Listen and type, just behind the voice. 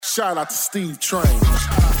Shout out to Steve Train.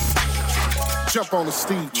 Jump on the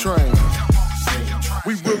Steve Train.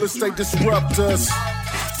 We real estate disruptors.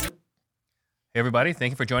 Hey everybody,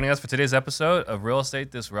 thank you for joining us for today's episode of Real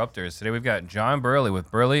Estate Disruptors. Today we've got John Burley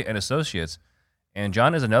with Burley and Associates. And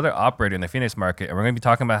John is another operator in the Phoenix market, and we're going to be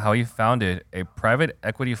talking about how he founded a private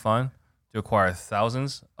equity fund to acquire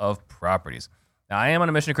thousands of properties. Now, I am on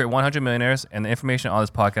a mission to create 100 millionaires, and the information on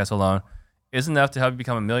this podcast alone is enough to help you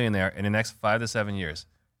become a millionaire in the next 5 to 7 years.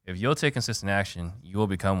 If you'll take consistent action, you will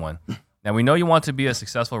become one. Now, we know you want to be a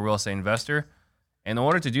successful real estate investor. In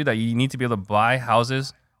order to do that, you need to be able to buy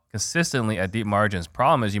houses consistently at deep margins.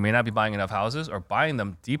 Problem is, you may not be buying enough houses or buying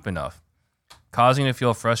them deep enough, causing you to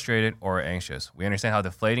feel frustrated or anxious. We understand how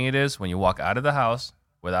deflating it is when you walk out of the house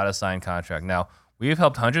without a signed contract. Now, we've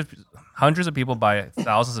helped hundreds of people buy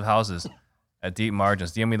thousands of houses at deep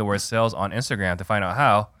margins. DM me the word sales on Instagram to find out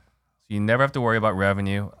how, so you never have to worry about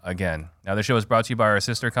revenue again. Now, this show is brought to you by our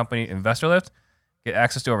sister company, InvestorLift. Get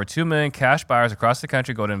access to over 2 million cash buyers across the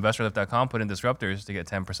country. Go to InvestorLift.com, put in Disruptors to get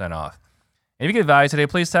 10% off. And if you get value today,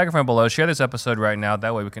 please tag a friend below. Share this episode right now.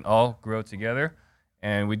 That way we can all grow together.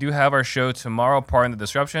 And we do have our show tomorrow, Pardon the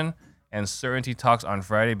Disruption, and Certainty Talks on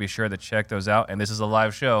Friday. Be sure to check those out. And this is a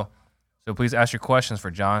live show, so please ask your questions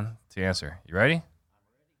for John to answer. You ready?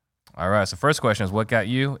 All right. So first question is, what got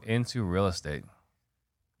you into real estate?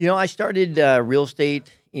 You know, I started real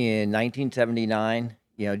estate in 1979.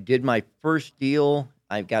 You know, did my first deal.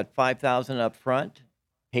 I got $5,000 up front,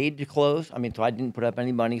 paid to close. So I didn't put up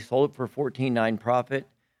any money. Sold it for $14,900 profit.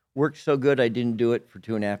 Worked so good, I didn't do it for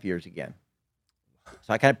 2.5 years again.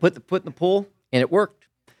 So I kind of put the foot in the pool, and it worked.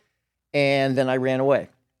 And then I ran away.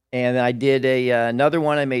 And then I did another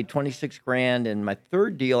one. I made $26,000, and my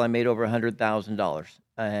third deal, I made over $100,000.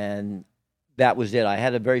 And that was it. I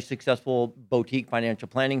had a very successful boutique financial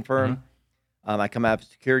planning firm. I come out of a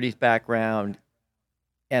securities background,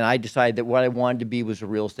 and I decided that what I wanted to be was a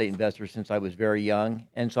real estate investor since I was very young,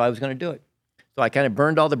 and so I was going to do it. So I kind of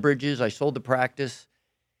burned all the bridges. I sold the practice,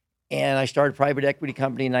 and I started a private equity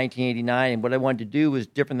company in 1989, and what I wanted to do was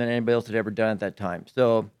different than anybody else had ever done at that time.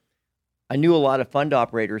 So I knew a lot of fund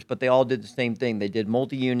operators, but they all did the same thing. They did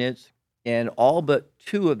multi-units, and all but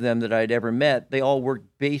 2 of them that I'd ever met, they all worked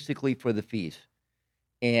basically for the fees.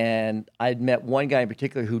 And I'd met one guy in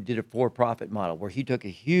particular who did a for-profit model where he took a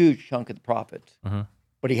huge chunk of the profits,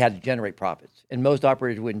 but he had to generate profits. And most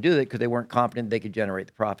operators wouldn't do that because they weren't confident they could generate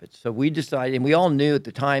the profits. So we decided, and we all knew at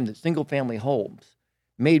the time that single-family homes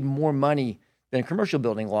made more money than commercial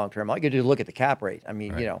building long-term. All you got to do is look at the cap rate.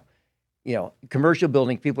 Right. You know, commercial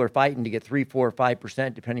building, people are fighting to get 3%, 4%,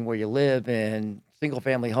 5% depending where you live. And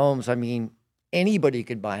single-family homes, anybody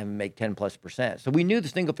could buy them and make 10+%. So we knew the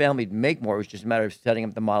single-family would make more. It was just a matter of setting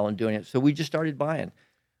up the model and doing it. So we just started buying.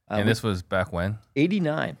 And this was back when?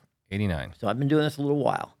 89. 89. So I've been doing this a little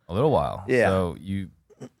while. A little while. Yeah. So you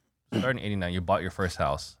started in 89. You bought your first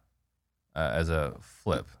house as a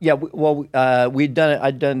flip. Yeah. We'd done it.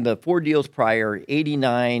 I'd done the 4 deals prior.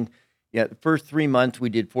 89. Yeah. The first 3 months we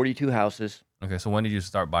did 42 houses. Okay. So when did you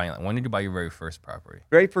start buying? When did you buy your very first property?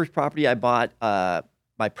 Very first property I bought,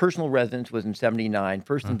 my personal residence was in 79.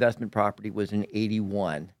 First investment property was in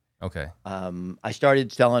 81. Okay. I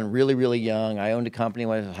started selling really, really young. I owned a company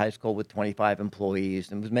when I was in high school with 25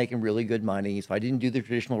 employees and was making really good money. So I didn't do the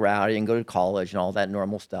traditional route. I didn't go to college and all that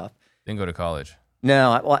normal stuff. Didn't go to college?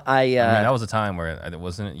 No. That was a time where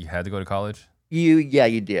you had to go to college? You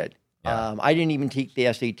did. Yeah. I didn't even take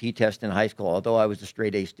the SAT test in high school, although I was a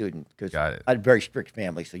straight A student because I had a very strict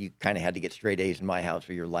family. So you kind of had to get straight A's in my house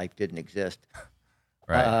or your life didn't exist.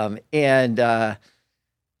 Right.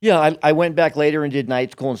 I went back later and did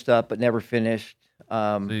night school and stuff, but never finished.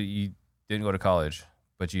 So you didn't go to college,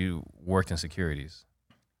 but you worked in securities.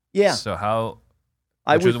 Yeah. So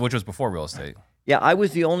which was before real estate? Yeah, I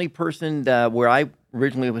was the only person where I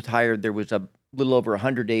originally was hired. There was a little over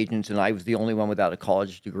 100 agents, and I was the only one without a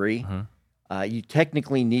college degree. You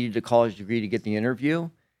technically needed a college degree to get the interview,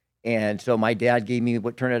 and so my dad gave me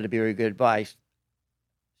what turned out to be very good advice.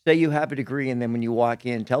 Say you have a degree, and then when you walk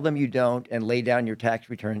in, tell them you don't, and lay down your tax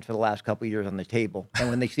returns for the last couple of years on the table. And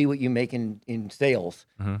when they see what you make in sales,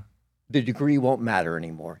 the degree won't matter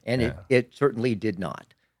anymore. And it certainly did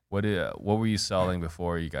not. What were you selling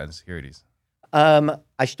before you got into securities?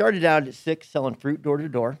 I started out at 6 selling fruit door to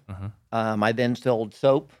door. I then sold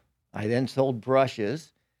soap. I then sold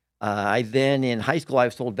brushes. In high school, I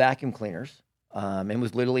sold vacuum cleaners. And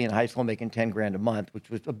was literally in high school making $10,000 a month, which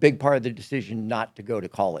was a big part of the decision not to go to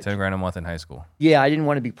college. $10,000 a month in high school. Yeah, I didn't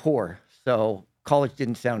want to be poor, so college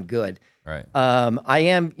didn't sound good. Right.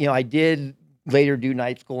 I did later do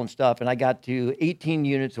night school and stuff. And I got to 18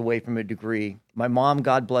 units away from a degree. My mom,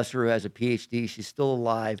 God bless her, has a PhD. She's still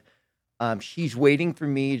alive. She's waiting for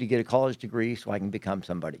me to get a college degree so I can become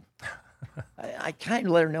somebody. I kind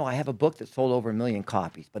of let her know I have a book that sold over 1 million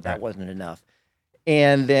copies, but that wasn't enough.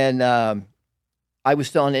 And then I was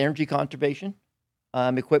selling energy conservation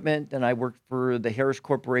equipment. Then I worked for the Harris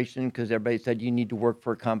Corporation because everybody said you need to work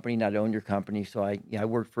for a company, not own your company. So I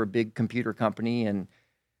worked for a big computer company, and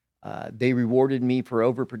they rewarded me for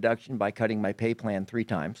overproduction by cutting my pay plan 3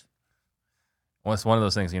 times. Well, it's one of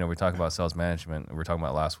those things, we talk about sales management. We were talking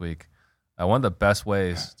about last week. One of the best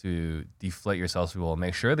ways to deflate your salespeople and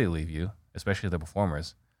make sure they leave you, especially the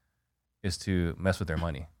performers, is to mess with their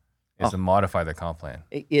money, to modify their comp plan.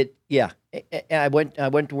 And I went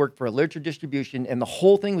to work for a literature distribution, and the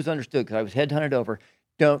whole thing was understood because I was headhunted over.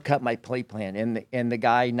 Don't cut my pay plan. And the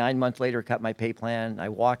guy 9 months later cut my pay plan. I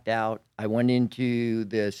walked out. I went into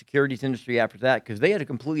the securities industry after that because they had a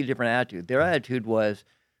completely different attitude. Their attitude was,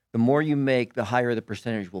 the more you make, the higher the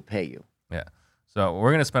percentage we'll pay you. Yeah. So we're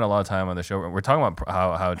going to spend a lot of time on the show. We're talking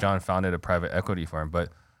about how John founded a private equity firm, but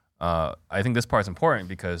I think this part's important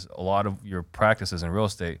because a lot of your practices in real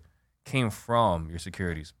estate came from your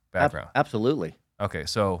securities background. Absolutely. Okay,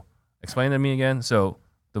 so explain to me again. So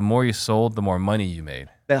the more you sold, the more money you made.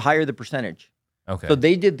 The higher the percentage. Okay. So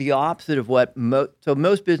they did the opposite of what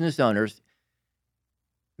most business owners,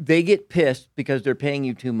 they get pissed because they're paying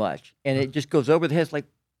you too much. And it just goes over the head. It's like,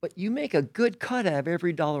 but you make a good cut out of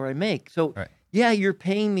every dollar I make. So yeah, you're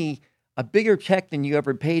paying me a bigger check than you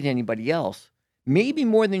ever paid anybody else. Maybe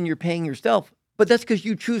more than you're paying yourself, but that's because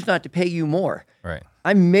you choose not to pay you more. Right.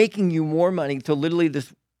 I'm making you more money. So literally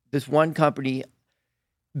this one company,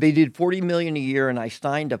 they did $40 million a year, and I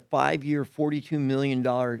signed a 5-year, $42 million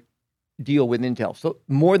deal with Intel. So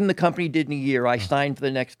more than the company did in a year, I signed for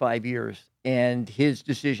the next 5 years. And his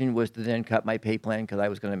decision was to then cut my pay plan because I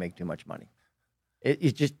was going to make too much money.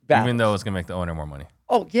 It's just balanced. Even though it's going to make the owner more money.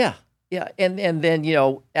 Oh, yeah. Yeah. And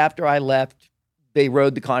then, after I left, they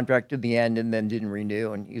rode the contract to the end and then didn't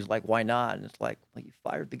renew. And he's like, why not? And it's like, well, you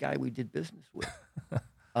fired the guy we did business with.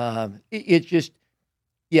 It's just,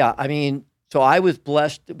 so I was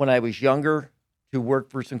blessed when I was younger to work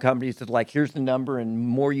for some companies that like, here's the number, and the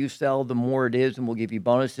more you sell, the more it is, and we'll give you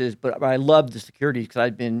bonuses. But I loved the securities because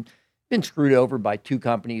I'd been screwed over by 2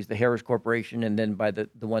 companies, the Harris Corporation and then by the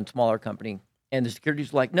one smaller company. And the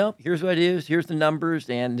security's like, nope, here's what it is, here's the numbers,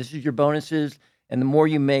 and this is your bonuses. And the more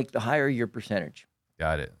you make, the higher your percentage.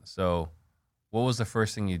 Got it. So what was the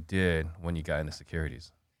first thing you did when you got into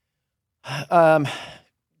securities?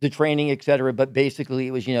 The training, et cetera. But basically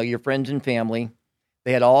it was, your friends and family.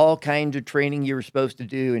 They had all kinds of training you were supposed to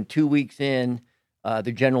do. And 2 weeks in,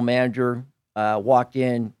 the general manager walked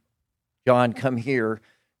in, John, come here.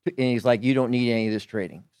 And he's like, you don't need any of this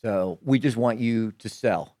training. So we just want you to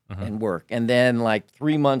sell and work. And then like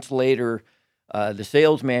 3 months later, the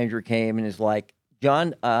sales manager came and is like,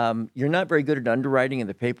 John, you're not very good at underwriting and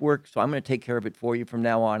the paperwork, so I'm going to take care of it for you from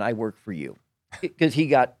now on. I work for you. Because he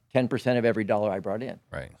got 10% of every dollar I brought in.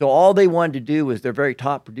 Right. So all they wanted to do was their very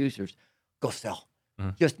top producers, go sell.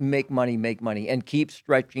 Just make money, and keep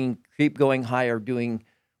stretching, keep going higher, doing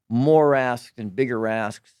more asks and bigger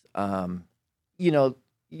asks.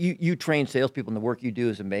 You train salespeople, and the work you do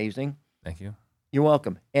is amazing. Thank you. You're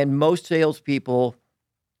welcome. And most salespeople,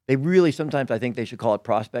 they really sometimes I think they should call it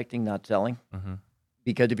prospecting, not selling.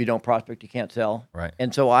 Because if you don't prospect, you can't sell. Right.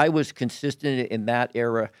 And so I was consistent in that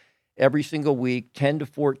era. Every single week, 10 to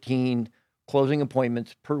 14 closing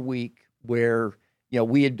appointments per week, where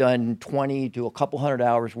we had done 20 to a couple hundred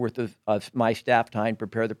hours worth of my staff time,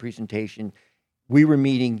 prepare the presentation. We were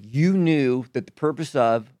meeting. You knew that the purpose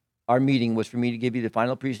of our meeting was for me to give you the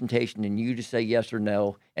final presentation and you to say yes or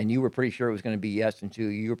no, and you were pretty sure it was going to be yes until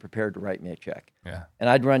you were prepared to write me a check. Yeah. And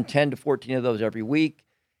I'd run 10 to 14 of those every week,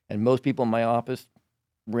 and most people in my office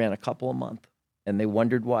ran a couple a month, and they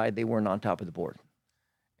wondered why they weren't on top of the board.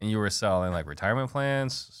 And you were selling like retirement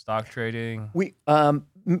plans, stock trading?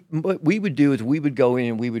 What we would do is we would go in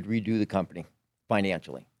and we would redo the company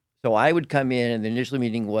financially. So I would come in, and the initial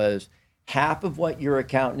meeting was half of what your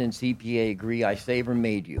accountant and CPA agree I saved or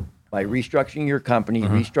made you by restructuring your company,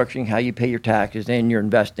 restructuring how you pay your taxes and your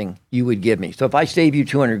investing, you would give me. So if I save you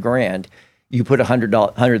 $200,000, you put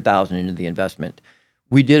 $100,000 into the investment.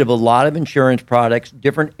 We did a lot of insurance products,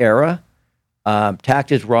 different era.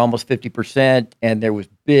 Taxes were almost 50%, and there was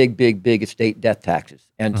big estate death taxes.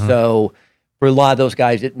 And so for a lot of those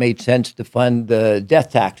guys, it made sense to fund the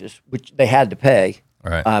death taxes, which they had to pay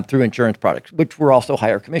through insurance products, which were also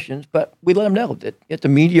higher commissions. But we let them know that it's a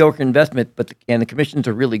mediocre investment, and the commissions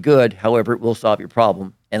are really good. However, it will solve your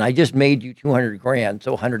problem. And I just made you $200,000,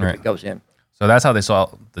 so $100 of it goes in. So that's how they saw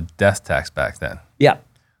the death tax back then. Yeah.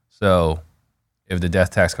 So if the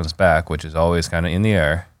death tax comes back, which is always kind of in the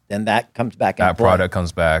air, Then that comes back into that play. product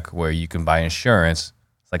comes back where you can buy insurance.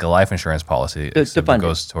 It's like a life insurance policy. Except fund it it.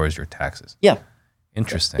 goes towards your taxes. Yeah.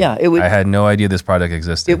 Interesting. Yeah, it was- I had no idea this product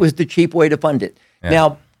existed. It was the cheap way to fund it. Yeah.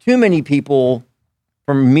 Now, too many people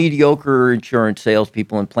from mediocre insurance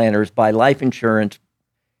salespeople and planners buy life insurance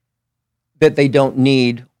that they don't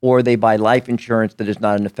need, or they buy life insurance that is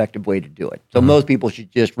not an effective way to do it. So most people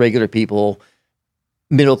should just, regular people,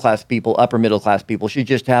 middle-class people, upper-middle-class people, should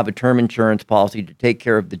just have a term insurance policy to take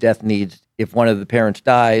care of the death needs if one of the parents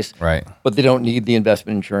dies, right. but they don't need the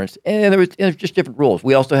investment insurance. And there's just different rules.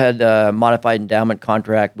 We also had a modified endowment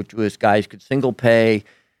contract, which was guys could single pay.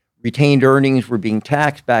 Retained earnings were being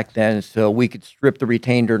taxed back then, so we could strip the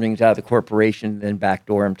retained earnings out of the corporation and then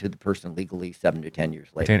backdoor them to the person legally 7 to 10 years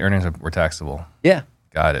later. Retained earnings were taxable. Yeah.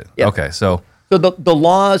 Got it. Yeah. Okay. So So the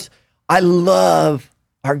laws, I love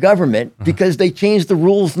our government because they change the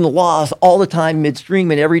rules and the laws all the time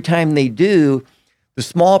midstream, and every time they do, the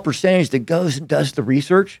small percentage that goes and does the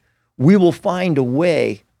research, we will find a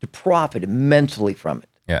way to profit immensely from it.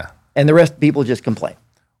 yeah. And the rest of the people just complain.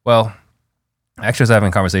 Well, actually, I was having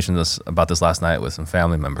a conversation about this last night with some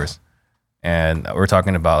family members, and we were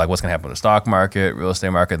talking about like what's going to happen with the stock market, real estate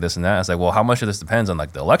market, this and that. It's like, well, how much of this depends on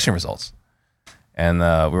like the election results? And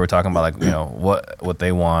we were talking about like what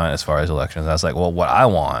they want as far as elections. I was like, well, what I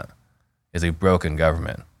want is a broken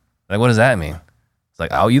government. Like, what does that mean? It's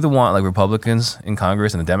like I'll either want like Republicans in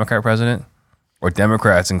Congress and a Democrat president, or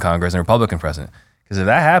Democrats in Congress and a Republican president. Because if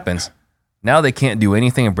that happens, now they can't do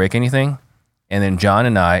anything and break anything. And then John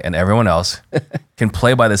and I and everyone else can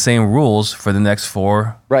play by the same rules for the next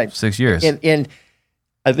 4, Right. 6 years. And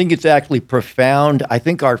I think it's actually profound. I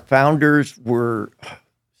think our founders were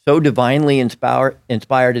so divinely inspired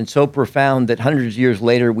and so profound that hundreds of years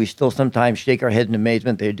later, we still sometimes shake our head in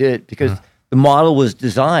amazement they did it, because the model was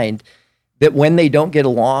designed that when they don't get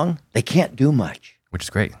along, they can't do much, Which is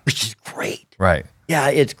great. which is great. Right. Yeah,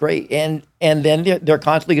 it's great. And then they're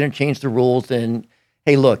constantly going to change the rules. And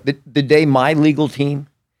hey, look, the day my legal team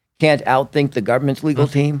can't outthink the government's legal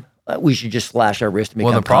team, we should just slash our wrist and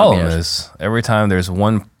become Well, the problem communists. is every time there's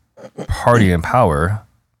one party in power,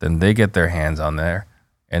 then they get their hands on there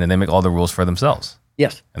and then they make all the rules for themselves.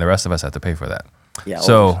 Yes. And the rest of us have to pay for that. Yeah.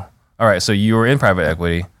 So, always. all right. So you were in private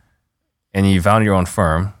equity and you founded your own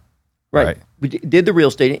firm. Right. Right. We did the real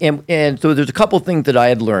estate. And so there's a couple things that I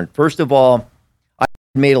had learned. First of all, I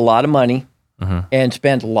made a lot of money and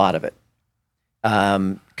spent a lot of it.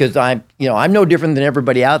 Because I'm no different than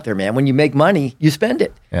everybody out there, man. When you make money, you spend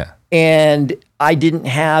it. Yeah. And I didn't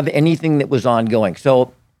have anything that was ongoing.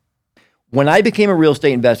 So when I became a real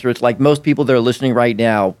estate investor, it's like most people that are listening right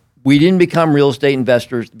now, we didn't become real estate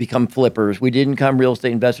investors to become flippers. We didn't become real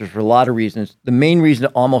estate investors for a lot of reasons. The main reason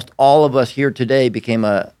that almost all of us here today became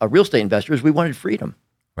a real estate investor is we wanted freedom.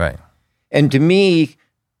 Right. And to me,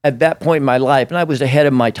 at that point in my life, and I was ahead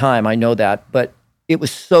of my time, I know that, but it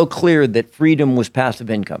was so clear that freedom was passive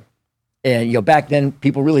income. And back then,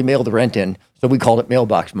 people really mailed the rent in, so we called it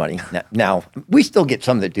mailbox money. Now we still get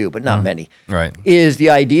some that do, but not many. Right. The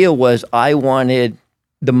idea was I wanted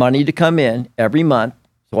the money to come in every month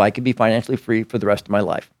so I could be financially free for the rest of my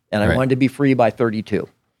life. And I Right. wanted to be free by 32.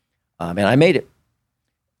 And I made it.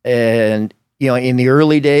 And, in the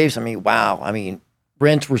early days,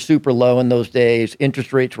 rents were super low in those days.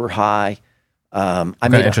 Interest rates were high. What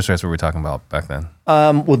kind of interest rates were we talking about back then?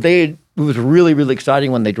 It was really, really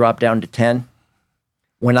exciting when they dropped down to 10.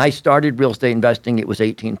 When I started real estate investing, it was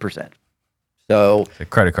 18%. So, The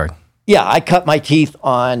credit card. yeah, I cut my teeth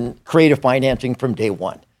on creative financing from day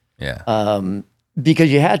one. Yeah.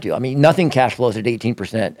 Because you had to. Nothing cash flows at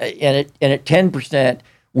 18%. And at 10%,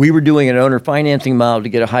 we were doing an owner financing model to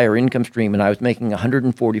get a higher income stream, and I was making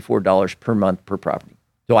 $144 per month per property.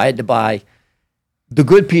 So I had to buy, the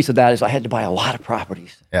good piece of that is I had to buy a lot of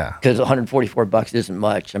properties Yeah. because $144 isn't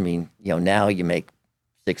much. Now you make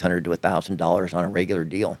 $600 to $1,000 on a regular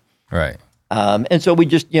deal. Right. And so we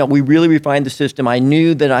just, we really refined the system. I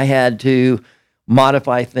knew that I had to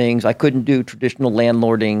modify things. I couldn't do traditional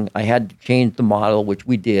landlording. I had to change the model, which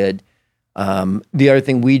we did. The other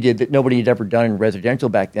thing we did that nobody had ever done in residential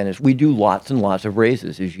back then is we do lots and lots of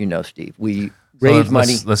raises, as you know, Steve. We raise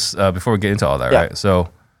money. Let's before we get into all that, Yeah. right? So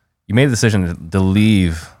you made the decision to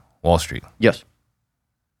leave Wall Street. Yes.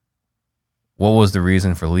 What was the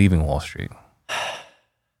reason for leaving Wall Street?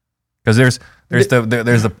 Because there's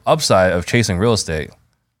the upside of chasing real estate,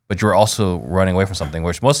 but you're also running away from something,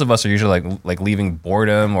 which most of us are usually like leaving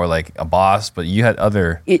boredom or like a boss, but you had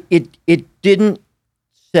other. It didn't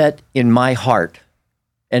set in my heart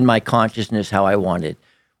and my consciousness how I wanted.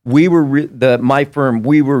 We were my firm.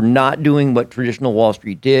 We were not doing what traditional Wall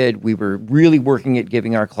Street did. We were really working at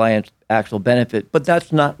giving our clients actual benefit, but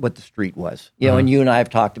that's not what the street was. You know, and you and I have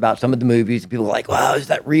talked about some of the movies, and people are like, "Wow, is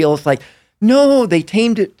that real?" It's like, no, they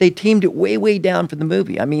tamed it. They tamed it way down for the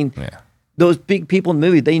movie. I mean, those big people in the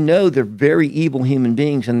movie, they know they're very evil human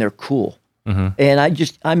beings, and they're cool. And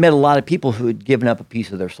I met a lot of people who had given up a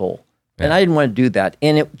piece of their soul, and I didn't want to do that.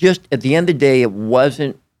 And it just, at the end of the day, it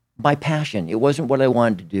wasn't my passion. It wasn't what I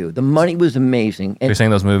wanted to do. The money was amazing. And you're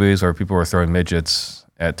saying those movies where people were throwing midgets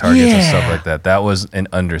at targets and stuff like that, that was an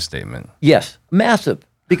understatement. Yes, massive.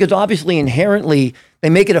 Because obviously, inherently, they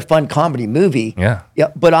make it a fun comedy movie. Yeah.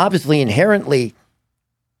 But obviously, inherently,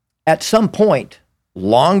 at some point,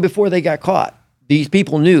 long before they got caught, these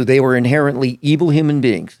people knew they were inherently evil human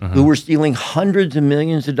beings who were stealing hundreds of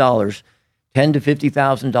millions of dollars, $10,000 to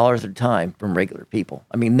 $50,000 at a time from regular people.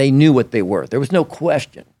 I mean, they knew what they were. There was no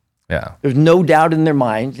question. Yeah. There's no doubt in their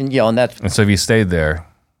minds, and And so if you stayed there,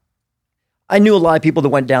 I knew a lot of people that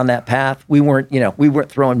went down that path. We weren't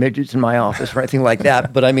throwing midgets in my office or anything like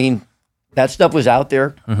that. But I mean, that stuff was out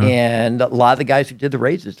there, and a lot of the guys who did the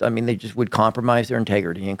raises, I mean, they just would compromise their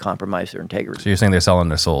integrity and compromise their integrity. So you're saying they're selling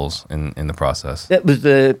their souls in the process. That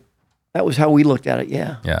was how we looked at it.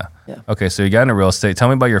 Yeah. Yeah. Okay, so you got into real estate. Tell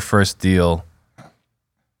me about your first deal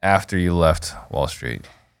after you left Wall Street.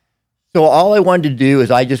 So all I wanted to do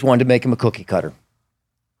is I just wanted to make him a cookie cutter.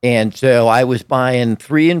 And so I was buying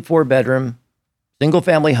 3 and 4 bedroom, single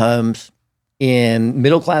family homes in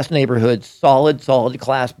middle-class neighborhoods, solid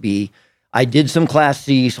Class B. I did some Class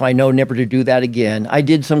C, so I know never to do that again. I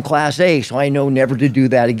did some Class A, so I know never to do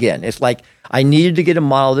that again. It's like I needed to get a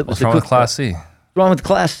model that was What's wrong with Class C? What's wrong with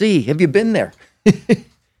Class C? Have you been there?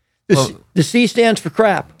 The C stands for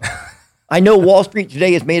crap. I know Wall Street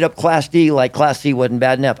today has made up Class D like Class C wasn't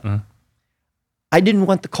bad enough. I didn't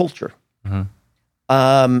want the culture.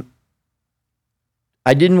 I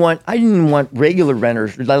didn't want regular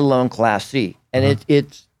renters, let alone Class C. And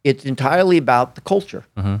it's entirely about the culture.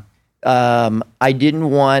 I didn't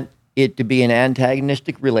want it to be an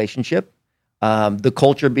antagonistic relationship. The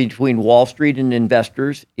culture between Wall Street and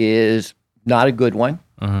investors is not a good one.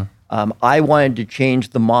 I wanted to change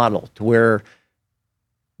the model to where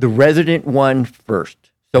the resident won first.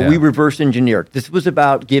 So we reverse engineered. This was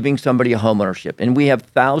about giving somebody a home ownership. And we have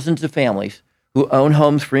thousands of families who own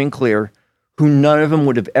homes free and clear, who none of them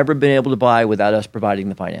would have ever been able to buy without us providing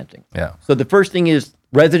the financing. Yeah. So the first thing is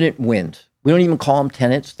resident wins. We don't even call them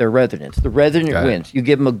tenants, they're residents. The resident wins. You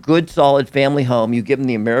give them a good, solid family home. You give them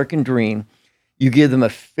the American dream. You give them a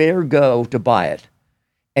fair go to buy it,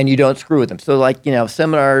 and you don't screw with them. So like,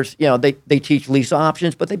 seminars, they teach lease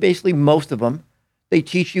options, but they basically, most of them, they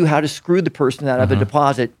teach you how to screw the person out of a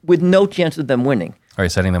deposit with no chance of them winning. Are you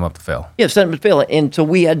setting them up to fail? Yeah, set them to fail. And so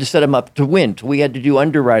we had to set them up to win. So we had to do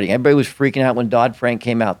underwriting. Everybody was freaking out when Dodd-Frank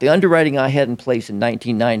came out. The underwriting I had in place in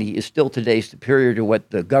 1990 is still today superior to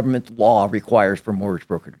what the government law requires for a mortgage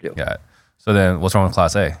broker to do. Got it. So then what's wrong with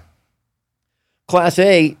Class A? Class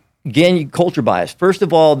A, again, culture bias. First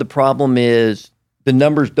of all, the problem is the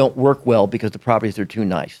numbers don't work well because the properties are too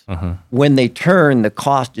nice. When they turn, the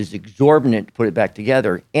cost is exorbitant to put it back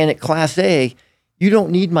together. And at Class A, you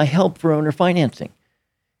don't need my help for owner financing.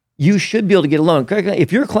 You should be able to get a loan.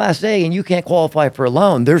 If you're Class A and you can't qualify for a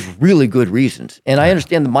loan, there's really good reasons. And I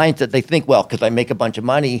understand the mindset. They think, well, because I make a bunch of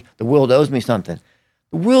money, the world owes me something.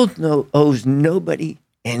 The world owes nobody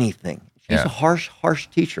anything. She's a harsh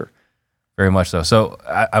teacher. Very much so. So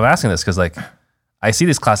I'm asking this because, I see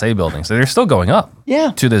these Class A buildings. They're still going up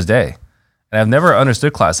to this day. And I've never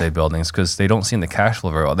understood Class A buildings because they don't seem to cash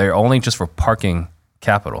flow very well. They're only just for parking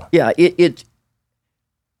capital. Yeah, it's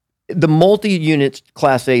the multi-unit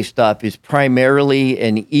Class A stuff is primarily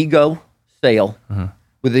an ego sale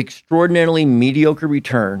with extraordinarily mediocre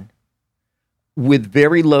return, with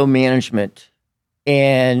very low management.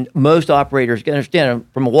 And most operators, you understand,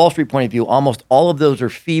 from a Wall Street point of view, almost all of those are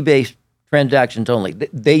fee-based transactions only.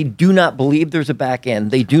 They do not believe there's a back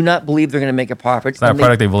end. They do not believe they're going to make a profit. It's not a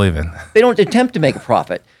product they believe in. They don't attempt to make a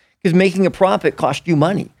profit because making a profit costs you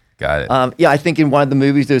money. Got it. I think in one of the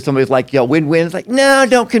movies, there's somebody's like, win-win. It's like, no,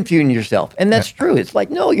 don't confuse yourself. And that's true. It's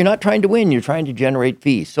like, no, you're not trying to win. You're trying to generate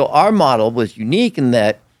fees. So our model was unique in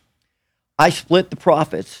that I split the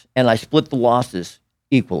profits and I split the losses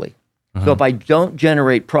equally. So if I don't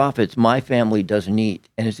generate profits, my family doesn't eat.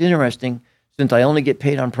 And it's interesting, since I only get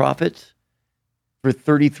paid on profits, for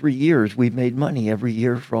 33 years, we've made money every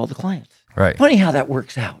year for all the clients. Right. Funny how that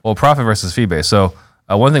works out. Well, profit versus fee based. So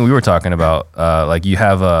one thing we were talking about, you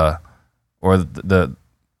have I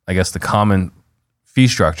guess the common fee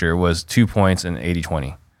structure was 2 points and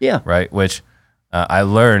 80-20. Yeah. Right. Which I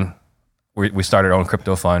learned we started our own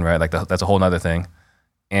crypto fund, right? Like that's a whole nother thing.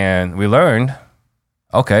 And we learned,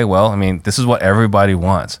 okay, well, I mean, this is what everybody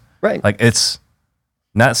wants. Right. Like it's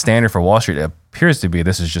not standard for Wall Street. It appears to be.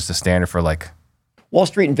 This is just a standard for like Wall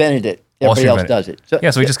Street invented it. Wall Everybody Street else invented does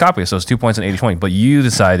it. So we just copy it. So it's 2 points and 80-20. But you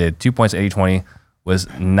decided 2 points and 80-20 was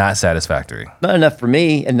not satisfactory. Not enough for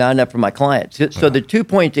me and not enough for my clients. So the 2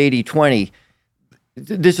 points, 80-20,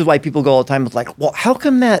 this is why people go all the time. It's like, well, how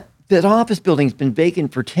come that office building's been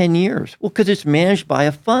vacant for 10 years? Well, because it's managed by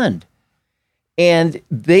a fund. And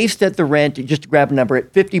they set the rent, just to grab a number,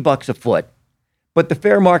 at $50 a foot. But the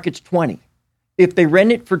fair market's 20. If they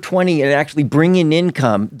rent it for 20 and actually bring in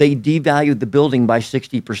income, they devalue the building by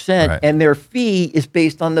 60%. Right. And their fee is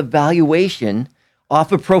based on the valuation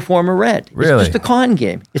off of pro forma rent. Really? It's just a con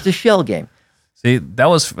game. It's a shell game. See, that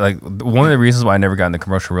was like one of the reasons why I never got into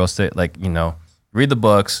commercial real estate. Like, you know, read the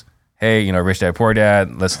books. Hey, you know, Rich Dad, Poor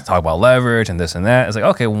Dad, let's talk about leverage and this and that. It's like,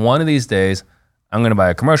 okay, one of these days I'm going to buy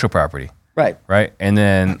a commercial property. Right. Right. And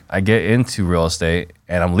then I get into real estate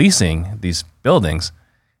and I'm leasing these buildings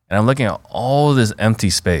and I'm looking at all this empty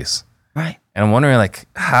space. Right. And I'm wondering like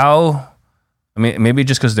how, I mean, maybe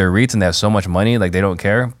just because they're REITs and they have so much money, like they don't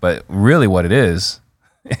care. But really what it is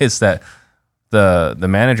that the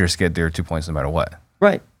managers get their 2 points no matter what.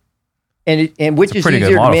 Right. And which is pretty good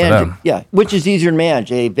easier to model for manage? them. Yeah. Which is easier to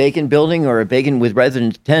manage, a vacant building or a vacant with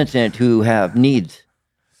residents, tenants in it who have needs?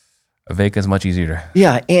 A vacant is much easier.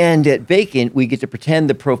 Yeah. And at vacant, we get to pretend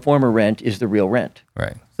the pro forma rent is the real rent.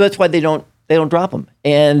 Right. So that's why they don't drop them.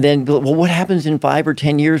 And then, well, what happens in 5 or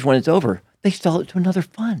 10 years when it's over? They sell it to another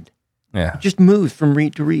fund. Yeah. It just moves from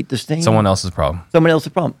REIT to REIT. The same. Someone else's problem. Someone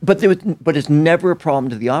else's problem. But it's never a problem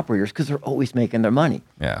to the operators because they're always making their money.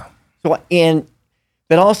 Yeah. So, and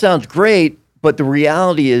that all sounds great, but the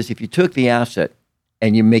reality is if you took the asset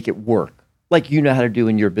and you make it work, like you know how to do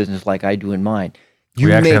in your business, like I do in mine, you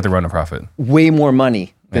We actually make have to run a profit. way more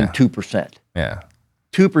money than Yeah. 2%. Yeah.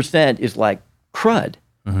 2% is like crud.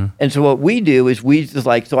 Mm-hmm. And so what we do is we just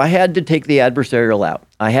like, so I had to take the adversarial out.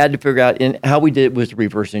 I had to figure out, and how we did it was to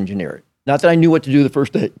reverse engineer it. Not that I knew what to do the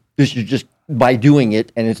first day. This is just by doing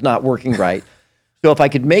it and it's not working right. So if I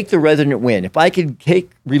could make the resident win, if I could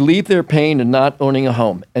relieve their pain in not owning a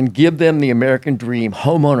home and give them the American dream,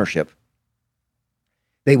 home ownership,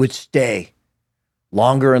 they would stay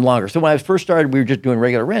longer and longer. So when I first started, we were just doing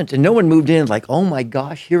regular rents and no one moved in like, oh my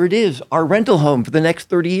gosh, here it is, our rental home for the next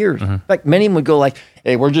 30 years. Mm-hmm. In fact, many of them would go like,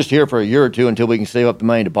 hey, we're just here for a year or two until we can save up the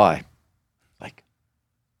money to buy. Like,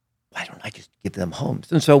 why don't I just give them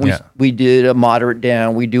homes? And so we did a moderate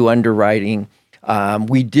down, we do underwriting.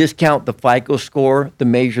 We discount the FICO score, the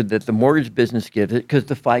measure that the mortgage business gives it, because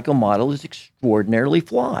the FICO model is extraordinarily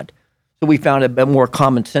flawed. So we found a more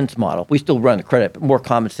common sense model. We still run the credit, but more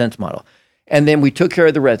common sense model. And then we took care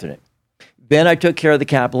of the resident. Then I took care of the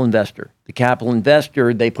capital investor. The capital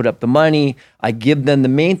investor, they put up the money. I give them the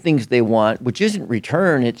main things they want, which isn't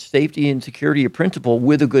return. It's safety and security of principal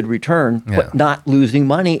with a good return, but not losing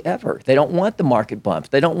money ever. They don't want the market bumps.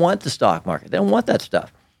 They don't want the stock market. They don't want that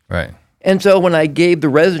stuff. Right. And so when I gave the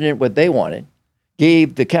resident what they wanted,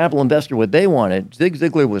 gave the capital investor what they wanted, Zig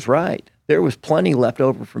Ziglar was right. There was plenty left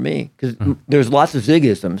over for me because there's lots of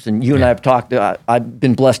Zigisms. And you and I have talked, I've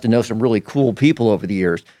been blessed to know some really cool people over the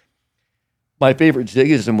years. My favorite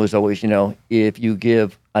Zigism was always, if you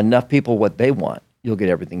give enough people what they want, you'll get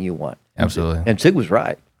everything you want. Absolutely. And Zig was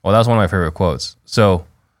right. Well, that was one of my favorite quotes. So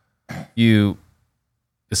you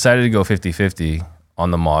decided to go 50-50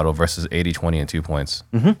 on the model versus 80-20 and 2 points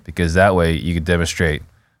because that way you could demonstrate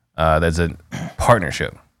that's a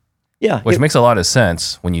partnership. Yeah. Which makes a lot of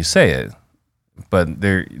sense when you say it, but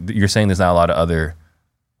you're saying there's not a lot of other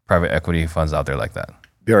private equity funds out there like that.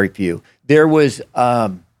 Very few. There was,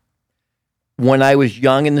 when I was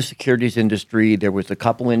young in the securities industry, there was a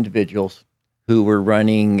couple individuals who were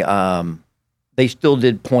running, they still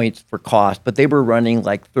did points for cost, but they were running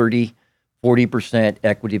like 30-40%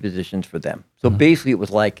 equity positions for them. So basically it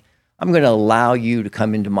was like, I'm going to allow you to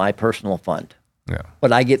come into my personal fund,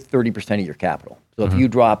 but I get 30% of your capital. So if you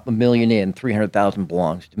drop $1 million in, 300,000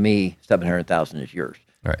 belongs to me, 700,000 is yours.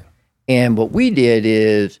 Right. And what we did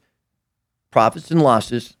is profits and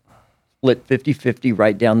losses split 50-50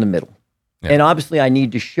 right down the middle. Yeah. And obviously I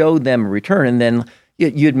need to show them a return. And then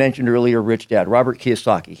you had mentioned earlier, Rich Dad, Robert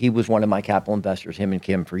Kiyosaki. He was one of my capital investors, him and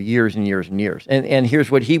Kim, for years and years and years. And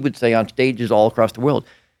here's what he would say on stages all across the world.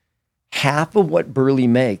 Half of what Burley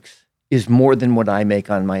makes is more than what I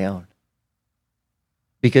make on my own.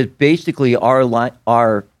 Because basically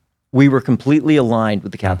we were completely aligned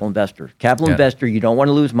with the capital investor. Capital investor, you don't want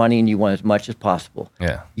to lose money and you want as much as possible.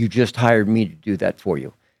 Yeah. You just hired me to do that for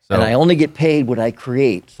you. And I only get paid what I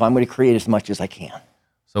create, so I'm going to create as much as I can.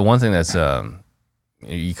 So one thing that's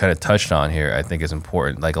you kind of touched on here, I think is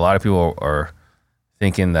important. Like a lot of people are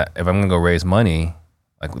thinking that if I'm going to go raise money,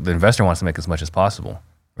 like the investor wants to make as much as possible,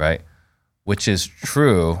 right? Which is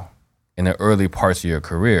true in the early parts of your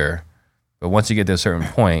career, but once you get to a certain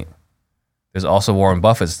point, there's also Warren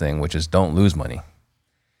Buffett's thing, which is don't lose money.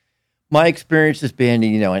 My experience has been,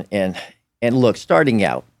 and look, starting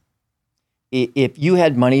out, if you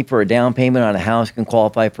had money for a down payment on a house and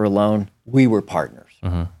qualify for a loan, we were partners.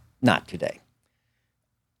 Mm-hmm. Not today.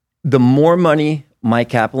 The more money my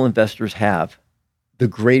capital investors have, the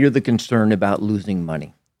greater the concern about losing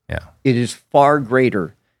money. Yeah. It is far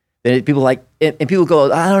greater than people like, and people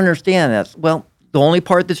go, I don't understand that. Well, the only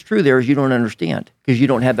part that's true there is you don't understand because you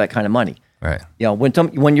don't have that kind of money. Right.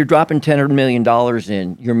 When you're dropping $10 million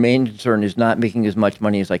in, your main concern is not making as much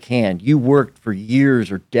money as I can. You worked for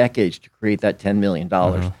years or decades to create that $10 million.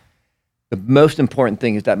 Mm-hmm. The most important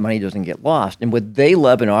thing is that money doesn't get lost. And what they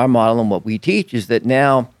love in our model and what we teach is that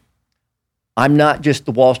now I'm not just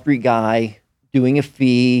the Wall Street guy doing a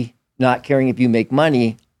fee, not caring if you make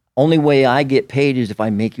money. Only way I get paid is if I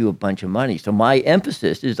make you a bunch of money. So my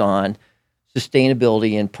emphasis is on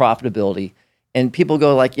sustainability and profitability. And people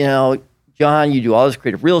go like, John, you do all this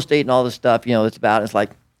creative real estate and all this stuff, it's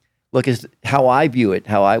like, look, is how I view it,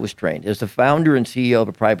 how I was trained. As the founder and CEO of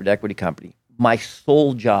a private equity company, my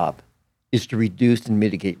sole job is to reduce and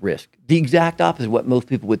mitigate risk. The exact opposite of what most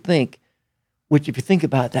people would think, which if you think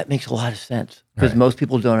about it, that makes a lot of sense because most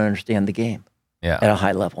people don't understand the game at a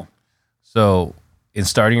high level. So in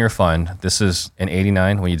starting your fund, this is in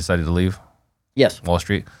 89 when you decided to leave Yes. Wall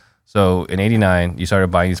Street. So in 89, you started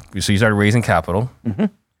raising capital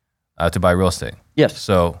to buy real estate. Yes.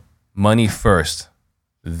 So money first,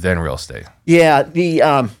 then real estate. Yeah.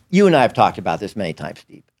 You and I have talked about this many times,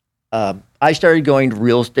 Steve. I started going to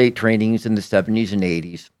real estate trainings in the 70s and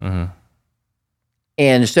 80s. Mm-hmm.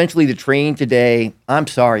 And essentially the training today, I'm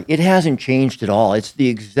sorry, it hasn't changed at all. It's the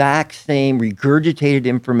exact same regurgitated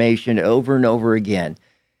information over and over again.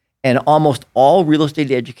 And almost all real estate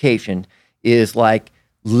education is like,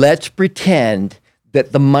 let's pretend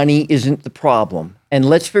that the money isn't the problem. And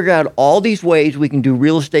let's figure out all these ways we can do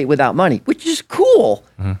real estate without money, which is cool,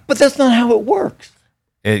 but that's not how it works.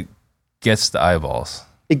 It gets the eyeballs.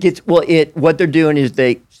 What they're doing is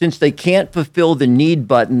since they can't fulfill the need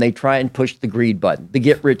button, they try and push the greed button, the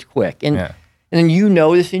get rich quick. And you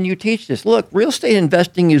know this and you teach this. Look, real estate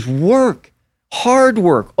investing is work, hard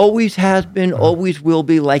work, always has been, always will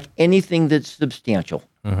be, like anything that's substantial.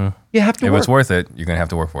 Mm-hmm. You have to If work. it's worth it, you're going to have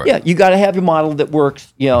to work for it. Yeah, you got to have your model that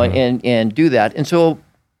works, and do that. And so,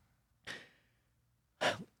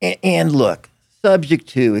 and look, subject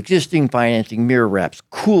to existing financing, mirror reps,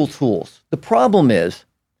 cool tools. The problem is,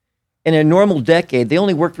 in a normal decade, they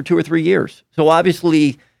only work for 2 or 3 years. So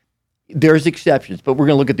obviously, there's exceptions, but we're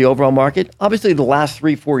going to look at the overall market. Obviously, the last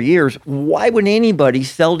 3-4 years, why would anybody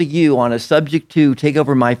sell to you on a subject to take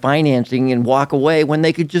over my financing and walk away when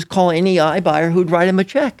they could just call any iBuyer who'd write them a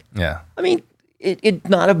check? Yeah. I mean, it's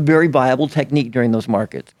not a very viable technique during those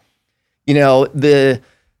markets.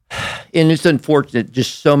 And it's unfortunate,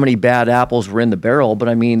 just so many bad apples were in the barrel, but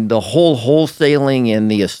I mean, the whole wholesaling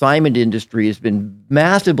and the assignment industry has been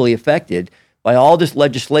massively affected by all this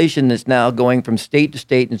legislation that's now going from state to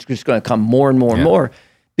state, and it's just going to come more and more and more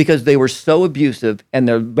because they were so abusive and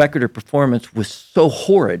their record of performance was so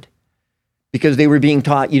horrid because they were being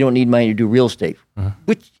taught you don't need money to do real estate,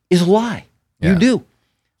 which is a lie. Yeah. You do.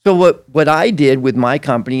 So what I did with my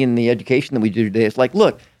company and the education that we do today is like,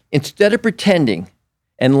 look, instead of pretending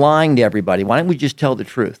and lying to everybody, why don't we just tell the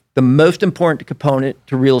truth? The most important component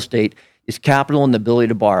to real estate is capital and the ability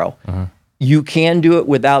to borrow. You can do it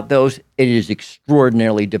without those. It is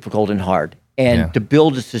extraordinarily difficult and hard. And to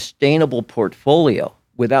build a sustainable portfolio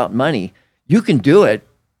without money, you can do it,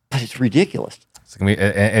 but it's ridiculous.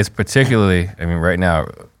 It's particularly, right now,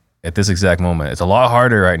 at this exact moment, it's a lot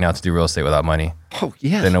harder right now to do real estate without money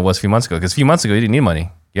than it was a few months ago. Because a few months ago, you didn't need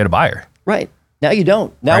money. You had a buyer. Right. Now you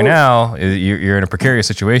don't. Now you're in a precarious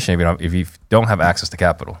situation if you don't have access to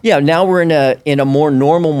capital. Yeah, now we're in a more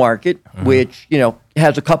normal market, which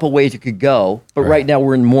has a couple ways it could go, but right now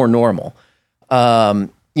we're in more normal. In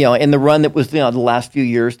the run that was the last few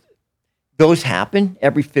years, those happen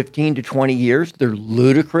every 15 to 20 years. They're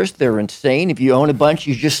ludicrous. They're insane. If you own a bunch,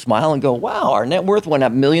 you just smile and go, "Wow, our net worth went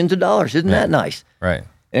up millions of dollars. Isn't that nice?" Right.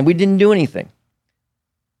 And we didn't do anything.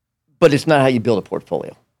 But it's not how you build a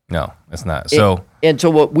portfolio. No, it's not. So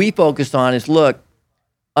what we focus on is, look,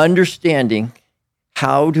 understanding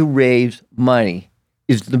how to raise money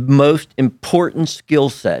is the most important skill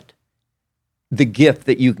set, the gift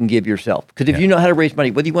that you can give yourself. Because if you know how to raise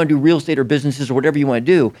money, whether you want to do real estate or businesses or whatever you want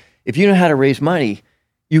to do, if you know how to raise money,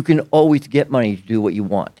 you can always get money to do what you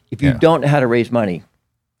want. If you Yeah. don't know how to raise money,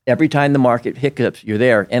 every time the market hiccups, you're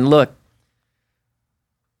there. And look,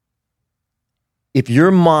 if your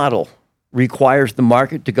model requires the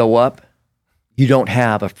market to go up, you don't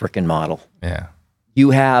have a frickin' model. Yeah.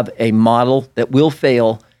 You have a model that will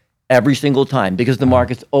fail every single time because the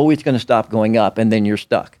market's always going to stop going up and then you're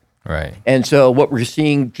stuck. Right. And so what we're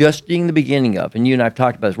seeing, just seeing the beginning of, and you and I have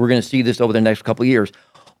talked about this, we're going to see this over the next couple of years,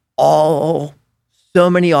 so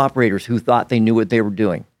many operators who thought they knew what they were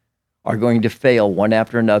doing are going to fail one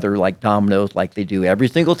after another like dominoes, like they do every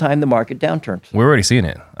single time the market downturns. We're already seeing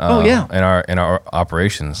it. Yeah. In our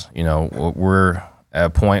operations, we're at a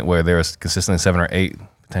point where there's consistently 7 or 8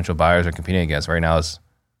 potential buyers are competing against. Right now, it's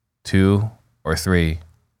 2 or 3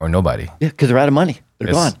 or nobody. Yeah, because they're out of money.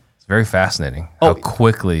 They're gone. It's very fascinating how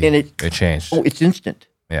quickly and it changed. Oh, it's instant.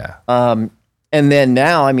 Yeah. And then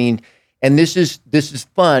now, I mean, and this is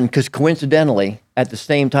fun because coincidentally, at the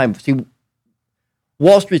same time, see,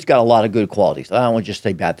 Wall Street's got a lot of good qualities. I don't want to just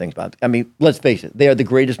say bad things about it. I mean, let's face it, they are the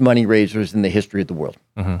greatest money raisers in the history of the world.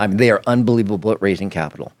 I mean, they are unbelievable at raising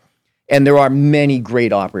capital. And there are many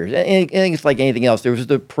great operators. And I think it's like anything else. There was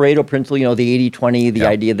the Pareto principle, the 80-20, the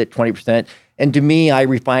idea that 20%. And to me, I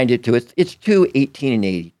refined it to it's 2, 18, and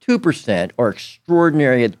 80. 2% are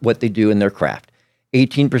extraordinary at what they do in their craft.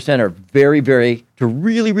 18% are very, very to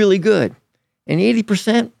really, really good. And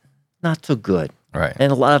 80%, not so good. Right.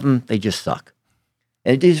 And a lot of them, they just suck.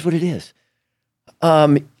 And it is what it is.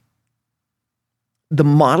 The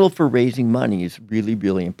model for raising money is really,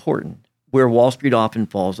 really important. Where Wall Street often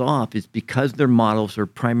falls off is because their models are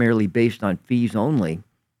primarily based on fees only.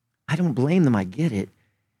 I don't blame them. I get it.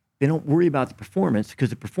 They don't worry about the performance because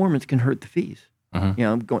the performance can hurt the fees.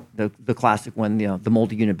 The classic one, the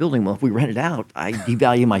multi-unit building. Well, if we rent it out, I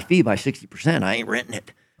devalue my fee by 60%. I ain't renting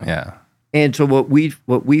it. Yeah. And so what we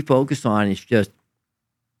focus on is just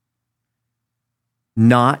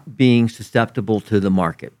not being susceptible to the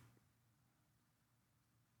market.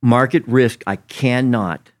 Market risk, I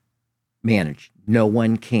cannot manage. No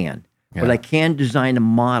one can. Yeah. But I can design a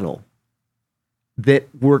model that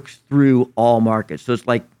works through all markets. So it's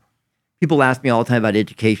like people ask me all the time about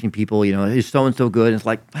education. People, is so-and-so good? And it's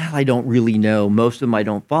like, well, I don't really know. Most of them I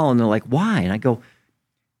don't follow. And they're like, why? And I go,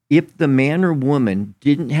 if the man or woman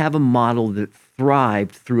didn't have a model that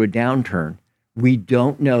thrived through a downturn, we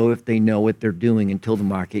don't know if they know what they're doing until the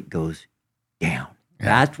market goes down. Yeah.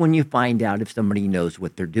 That's when you find out if somebody knows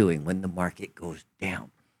what they're doing, when the market goes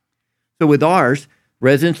down. So with ours,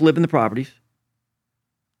 residents live in the properties.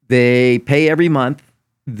 They pay every month.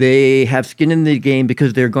 They have skin in the game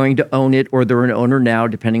because they're going to own it or they're an owner now,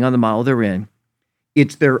 depending on the model they're in.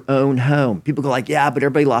 It's their own home. People go like, yeah, but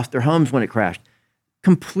everybody lost their homes when it crashed.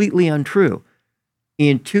 Completely untrue.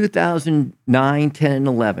 In 2009, 10, and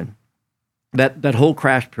 11, that whole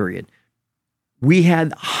crash period, we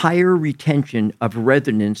had higher retention of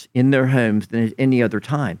residents in their homes than at any other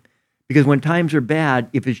time. Because when times are bad,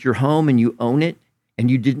 if it's your home and you own it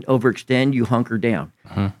and you didn't overextend, you hunker down.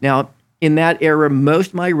 Now, in that era, most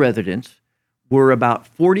of my residents were about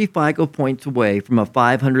 40 FICO points away from a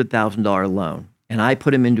 $500,000 loan. And I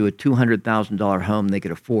put them into a $200,000 home they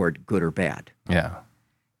could afford, good or bad. Yeah.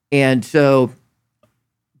 And so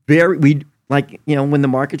when the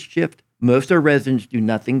markets shift, most of our residents do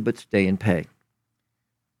nothing but stay and pay.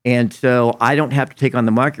 And so I don't have to take on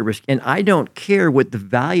the market risk. And I don't care what the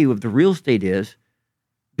value of the real estate is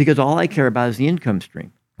because all I care about is the income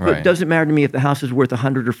stream. So Right. it doesn't matter to me if the house is worth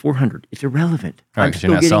 100 or 400. It's irrelevant. Right, because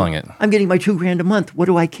you're not selling it. I'm getting my $2,000 a month. What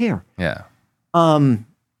do I care? Yeah.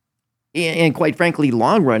 And quite frankly,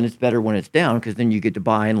 long run, it's better when it's down because then you get to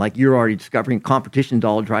buy and like you're already discovering competition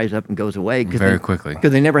all dries up and goes away Very quickly.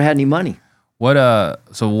 because they never had any money.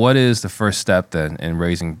 So what is the first step then in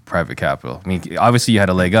raising private capital? I mean, obviously you had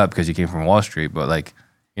a leg up because you came from Wall Street, but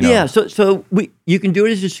Yeah, so you can do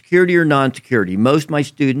it as a security or non-security. Most of my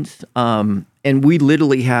students, and we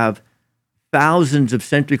literally have thousands of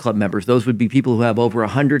Century Club members. Those would be people who have over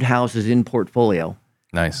 100 houses in portfolio.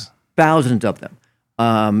 Nice. Thousands of them.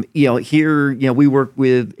 Here, we work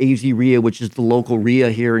with AZ RIA, which is the local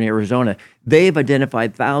RIA here in Arizona. They've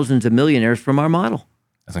identified thousands of millionaires from our model.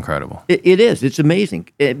 That's incredible. It is. It's amazing.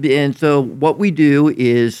 And so what we do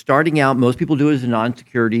is starting out, most people do it as a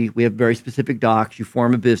non-security. We have very specific docs. You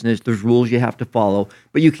form a business. There's rules you have to follow.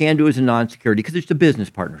 But you can do it as a non-security because it's a business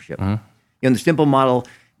partnership. Mm-hmm. In the simple model,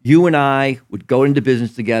 you and I would go into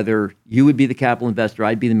business together. You would be the capital investor.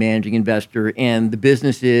 I'd be the managing investor. And the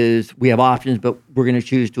business is, we have options, but we're going to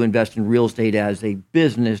choose to invest in real estate as a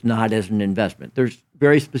business, not as an investment. There's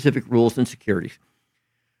very specific rules and securities.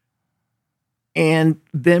 And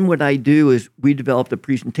then what I do is we developed a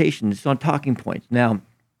presentation. It's on talking points. Now,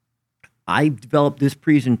 I developed this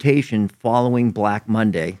presentation following Black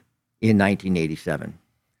Monday in 1987.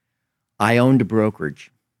 I owned a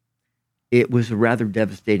brokerage. It was a rather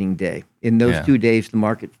devastating day. In those 2 days, the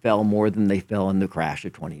market fell more than they fell in the crash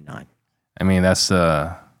of 29. I mean, that's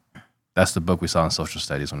the book we saw in social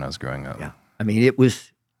studies when I was growing up. Yeah. I mean, it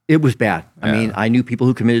was bad. I mean, I knew people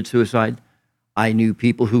who committed suicide. I knew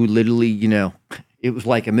people who literally, it was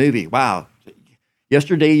like a movie. Wow.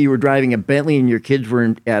 Yesterday you were driving a Bentley and your kids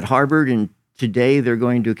were at Harvard, and today they're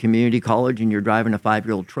going to a community college and you're driving a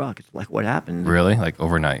 5-year-old truck. It's like, what happened? Really? Like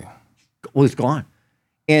overnight? Well, it's gone.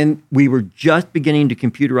 And we were just beginning to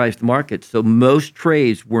computerize the market. So most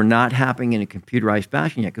trades were not happening in a computerized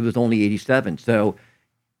fashion yet because it was only 87. So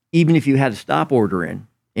even if you had a stop order in,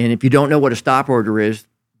 and if you don't know what a stop order is,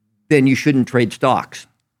 then you shouldn't trade stocks,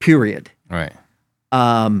 period. Right.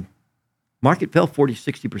 Market fell 40,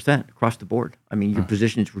 60% across the board. I mean, your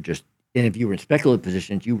positions were just, and if you were in speculative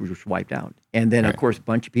positions, you were just wiped out. And then, of course, a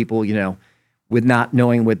bunch of people, with not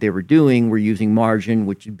knowing what they were doing, were using margin,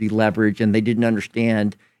 which would be leverage, and they didn't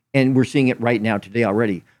understand. And we're seeing it right now today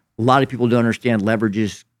already. A lot of people don't understand leverage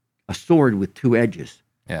is a sword with two edges.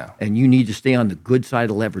 Yeah. And you need to stay on the good side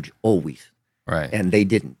of leverage always. Right. And they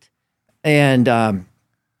didn't. And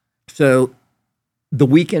so the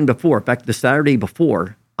weekend before, in fact, the Saturday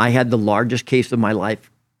before, I had the largest case of my life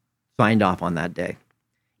signed off on that day.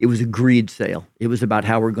 It was a greed sale. It was about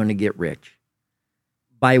how we're going to get rich.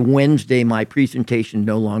 By Wednesday, my presentation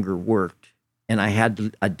no longer worked, and I had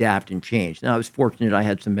to adapt and change. Now, I was fortunate. I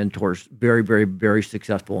had some mentors, very, very, very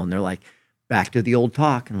successful, and they're like, back to the old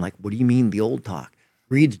talk. And I'm like, what do you mean the old talk?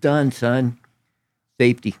 Greed's done, son.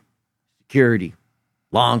 Safety, security,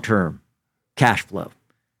 long-term, cash flow.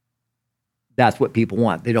 That's what people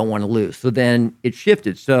want. They don't want to lose. So then it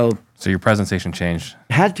shifted. So your presentation changed.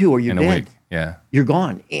 Had to, or you're in dead. A week. Yeah. You're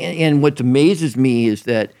gone. And what amazes me is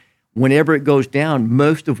that whenever it goes down,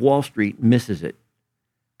 most of Wall Street misses it.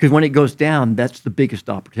 Because when it goes down, that's the biggest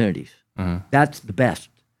opportunities. Mm-hmm. That's the best.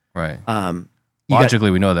 Right.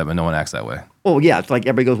 Logically, we know that, but no one acts that way. Oh, yeah. It's like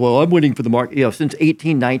everybody goes, well, I'm waiting for the market. Since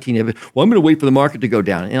 1819, well, I'm going to wait for the market to go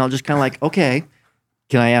down. And I'll just kind of like, okay,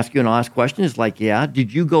 can I ask you an honest question? It's like, yeah.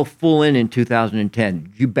 Did you go full in 2010?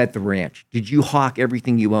 Did you bet the ranch? Did you hawk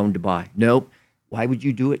everything you owned to buy? Nope. Why would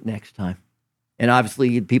you do it next time? And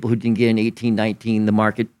obviously, people who didn't get in 1819, the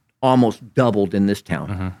market almost doubled in this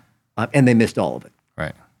town, and they missed all of it.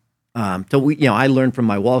 Right. So I learned from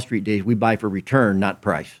my Wall Street days, we buy for return, not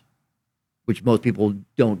price, which most people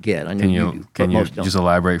don't get. I know you do, can but you most don't. just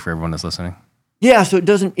elaborate for everyone that's listening? Yeah, so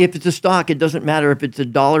if it's a stock, it doesn't matter if it's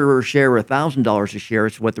 $1 a share or $1,000 a share,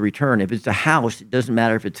 it's what the return. If it's a house, it doesn't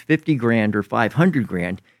matter if it's $50,000 or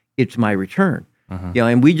 $500,000, it's my return.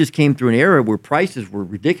 And we just came through an era where prices were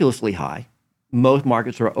ridiculously high. Most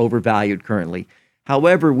markets are overvalued currently.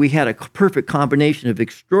 However, we had a perfect combination of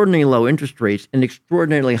extraordinarily low interest rates and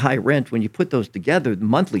extraordinarily high rent. When you put those together, the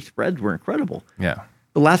monthly spreads were incredible. Yeah.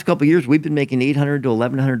 The last couple of years, we've been making $800 to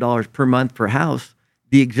 $1,100 per month per house.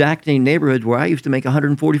 The exact same neighborhoods where I used to make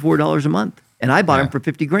 $144 a month, and I bought them for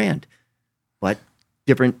 $50,000. But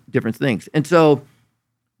different things. And so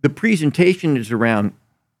the presentation is around.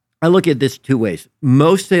 I look at this two ways.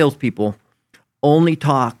 Most salespeople only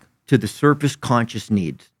talk to the surface conscious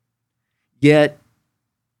needs. Yet,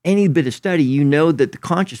 any bit of study, you know that the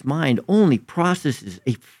conscious mind only processes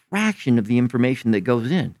a fraction of the information that goes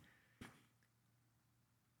in.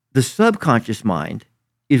 The subconscious mind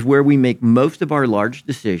is where we make most of our large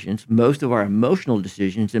decisions, most of our emotional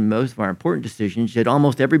decisions, and most of our important decisions, yet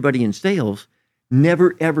almost everybody in sales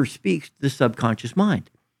never, ever speaks to the subconscious mind.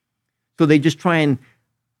 So they just try and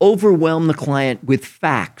overwhelm the client with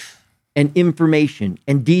facts and information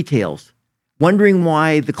and details, wondering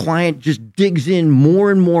why the client just digs in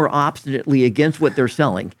more and more obstinately against what they're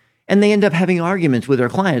selling. And they end up having arguments with their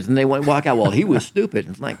clients, and they walk out, well, he was stupid.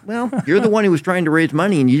 It's like, well, you're the one who was trying to raise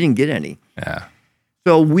money, and you didn't get any. Yeah.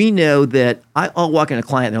 So we know that I'll walk in a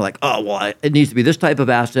client, and they're like, oh, well, it needs to be this type of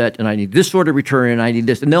asset, and I need this sort of return, and I need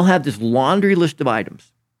this. And they'll have this laundry list of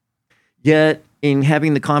items. Yet, in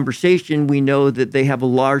having the conversation, we know that they have a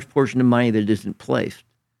large portion of money that isn't placed.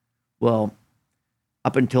 Well,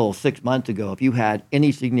 up until 6 months ago, if you had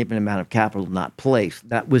any significant amount of capital not placed,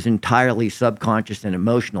 that was entirely subconscious and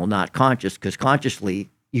emotional, not conscious, because consciously,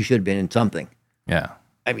 you should have been in something. Yeah.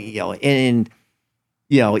 I mean,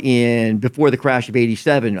 before the crash of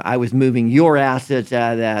 87, I was moving your assets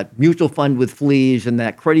out of that mutual fund with fleas and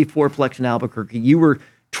that Credit Fourplex in Albuquerque. You were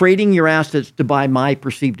trading your assets to buy my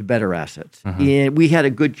perceived better assets. And we had a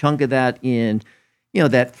good chunk of that in,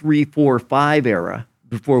 that 3, 4, 5 era.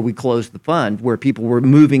 before we closed the fund, where people were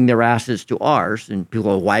moving their assets to ours. And people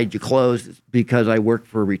go, why did you close? It's because I worked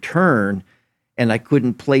for a return and I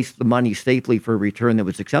couldn't place the money safely for a return that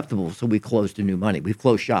was acceptable. So we closed to new money. We've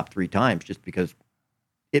closed shop 3 times just because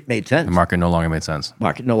it made sense. The market no longer made sense.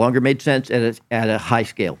 Market no longer made sense at a high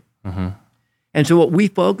scale. Mm-hmm. And so what we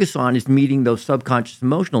focus on is meeting those subconscious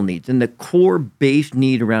emotional needs and the core base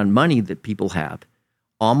need around money that people have.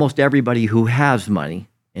 Almost everybody who has money,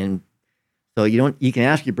 and so you can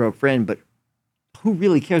ask your broke friend, but who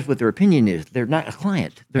really cares what their opinion is? They're not a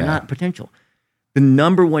client. They're not potential. The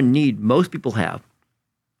number one need most people have,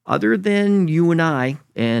 other than you and I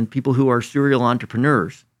and people who are serial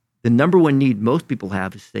entrepreneurs, the number one need most people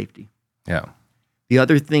have is safety. Yeah.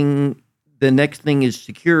 The next thing is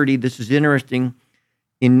security. This is interesting.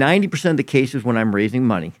 In 90% of the cases when I'm raising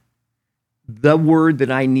money, the word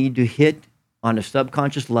that I need to hit on a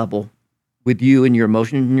subconscious level with you and your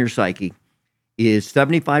emotions and your psyche is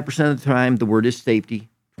 75% of the time the word is safety,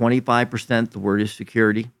 25% the word is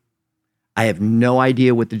security. I have no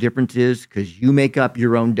idea what the difference is because you make up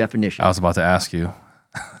your own definition. I was about to ask you.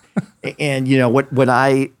 And you know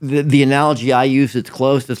the analogy I use that's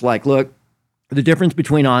close is like, look, the difference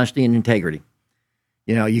between honesty and integrity.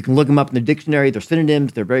 You know, you can look them up in the dictionary. They're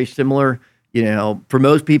synonyms. They're very similar. You know, for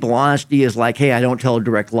most people, honesty is like, hey, I don't tell a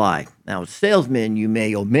direct lie. Now, as a salesman, you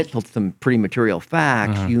may omit some pretty material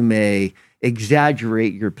facts. Mm-hmm. You may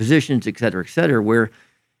exaggerate your positions, et cetera, where,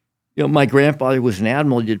 you know, my grandfather was an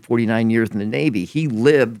admiral. He did 49 years in the Navy. He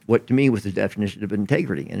lived what to me was the definition of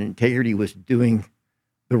integrity. And integrity was doing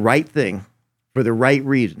the right thing for the right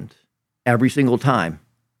reasons every single time,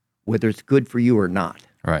 whether it's good for you or not.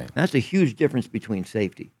 Right. That's a huge difference between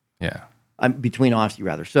safety. Yeah. Between honesty,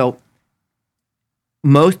 rather. So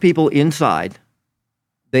most people inside,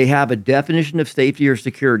 they have a definition of safety or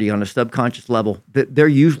security on a subconscious level that they're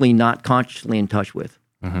usually not consciously in touch with.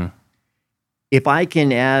 Mm-hmm. If I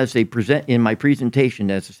can, in my presentation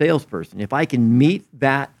as a salesperson, if I can meet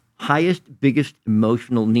that highest, biggest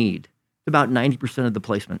emotional need, it's about 90% of the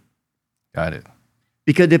placement. Got it.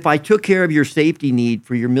 Because if I took care of your safety need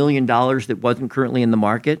for your $1 million that wasn't currently in the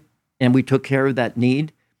market, and we took care of that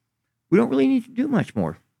need, we don't really need to do much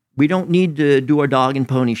more. We don't need to do our dog and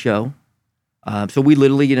pony show. So we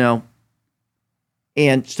literally, you know,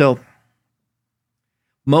 and so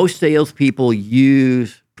most salespeople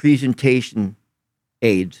use presentation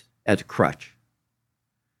aids as a crutch,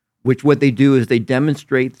 which what they do is they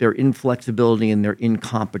demonstrate their inflexibility and their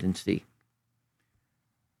incompetency.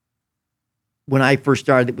 When I first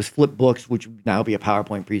started, it was flip books, which would now be a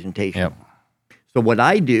PowerPoint presentation. Yep. So what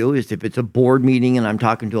I do is if it's a board meeting and I'm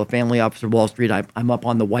talking to a family office of Wall Street, I'm up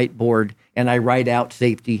on the whiteboard and I write out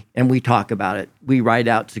safety and we talk about it. We write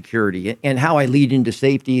out security and how I lead into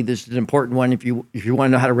safety. This is an important one. If you want to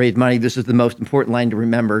know how to raise money, this is the most important line to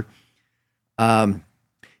remember.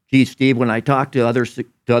 Steve, when I talk to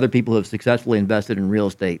other people who have successfully invested in real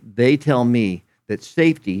estate, they tell me that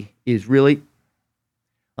safety is really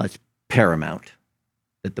it's paramount,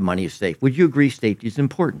 that the money is safe. Would you agree safety is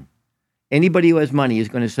important? Anybody who has money is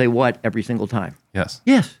going to say what every single time? Yes.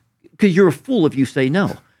 Yes, because you're a fool if you say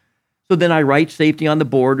no. So then I write safety on the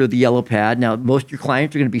board or the yellow pad. Now, most of your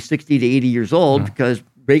clients are going to be 60 to 80 years old because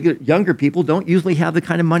younger people don't usually have the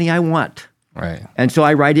kind of money I want. Right. And so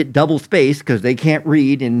I write it double spaced because they can't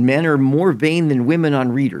read, and men are more vain than women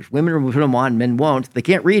on readers. Women will put them on, men won't. If they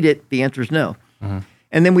can't read it, the answer is no. Mm-hmm.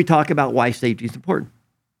 And then we talk about why safety is important.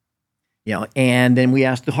 You know, and then we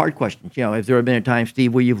ask the hard questions. You know, has there ever been a time,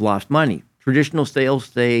 Steve, where you've lost money? Traditional sales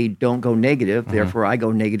say don't go negative. Mm-hmm. Therefore, I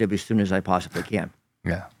go negative as soon as I possibly can.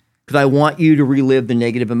 Yeah. Because I want you to relive the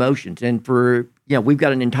negative emotions. And we've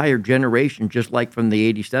got an entire generation, just like from the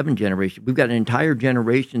 87 generation, we've got an entire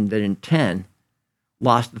generation that in 10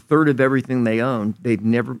 lost a third of everything they owned.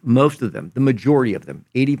 Most of them, the majority of them,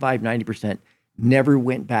 85, 90%, never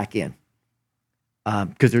went back in.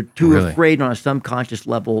 Because they're too afraid on a subconscious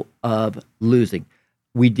level of losing.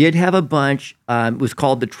 We did have a bunch, it was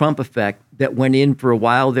called the Trump effect, that went in for a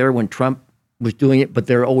while there when Trump was doing it, but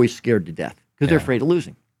they're always scared to death because they're afraid of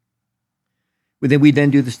losing. We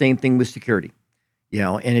then do the same thing with security. You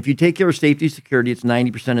know, and if you take care of safety and security, it's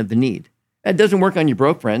 90% of the need. That doesn't work on your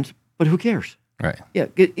broke friends, but who cares? Right. Yeah,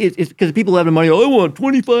 it's because people have the money, I want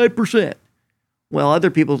 25%. Well, other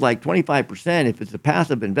people's like 25%. If it's a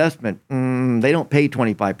passive investment, they don't pay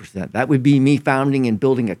 25%. That would be me founding and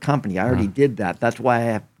building a company. I already did that. That's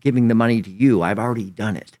why I'm giving the money to you. I've already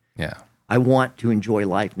done it. Yeah. I want to enjoy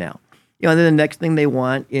life now. You know, and then the next thing they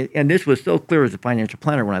want, and this was so clear as a financial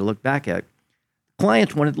planner when I look back at it,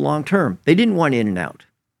 clients wanted long term. They didn't want in and out.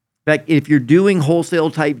 In fact, if you're doing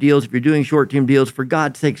wholesale type deals, if you're doing short-term deals, for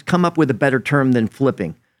God's sakes, come up with a better term than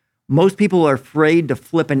flipping. Most people are afraid to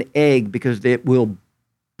flip an egg because it will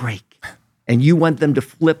break. And you want them to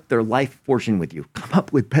flip their life fortune with you. Come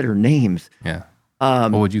up with better names. Yeah.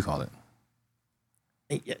 What would you call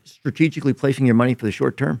it? Strategically placing your money for the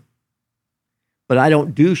short term. But I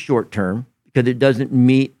don't do short term because it doesn't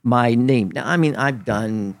meet my name. Now, I mean, I've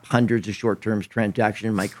done hundreds of short term transactions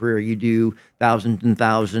in my career. You do thousands and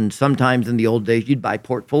thousands. Sometimes in the old days, you'd buy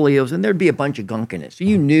portfolios and there'd be a bunch of gunk in it. So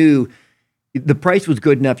you knew the price was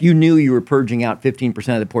good enough. You knew you were purging out 15%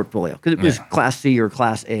 of the portfolio because it was Class C or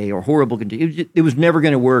Class A or horrible condition. It was never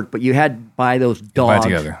going to work, but you had to buy those dogs.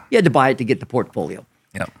 Buy it together. You had to buy it to get the portfolio.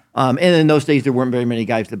 Yep. And in those days, there weren't very many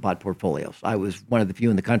guys that bought portfolios. I was one of the few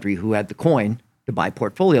in the country who had the coin to buy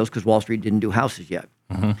portfolios because Wall Street didn't do houses yet.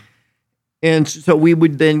 Mm-hmm. And so we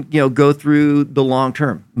would then, go through the long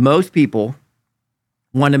term. Most people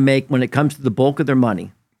want to make, when it comes to the bulk of their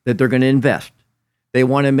money that they're going to invest, they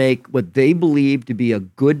want to make what they believe to be a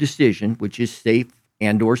good decision, which is safe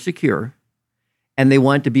and or secure, and they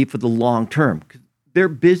want it to be for the long term because they're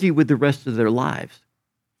busy with the rest of their lives.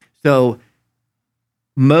 So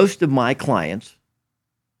most of my clients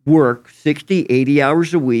work 60, 80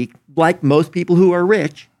 hours a week, like most people who are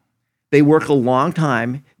rich. They work a long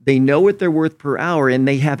time. They know what they're worth per hour, and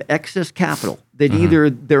they have excess capital that either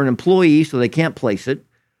they're an employee, so they can't place it,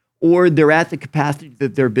 or they're at the capacity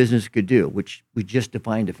that their business could do, which we just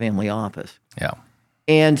defined a family office. Yeah.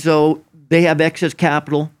 And so they have excess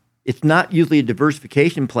capital. It's not usually a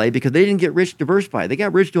diversification play because they didn't get rich diversified. They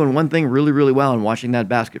got rich doing one thing really, really well and watching that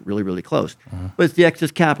basket really, really close. But it's the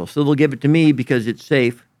excess capital. So they'll give it to me because it's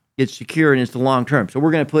safe, it's secure, and it's the long term. So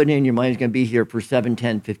we're going to put in, your money's going to be here for 7,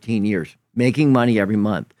 10, 15 years, making money every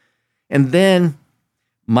month. And then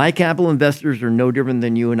my capital investors are no different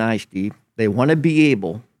than you and I, Steve. They want to be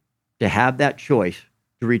able to have that choice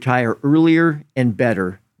to retire earlier and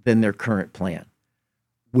better than their current plan,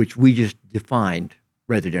 which we just defined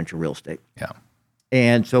residential real estate. Yeah.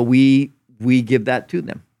 And so we give that to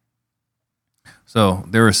them. So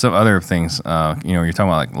there were some other things, you're talking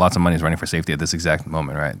about like lots of money is running for safety at this exact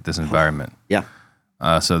moment, right? This environment. Yeah.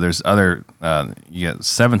 So there's other, you get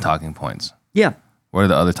 7 talking points. Yeah. What are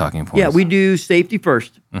the other talking points? Yeah, we do safety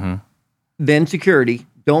first, then security.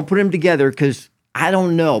 Don't put them together because I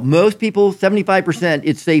don't know. Most people, 75%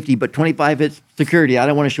 it's safety, but 25% it's security. I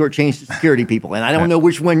don't want to shortchange the security people, and I don't know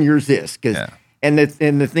which one yours is. And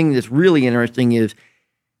the thing that's really interesting is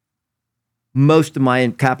most of my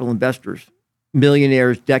capital investors,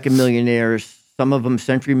 millionaires, decamillionaires, some of them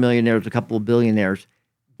century millionaires, a couple of billionaires,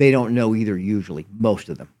 they don't know either usually, most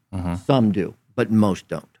of them. Some do, but most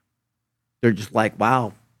don't. They're just like,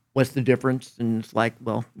 wow, what's the difference? And it's like,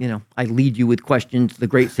 well, I lead you with questions, the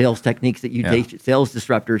great sales techniques that you teach at Sales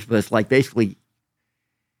Disruptors, but it's like basically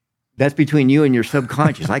that's between you and your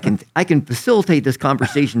subconscious. I can facilitate this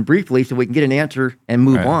conversation briefly so we can get an answer and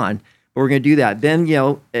move on. But we're going to do that. Then,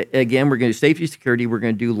 again, we're going to do safety, security. We're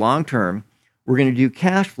going to do long term. We're going to do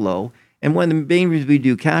cash flow. And one of the main reasons we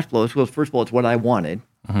do cash flow is, well, first of all, it's what I wanted.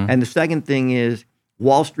 And the second thing is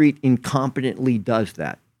Wall Street incompetently does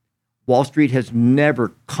that. Wall Street has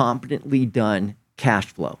never competently done cash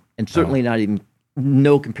flow, and certainly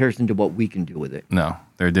no comparison to what we can do with it. No,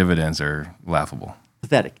 their dividends are laughable.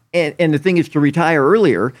 Pathetic. And the thing is, to retire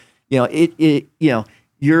earlier, your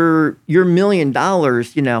 $1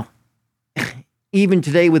 million, even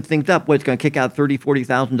today with things up, it's going to kick out $30,000,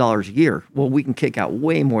 $40,000 a year. Well, we can kick out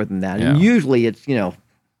way more than that. And usually it's,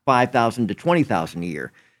 $5,000 to $20,000 a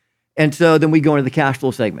year. And so then we go into the cash flow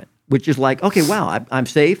segment, which is like, okay, wow, I'm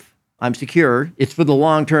safe. I'm secure. It's for the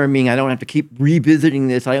long term, meaning I don't have to keep revisiting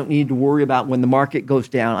this. I don't need to worry about when the market goes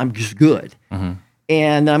down. I'm just good. And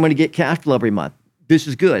I'm going to get cash flow every month. This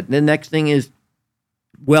is good. The next thing is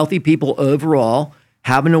wealthy people overall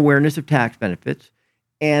have an awareness of tax benefits,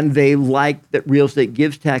 and they like that real estate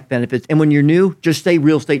gives tax benefits. And when you're new, just say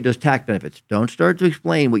real estate does tax benefits. Don't start to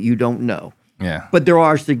explain what you don't know. Yeah. But there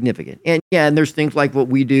are significant. And there's things like what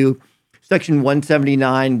we do, Section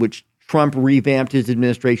 179, which Trump revamped his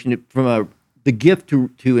administration from the gift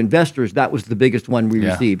to investors. That was the biggest one we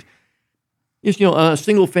received. Is, a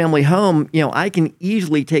single family home, I can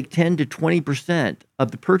easily take 10 to 20%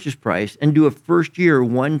 of the purchase price and do a first year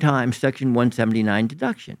one-time Section 179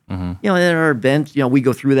 deduction. At our events, we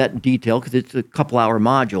go through that in detail because it's a couple-hour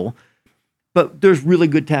module. But there's really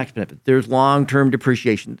good tax benefits. There's long-term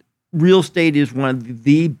depreciation. Real estate is one of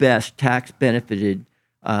the best tax-benefited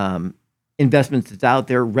investments that's out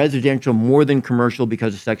there. Residential more than commercial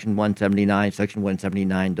because of Section 179. Section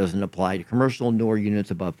 179 doesn't apply to commercial nor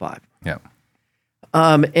units above 5. Yeah.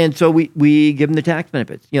 And so we give them the tax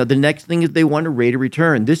benefits. The next thing is they want a rate of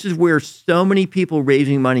return. This is where so many people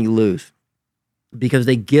raising money lose because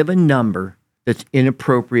they give a number that's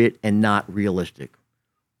inappropriate and not realistic.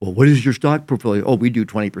 Well, what is your stock portfolio? Oh, we do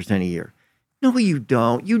 20% a year. No, you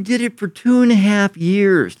don't. You did it for 2.5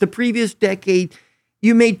 years. The previous decade,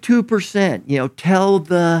 you made 2%. Tell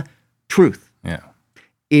the truth. Yeah.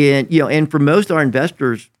 And for most of our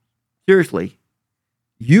investors, seriously,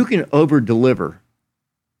 you can over-deliver,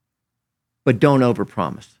 but don't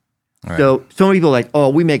overpromise. Right. So many people are like, oh,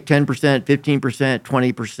 we make 10%, 15%,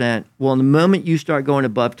 20%. Well, the moment you start going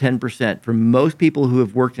above 10%, for most people who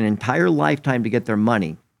have worked an entire lifetime to get their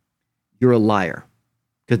money, you're a liar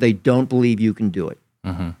because they don't believe you can do it.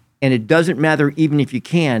 Mm-hmm. And it doesn't matter even if you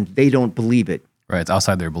can, they don't believe it. Right. It's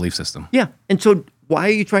outside their belief system. Yeah. And so why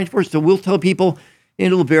are you trying to force it? So we'll tell people,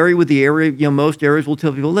 it'll vary with the area. Most areas will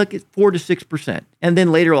tell people, look, it's 4 to 6%. And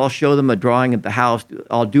then later I'll show them a drawing of the house.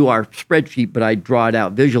 I'll do our spreadsheet, but I draw it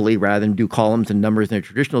out visually rather than do columns and numbers in a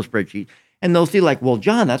traditional spreadsheet. And they'll see like, well,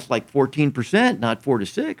 John, that's like 14%, not 4 to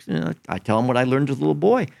 6. And I tell them what I learned as a little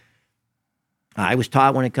boy. I was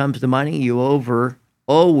taught when it comes to money, you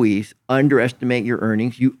always underestimate your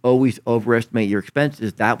earnings. You always overestimate your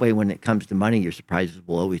expenses. That way, when it comes to money, your surprises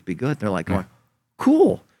will always be good. They're like, oh,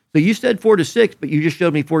 cool. So you said 4 to 6, but you just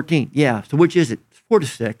showed me 14. Yeah. So which is it? It's 4 to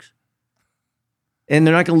 6. And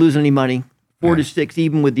they're not going to lose any money. 4 to 6,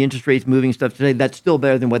 even with the interest rates moving stuff today, that's still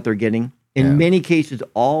better than what they're getting. In many cases,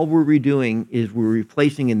 all we're redoing is we're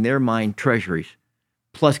replacing in their mind treasuries,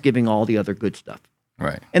 plus giving all the other good stuff.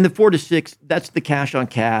 Right. And the 4 to 6, that's the cash on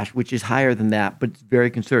cash, which is higher than that, but it's very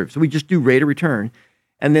conservative. So we just do rate of return.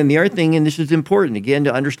 And then the other thing, and this is important, again,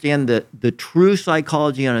 to understand the true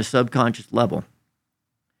psychology on a subconscious level.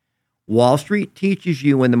 Wall Street teaches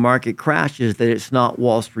you when the market crashes that it's not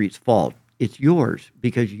Wall Street's fault. It's yours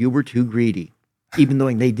because you were too greedy, even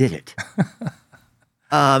though they did it.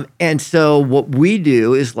 And so what we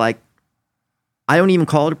do is like, I don't even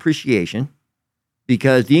call it appreciation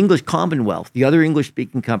because the English Commonwealth, the other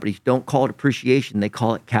English-speaking companies don't call it appreciation. They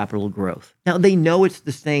call it capital growth. Now, they know it's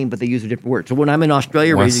the same, but they use a different word. So when I'm in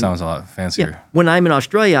Australia One sounds a lot fancier. when I'm in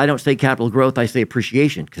Australia, I don't say capital growth. I say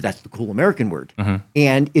appreciation because that's the cool American word. Mm-hmm.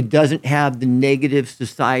 And it doesn't have the negative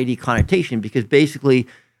society connotation because basically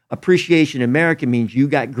appreciation in America means you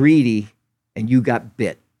got greedy and you got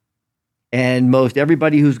bit. And most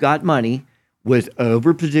everybody who's got money was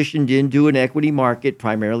over-positioned into an equity market,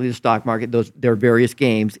 primarily the stock market, their various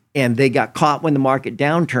games, and they got caught when the market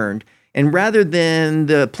downturned. And rather than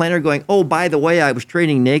the planner going, oh, by the way, I was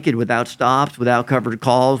trading naked without stops, without covered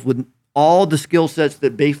calls, with all the skill sets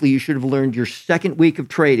that basically you should have learned your second week of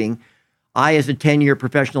trading, I, as a 10-year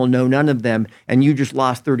professional, know none of them, and you just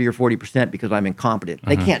lost 30 or 40% because I'm incompetent.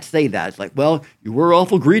 They can't say that. It's like, well, you were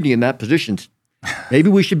awful greedy in that position. Maybe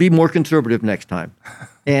we should be more conservative next time.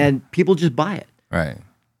 And people just buy it. Right.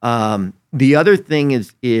 The other thing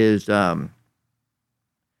is when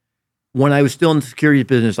I was still in the securities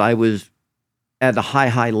business, I was at a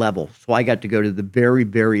high level. So I got to go to the very,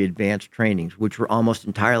 very advanced trainings, which were almost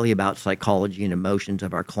entirely about psychology and emotions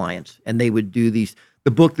of our clients. And they would do these.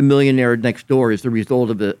 The book, The Millionaire Next Door, is the result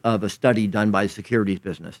of a study done by the securities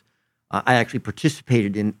business. I actually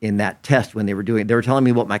participated in that test when they were doing it. They were telling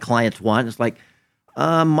me what my clients want. It's like,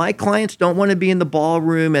 my clients don't want to be in the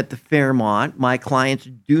ballroom at the Fairmont. My clients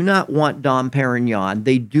do not want Dom Perignon.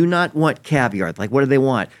 They do not want caviar. Like, what do they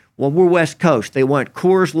want? Well, we're West Coast. They want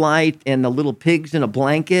Coors Light and the little pigs in a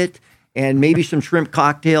blanket and maybe some shrimp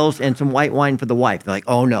cocktails and some white wine for the wife. They're like,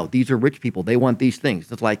 oh, no, these are rich people. They want these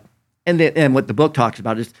things. It's like, and what the book talks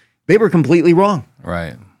about is they were completely wrong.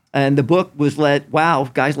 Right. And the book was wow,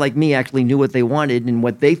 guys like me actually knew what they wanted, and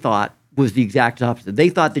what they thought was the exact opposite. They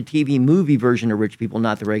thought the TV movie version of rich people,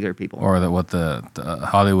 not the regular people. Or the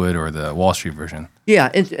Hollywood or the Wall Street version. Yeah,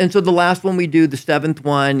 and so the last one we do, the seventh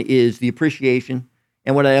one, is the appreciation.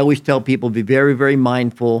 And what I always tell people, be very, very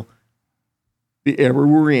mindful. The era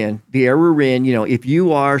we're in, if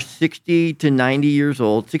you are 60 to 90 years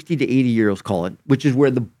old, 60 to 80 years, call it, which is where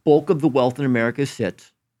the bulk of the wealth in America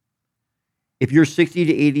sits. If you're 60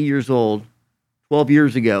 to 80 years old, 12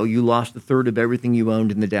 years ago, you lost a third of everything you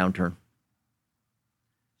owned in the downturn.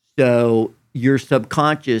 So your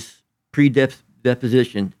subconscious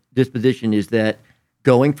disposition is that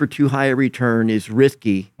going for too high a return is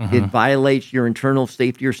risky. Mm-hmm. It violates your internal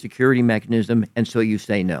safety or security mechanism, and so you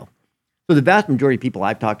say no. So the vast majority of people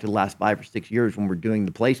I've talked to the last 5 or 6 years when we're doing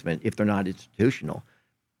the placement, if they're not institutional,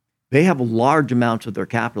 they have large amounts of their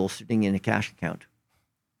capital sitting in a cash account,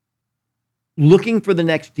 looking for the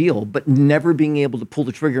next deal, but never being able to pull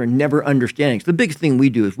the trigger and never understanding. So the biggest thing we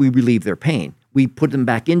do is we relieve their pain. we put them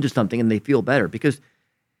back into something and they feel better, because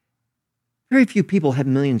very few people have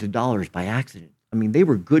millions of dollars by accident. I mean, they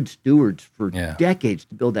were good stewards for decades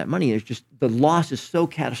to build that money. It's just the loss is so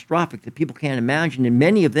catastrophic that people can't imagine, and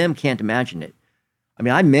many of them can't imagine it. I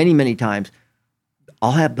mean, many times,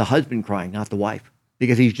 I'll have the husband crying, not the wife,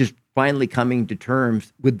 because he's just finally coming to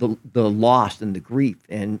terms with the loss and the grief.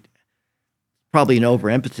 And probably an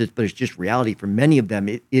overemphasis, but it's just reality. For many of them,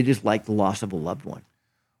 it is like the loss of a loved one.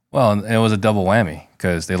 Well, and it was a double whammy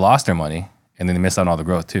because they lost their money and then they missed out on all the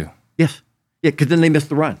growth too. Yes. Yeah, because then they missed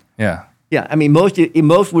the run. Yeah. Yeah, I mean, most would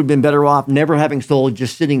have been better off never having sold,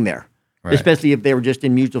 just sitting there, Right. especially if they were just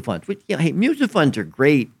in mutual funds. Which, hey, mutual funds are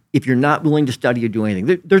great if you're not willing to study or do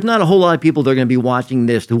anything. There's not a whole lot of people that are going to be watching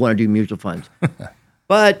this who want to do mutual funds.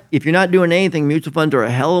 But if you're not doing anything, mutual funds are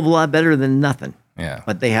a hell of a lot better than nothing. Yeah.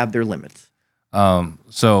 But they have their limits.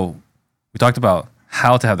 So we talked about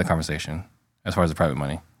how to have the conversation as far as the private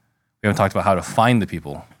money. We haven't talked about how to find the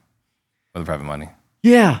people for the private money.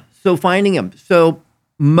 Yeah, so finding them. So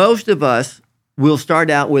most of us will start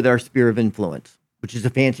out with our sphere of influence, which is a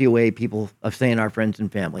fancy way of saying our friends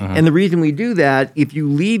and family. And the reason we do that, if you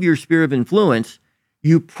leave your sphere of influence,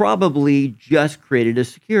 you probably just created a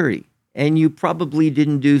security, and you probably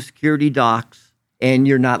didn't do security docs, and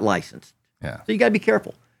you're not licensed. Yeah. So you got to be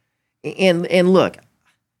careful. And look,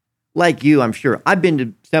 like you, I'm sure, I've been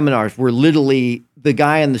to seminars where literally the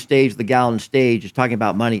guy on the stage, the gal on stage is talking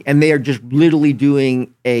about money, and they are just literally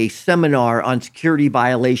doing a seminar on security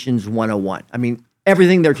violations 101. I mean,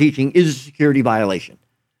 everything they're teaching is a security violation.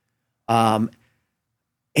 And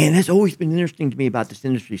it's always been interesting to me about this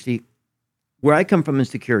industry. See, where I come from in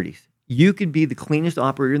securities, you could be the cleanest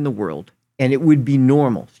operator in the world, and it would be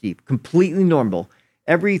normal, Steve, completely normal,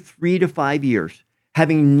 every 3 to 5 years,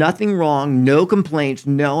 having nothing wrong, no complaints,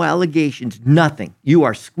 no allegations, nothing. You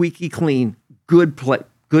are squeaky clean, good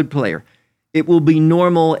player. It will be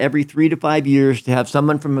normal every 3 to 5 years to have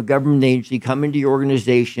someone from a government agency come into your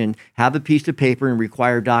organization, have a piece of paper, and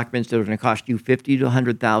require documents that are going to cost you $50,000 to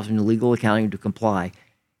 $100,000 in legal accounting to comply.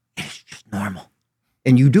 It's just normal,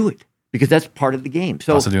 and you do it because that's part of the game.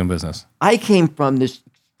 So Also doing business. I came from this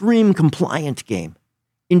extreme compliance game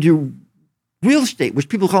into real estate, which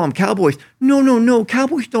people call them cowboys. No.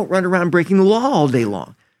 Cowboys don't run around breaking the law all day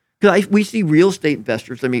long. Because we see real estate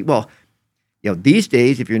investors. I mean, well, these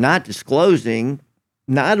days, if you're not disclosing,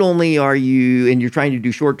 not only are you, and you're trying to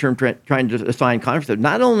do short-term, trying to assign contracts,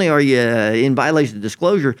 not only are you in violation of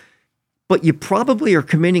disclosure, but you probably are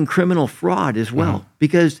committing criminal fraud as well.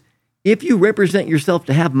 Because if you represent yourself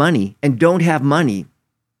to have money and don't have money,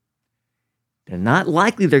 they're not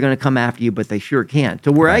likely they're going to come after you, but they sure can.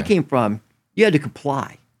 So where I came from, you had to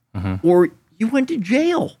comply, or you went to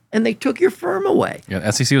jail and they took your firm away. Yeah,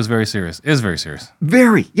 SEC was very serious. Is very serious.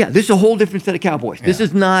 Very, yeah. This is a whole different set of cowboys. Yeah. This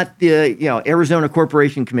is not the Arizona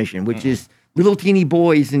Corporation Commission, which is little teeny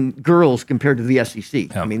boys and girls compared to the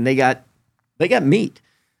SEC. Yeah. I mean, they got meat.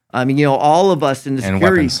 I mean, all of us in the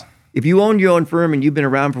security. Weapons. If you own your own firm and you've been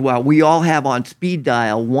around for a while, we all have on speed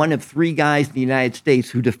dial one of 3 guys in the United States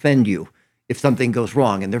who defend you if something goes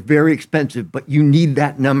wrong, and they're very expensive, but you need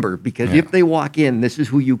that number because if they walk in, this is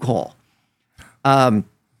who you call. And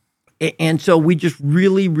so we just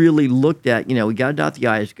really, really looked at, we got to dot the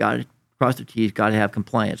I's, got to cross the T's, got to have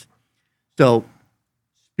compliance. So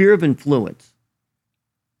sphere of influence,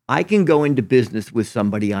 I can go into business with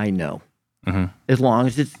somebody I know as long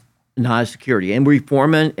as it's not a security. And we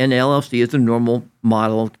form an LLC as a normal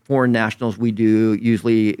model. Foreign nationals,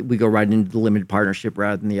 usually we go right into the limited partnership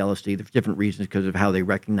rather than the LLC. There's different reasons because of how they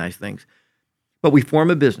recognize things. But we form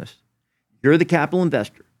a business. You're the capital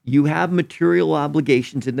investor. You have material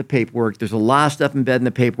obligations in the paperwork. There's a lot of stuff embedded in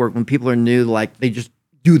the paperwork. When people are new, they just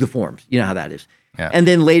do the forms. You know how that is. Yeah. And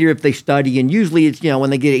then later, if they study, and usually it's, when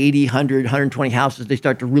they get 80, 100, 120 houses, they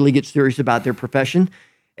start to really get serious about their profession.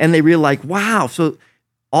 And they realize, wow, so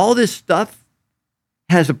all this stuff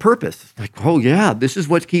has a purpose. Like, oh yeah, this is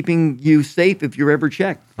what's keeping you safe if you're ever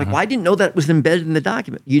checked. Like, well, I didn't know that was embedded in the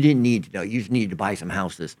document. You didn't need to know. You just needed to buy some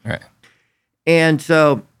houses. Right. And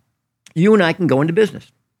so you and I can go into business.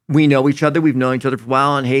 We know each other. We've known each other for a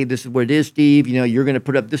while. And hey, this is what it is, Steve. You're going to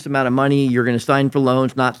put up this amount of money. You're going to sign for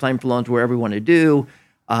loans, not sign for loans, wherever you want to do.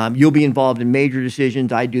 You'll be involved in major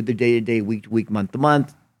decisions. I do the day-to-day, week-to-week,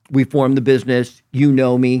 month-to-month. We form the business. You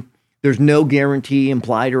know me. There's no guarantee,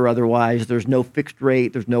 implied or otherwise. There's no fixed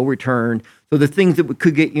rate. There's no return. So the things that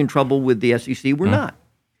could get you in trouble with the SEC, we're not.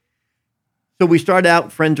 So we start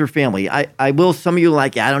out friends or family. I will, some of you are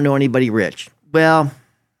like, I don't know anybody rich. Well,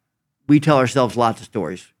 we tell ourselves lots of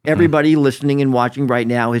stories. Everybody listening and watching right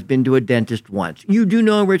now has been to a dentist once. You do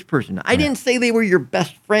know a rich person. I didn't say they were your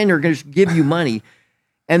best friend or going to give you money.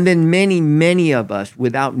 And then many of us,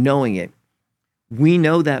 without knowing it, we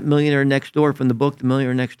know that millionaire next door from the book, The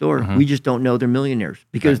Millionaire Next Door. Mm-hmm. We just don't know they're millionaires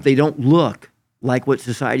because they don't look like what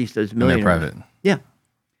society says millionaires. They're private.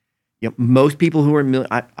 Yeah. Most people who are,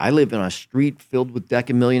 I live in a street filled with deck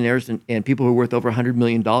of millionaires and people who are worth over $100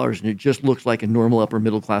 million, and it just looks like a normal upper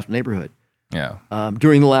middle class neighborhood. Yeah.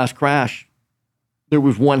 During the last crash, there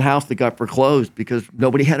was one house that got foreclosed because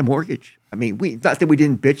nobody had a mortgage. I mean, not that we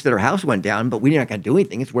didn't bitch that our house went down, but we're not going to do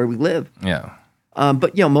anything. It's where we live. Yeah.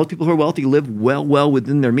 But most people who are wealthy live well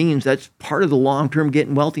within their means. That's part of the long-term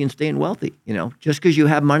getting wealthy and staying wealthy. Just because you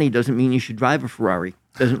have money doesn't mean you should drive a Ferrari.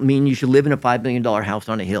 Doesn't mean you should live in a $5 million house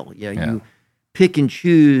on a hill. You pick and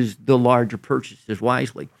choose the larger purchases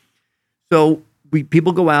wisely. So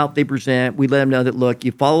people go out, they present, we let them know that, look,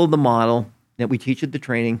 you follow the model that we teach at the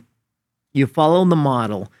training. You follow the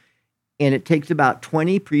model, and it takes about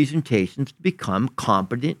 20 presentations to become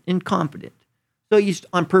competent and confident. So you,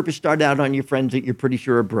 on purpose, start out on your friends that you're pretty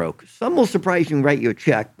sure are broke. Some will surprise you and write you a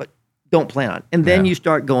check, but don't plan on it. And then you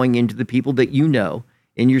start going into the people that you know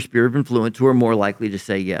in your sphere of influence who are more likely to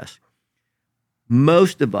say yes.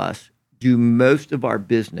 Most of us do most of our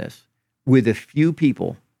business with a few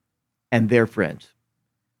people and their friends.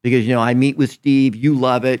 Because, I meet with Steve, you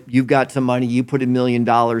love it, you've got some money, you put $1 million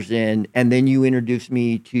in, and then you introduce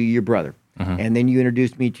me to your brother. Mm-hmm. And then you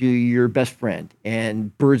introduce me to your best friend.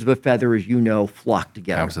 And birds of a feather, as you know, flock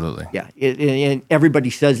together. Absolutely. Yeah. And everybody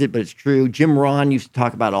says it, but it's true. Jim Rohn used to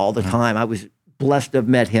talk about it all the time. I was blessed to have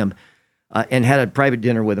met him and had a private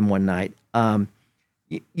dinner with him one night.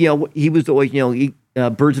 He was always,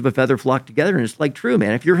 birds of a feather flock together. And it's like true,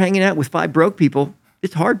 man. If you're hanging out with 5 broke people,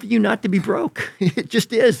 it's hard for you not to be broke. It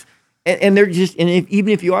just is. And they're just,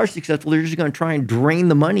 even if you are successful, they're just going to try and drain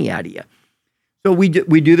the money out of you. So we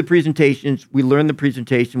do the presentations, we learn the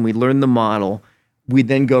presentation, we learn the model, we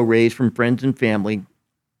then go raise from friends and family.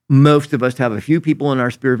 Most of us have a few people in our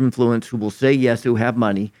sphere of influence who will say yes, who have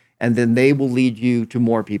money, and then they will lead you to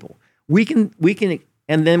more people. We can,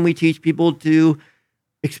 and then we teach people to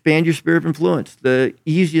expand your sphere of influence. The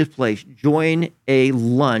easiest place, join a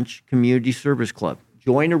lunch community service club.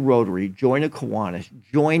 Join a Rotary, join a Kiwanis,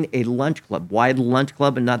 join a lunch club. Why the lunch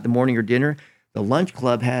club and not the morning or dinner? The lunch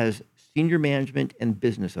club has senior management and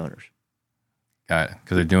business owners. Got it,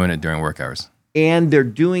 because they're doing it during work hours. And they're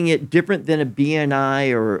doing it different than a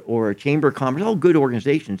BNI or a Chamber of Commerce, all good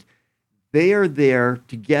organizations. They are there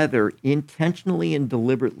together intentionally and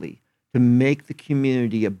deliberately to make the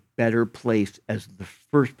community a better place as the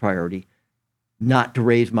first priority, not to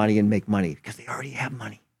raise money and make money, because they already have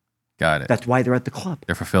money. Got it. That's why they're at the club.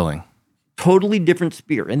 They're fulfilling. Totally different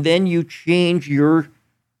sphere. And then you change your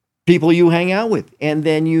people you hang out with. And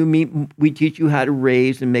then we teach you how to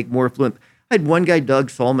raise and make more affluent. I had one guy, Doug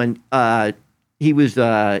Solomon. He was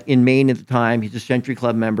in Maine at the time. He's a Century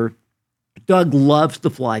Club member. Doug loves to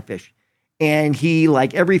fly fish. And he,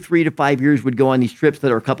 like every 3 to 5 years, would go on these trips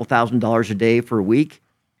that are a couple $1,000s a day for a week.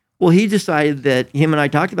 Well, he decided that him and I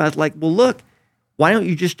talked about it. It's like, well, look, why don't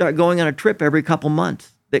you just start going on a trip every couple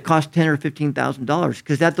months that costs $10,000 or $15,000?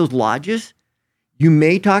 Because at those lodges, you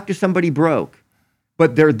may talk to somebody broke,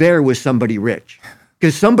 but they're there with somebody rich.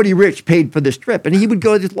 Because somebody rich paid for this trip. And he would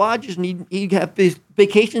go to these lodges and he'd have these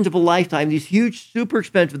vacations of a lifetime, these huge, super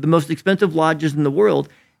expensive, the most expensive lodges in the world,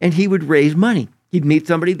 and he would raise money. He'd meet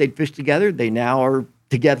somebody, they'd fish together, they now are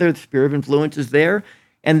together, the sphere of influence is there,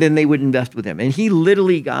 and then they would invest with him. And he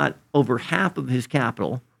literally got over half of his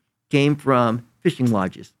capital came from fishing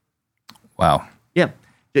lodges. Wow. Yeah.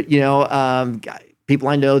 People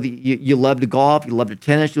I know, that you love to golf, you love to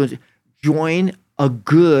tennis, join a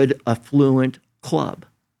good, affluent club.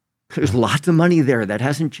 There's lots of money there. That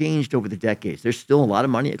hasn't changed over the decades. There's still a lot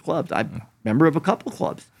of money at clubs. I'm a member of a couple of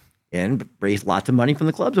clubs and raised lots of money from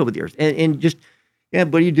the clubs over the years. And just,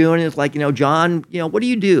 what are you doing? It's like, John, what do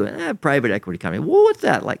you do? Private equity company. Well, what's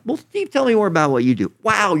that like? Well, Steve, tell me more about what you do.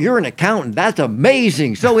 Wow, you're an accountant. That's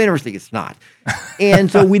amazing. So interesting. It's not. And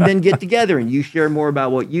so we then get together and you share more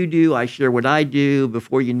about what you do. I share what I do.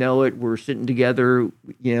 Before you know it, we're sitting together,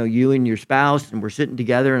 you and your spouse, and we're sitting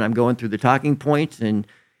together and I'm going through the talking points and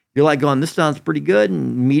you're like going, this sounds pretty good.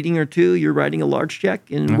 And meeting or two, you're writing a large check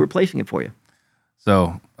and we're placing it for you.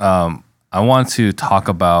 So I want to talk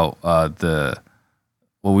about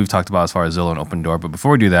what we've talked about as far as Zillow and Open Door. But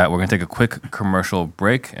before we do that, we're going to take a quick commercial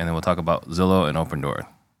break, and then we'll talk about Zillow and Open Door.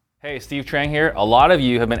 Hey, Steve Trang here. A lot of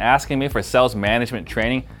you have been asking me for sales management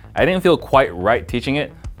training. I didn't feel quite right teaching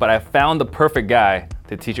it, but I found the perfect guy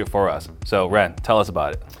to teach it for us. So, Ren, tell us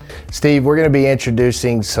about it. Steve, we're going to be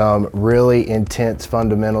introducing some really intense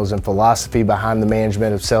fundamentals and philosophy behind the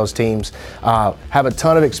management of sales teams. Have a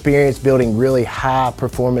ton of experience building really high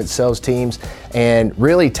performance sales teams and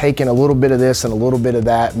really taking a little bit of this and a little bit of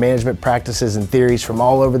that, management practices and theories from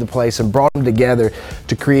all over the place, and brought them together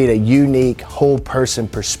to create a unique whole person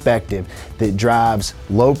perspective that drives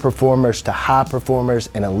low performers to high performers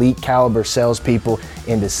and elite caliber salespeople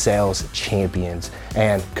into sales champions.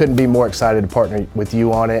 And couldn't be more excited to partner with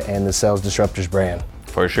you on it and the Sales Disruptors brand.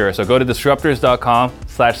 For sure. So go to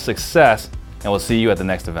disruptors.com/success and we'll see you at the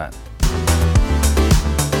next event.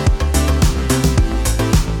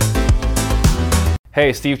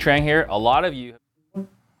 Hey, Steve Trang here. A lot of you.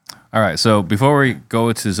 All right. So before we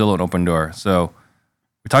go to Zillow and Open Door, so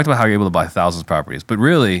we talked about how you're able to buy thousands of properties, but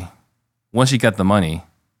really, once you get the money,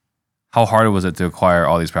 how hard was it to acquire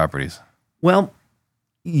all these properties? Well,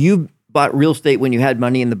 you bought real estate when you had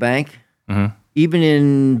money in the bank. Mm-hmm. Even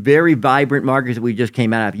in very vibrant markets that we just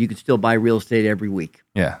came out of, you could still buy real estate every week.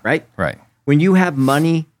 Yeah. Right? Right. When you have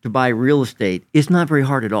money to buy real estate, it's not very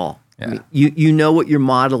hard at all. Yeah. I mean, you know what your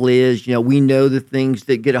model is. You know, we know the things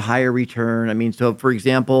that get a higher return. I mean, so for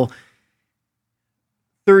example,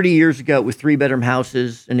 30 years ago, it was 3-bedroom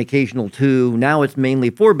houses, an occasional 2. Now it's mainly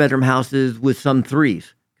 4-bedroom houses with some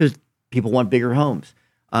 3s because people want bigger homes.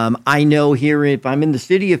 I know here, if I'm in the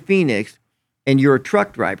city of Phoenix and you're a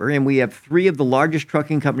truck driver, and we have 3 of the largest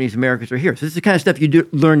trucking companies in America are here. So this is the kind of stuff you do,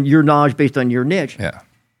 learn your knowledge based on your niche. Yeah.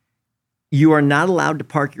 You are not allowed to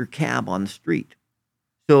park your cab on the street.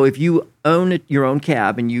 So if you own your own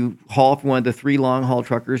cab and you haul for one of the 3 long-haul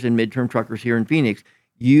truckers and midterm truckers here in Phoenix,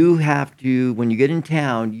 you have to, when you get in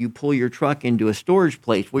town, you pull your truck into a storage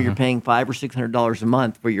place where you're paying $500 or $600 a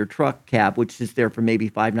month for your truck cab, which sits there for maybe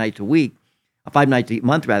 5 nights a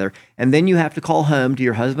month rather. And then you have to call home to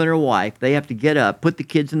your husband or wife. They have to get up, put the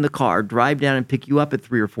kids in the car, drive down and pick you up at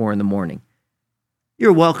 3 or 4 in the morning.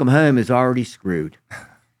 Your welcome home is already screwed.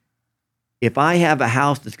 If I have a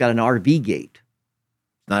house that's got an RV gate,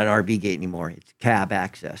 it's not an RV gate anymore, it's cab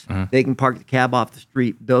access. Mm-hmm. They can park the cab off the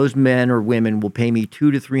street. Those men or women will pay me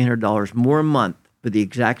 $200 to $300 more a month for the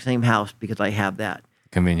exact same house because I have that.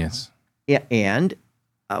 Convenience. Yeah, and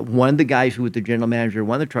one of the guys who was the general manager of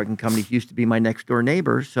one of the trucking companies used to be my next door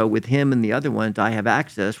neighbor. So with him and the other ones, I have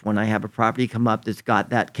access. When I have a property come up that's got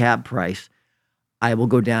that cab price, I will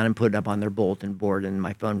go down and put it up on their bulletin board and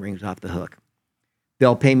my phone rings off the hook.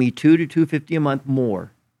 They'll pay me $200 to $250 a month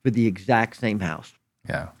more for the exact same house.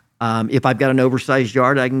 Yeah. If I've got an oversized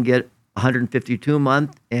yard, I can get $152 a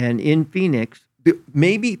month. And in Phoenix,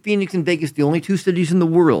 maybe Phoenix and Vegas, the only 2 cities in the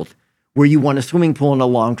world where you want a swimming pool and a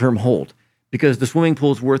long-term hold, because the swimming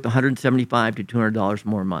pool is worth $175 to $200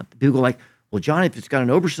 more a month. People go like, well, John, if it's got an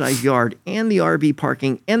oversized yard and the RV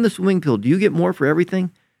parking and the swimming pool, do you get more for everything?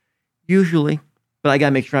 Usually, but I got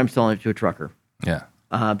to make sure I'm selling it to a trucker. Yeah.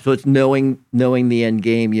 So it's knowing the end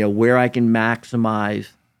game, where I can maximize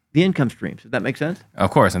the income streams. Does that make sense?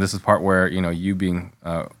 Of course. And this is part where, you being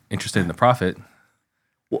interested in the profit.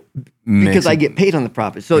 Well, because I get paid on the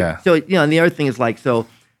profit. So, and the other thing is so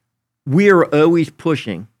we're always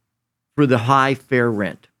pushing for the high fair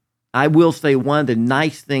rent. I will say one of the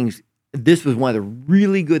nice things, this was one of the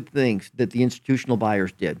really good things that the institutional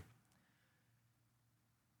buyers did.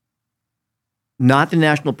 Not the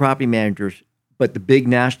national property managers, but the big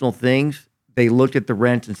national things, they looked at the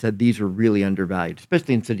rents and said, these are really undervalued,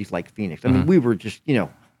 especially in cities like Phoenix. I mean, we were just,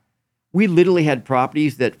 we literally had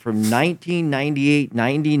properties that from 1998,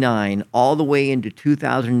 99, all the way into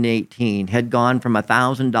 2018 had gone from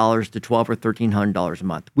 $1,000 to $1,200 or $1,300 a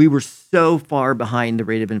month. We were so far behind the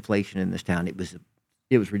rate of inflation in this town. It was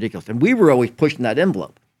ridiculous. And we were always pushing that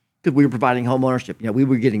envelope because we were providing home ownership. We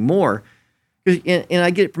were getting more. And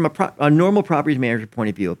I get it from a normal property manager point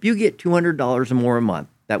of view. If you get $200 or more a month,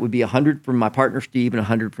 that would be $100 from my partner Steve and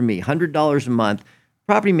 $100 from me. $100 a month.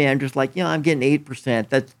 Property manager's like, I'm getting 8%.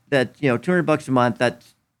 That's $200 a month.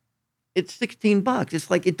 It's $16.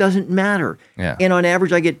 It's like it doesn't matter. Yeah. And on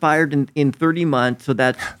average, I get fired in 30 months, so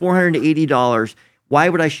that's $480. Why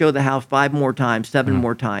would I show the house 5 more times, 7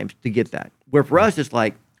 more times to get that? Where for us, it's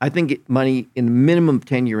like I think get money in the minimum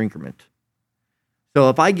 10-year increments. So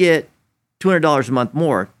if I get $200 a month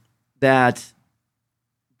more, that's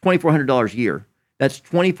 $2,400 a year. That's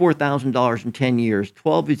 $24,000 in 10 years.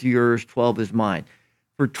 12 is yours, 12 is mine.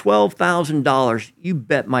 For $12,000, you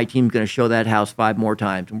bet my team's going to show that house 5 more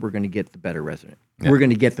times, and we're going to get the better resident. Yeah. We're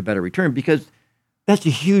going to get the better return because that's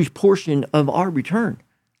a huge portion of our return.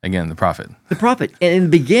 Again, the profit. The profit. And in the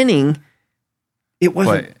beginning, it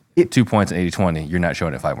wasn't. 2 points in 80-20, you're not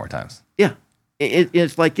showing it 5 more times. Yeah.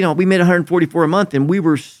 It's like, we made $144 a month, and we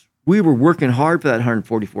were working hard for that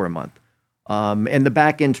 $144 a month. And the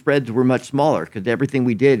back end spreads were much smaller because everything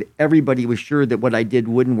we did, everybody was sure that what I did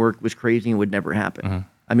wouldn't work, was crazy, and would never happen.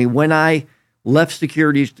 I mean, when I left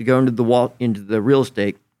securities to go into the real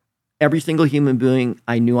estate, every single human being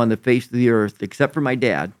I knew on the face of the earth, except for my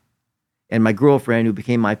dad and my girlfriend, who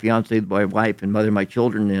became my fiance, my wife, and mother of my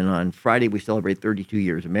children, and on Friday we celebrate 32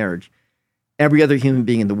 years of marriage. Every other human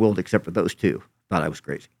being in the world, except for those two, thought I was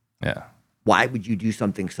crazy. Yeah. Why would you do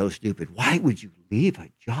something so stupid? Why would you leave a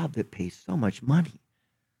job that pays so much money?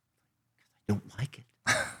 I don't like it.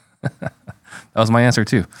 That was my answer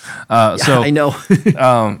too. I know.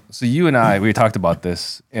 So you and I, we talked about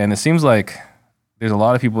this, and it seems like there's a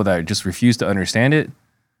lot of people that just refuse to understand it,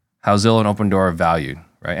 how Zillow and Open Door are valued,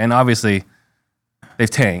 right? And obviously, they've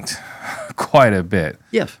tanked quite a bit.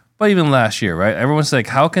 Yes. But even last year, right? Everyone's like,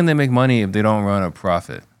 how can they make money if they don't run a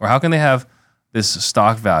profit? Or how can they have this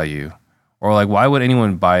stock value? Or like, why would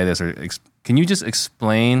anyone buy this? Or can you just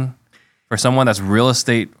explain for someone that's real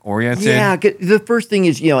estate oriented? Yeah, the first thing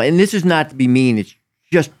is, and this is not to be mean, it's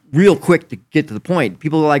just real quick to get to the point.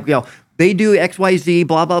 People are like, they do X, Y, Z,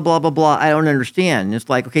 blah, blah, blah, blah, blah. I don't understand. And it's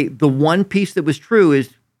like, okay, the one piece that was true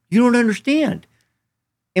is you don't understand.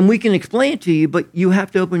 And we can explain it to you, but you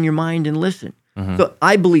have to open your mind and listen. So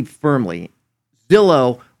I believe firmly,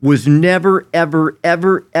 Zillow was never, ever,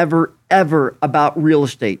 ever, ever, ever about real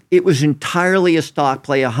estate. It was entirely a stock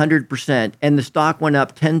play, 100%, and the stock went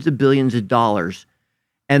up tens of billions of dollars,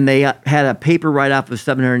 and they had a paper write-off of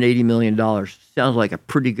 $780 million. Sounds like a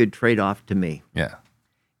pretty good trade-off to me. Yeah.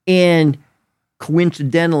 And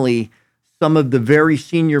coincidentally, some of the very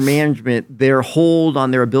senior management, their hold on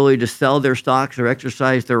their ability to sell their stocks or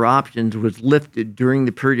exercise their options was lifted during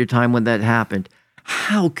the period of time when that happened.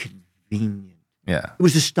 How convenient. Yeah. It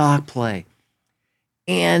was a stock play.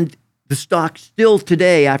 And the stock still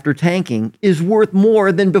today, after tanking, is worth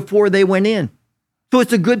more than before they went in. So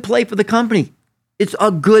it's a good play for the company. It's a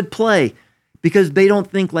good play because they don't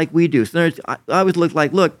think like we do. So I always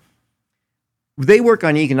look, they work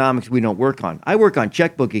on economics we don't work on. I work on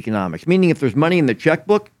checkbook economics, meaning if there's money in the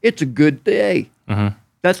checkbook, it's a good day.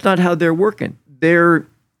 That's not how they're working. Their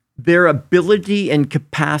ability and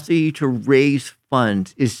capacity to raise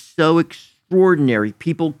funds is so extraordinary,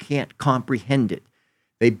 people can't comprehend it.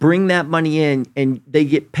 They bring that money in, and they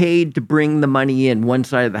get paid to bring the money in one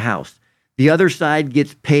side of the house. The other side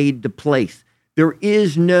gets paid to place. There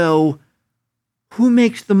is no who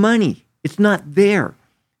makes the money. It's not there.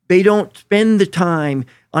 They don't spend the time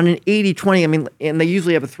on an 80-20. I mean, and they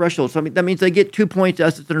usually have a threshold. So that means they get 2 points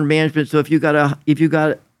assets under management. So if you got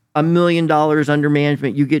 $1 million under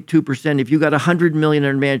management, you get 2%. If you got $100 million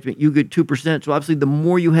under management, you get 2%. So obviously, the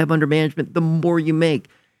more you have under management, the more you make.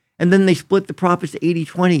 And then they split the profits to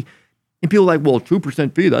 80-20. And people are like, well,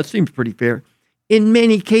 2% fee, that seems pretty fair. In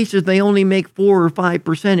many cases, they only make 4 or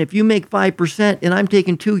 5%. If you make 5% and I'm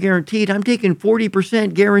taking 2 guaranteed, I'm taking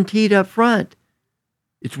 40% guaranteed up front.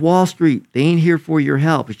 It's Wall Street. They ain't here for your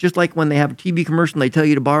help. It's just like when they have a TV commercial and they tell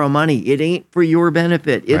you to borrow money. It ain't for your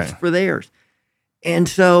benefit. It's for theirs. And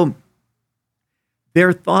so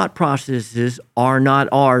their thought processes are not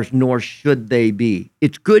ours, nor should they be.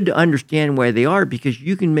 It's good to understand where they are because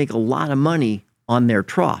you can make a lot of money on their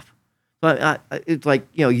trough. But it's like,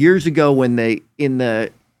 years ago when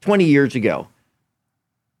 20 years ago,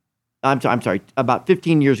 I'm sorry, about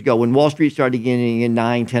 15 years ago when Wall Street started getting in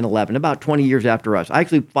 9, 10, 11, about 20 years after us.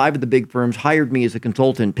 Actually, 5 of the big firms hired me as a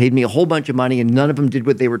consultant, paid me a whole bunch of money, and none of them did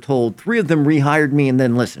what they were told. 3 of them rehired me and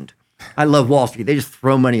then listened. I love Wall Street. They just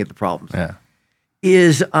throw money at the problems. Yeah.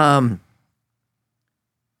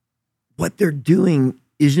 What they're doing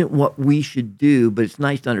isn't what we should do, but it's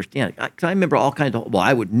nice to understand. Because I remember all kinds of,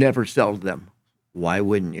 I would never sell to them. Why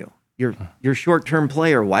wouldn't you? You're a short-term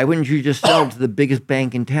player. Why wouldn't you just sell to the biggest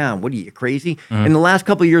bank in town? What are you, crazy? In the last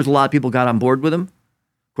couple of years, a lot of people got on board with them.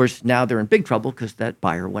 Of course, now they're in big trouble because that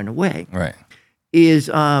buyer went away. Right.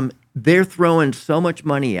 They're throwing so much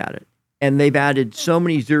money at it, and they've added so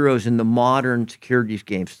many zeros in the modern securities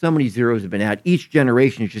game. So many zeros have been added. Each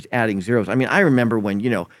generation is just adding zeros. I mean, I remember when,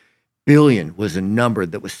 billion was a number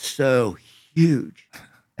that was so huge.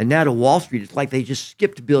 And now to Wall Street, it's like they just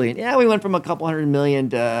skipped billion. Yeah, we went from a couple $100 million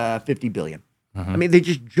to 50 billion. I mean, they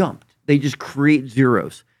just jumped. They just create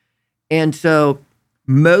zeros. And so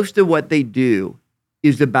most of what they do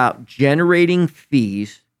is about generating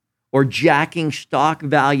fees or jacking stock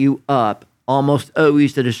value up almost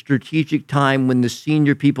always at a strategic time when the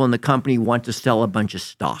senior people in the company want to sell a bunch of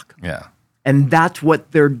stock. Yeah. And that's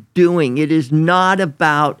what they're doing. It is not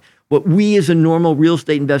about what we as a normal real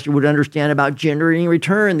estate investor would understand about generating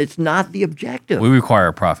return. That's not the objective. We require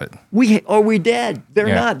a profit. We dead. They're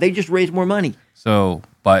Yeah. not. They just raise more money. So,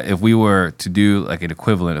 but if we were to do like an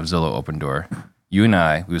equivalent of Zillow Open Door, you and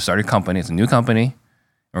I, we would start a company. It's a new company.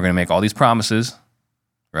 We're going to make all these promises,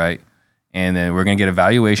 right? And then we're going to get a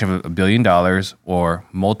valuation of $1 billion or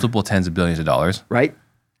multiple tens of billions of dollars. Right?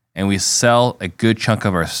 And we sell a good chunk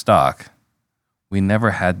of our stock. We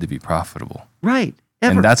never had to be profitable. Right.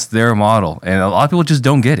 Ever. And that's their model. And a lot of people just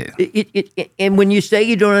don't get it. And when you say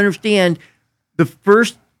you don't understand, the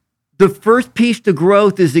first piece to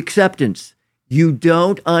growth is acceptance. You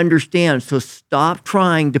don't understand. So stop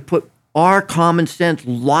trying to put our common sense,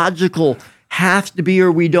 logical, has to be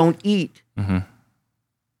or we don't eat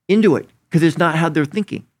into it, because it's not how they're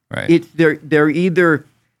thinking. Right. They're either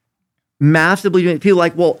massively feel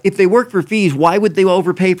like, well, if they work for fees, why would they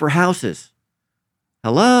overpay for houses?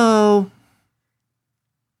 Hello?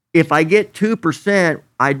 If I get 2%,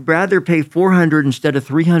 I'd rather pay $400 instead of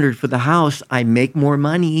 $300 for the house. I make more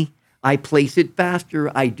money. I place it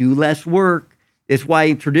faster. I do less work. It's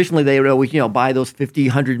why traditionally they would always, buy those $50,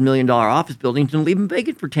 $100 million office buildings and leave them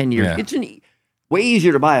vacant for 10 years. Yeah. It's way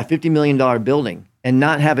easier to buy a $50 million building and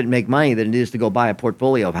not have it make money than it is to go buy a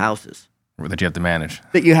portfolio of houses That you have to manage.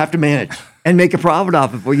 that you have to manage and make a profit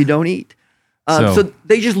off of, or you don't eat. So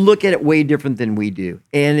they just look at it way different than we do.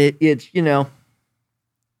 And it's it's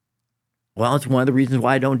one of the reasons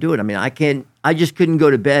why I don't do it. I mean, I just couldn't go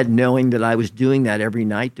to bed knowing that I was doing that every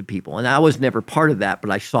night to people. And I was never part of that,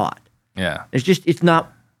 but I saw it. Yeah. It's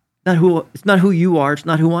not who you are. It's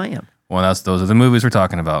not who I am. Well, those are the movies we're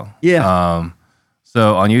talking about. Yeah.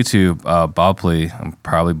 So on YouTube, Bob Lee, I'm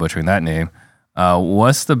probably butchering that name.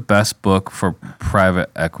 What's the best book for private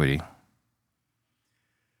equity?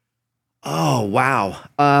 Oh, wow.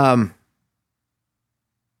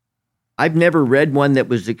 I've never read one that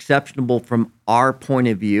was exceptional from our point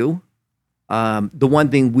of view. The one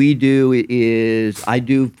thing we do is I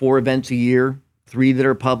do 4 events a year, 3 that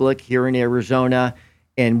are public here in Arizona,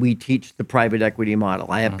 and we teach the private equity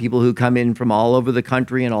model. I have people who come in from all over the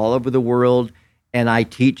country and all over the world, and I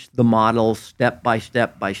teach the model step by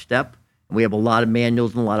step by step. And we have a lot of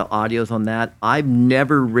manuals and a lot of audios on that. I've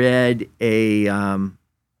never read even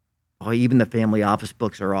the family office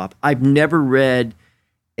books are off. I've never read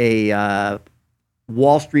a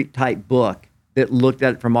Wall Street type book that looked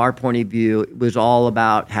at it from our point of view. It was all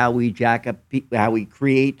about how we how we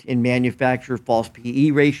create and manufacture false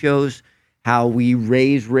PE ratios, how we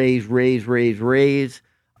raise. To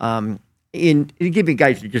give you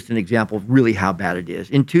guys just an example of really how bad it is.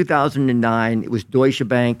 In 2009, it was Deutsche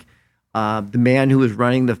Bank. The man who was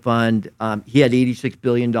running the fund, he had $86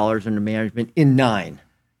 billion under management in 9.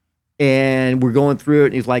 And we're going through it,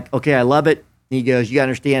 and he's like, okay, I love it. And he goes, you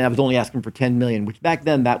understand, I was only asking for $10 million, which back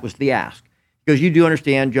then that was the ask. He goes, you do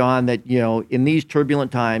understand, John, that, in these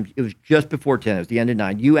turbulent times, it was just before 10, it was the end of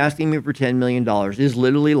 9. You asking me for $10 million is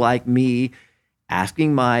literally like me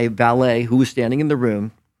asking my valet, who was standing in the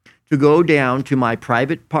room, to go down to my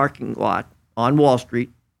private parking lot on Wall Street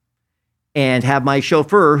and have my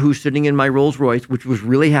chauffeur, who's sitting in my Rolls Royce, which was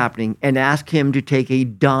really happening, and ask him to take a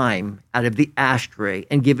dime out of the ashtray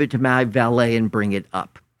and give it to my valet and bring it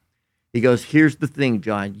up. He goes, here's the thing,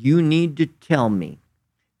 John. You need to tell me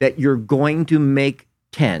that you're going to make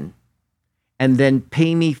 10 and then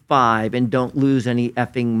pay me 5 and don't lose any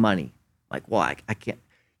effing money. Like, well, I can't.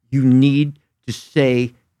 You need to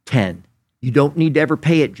say 10. You don't need to ever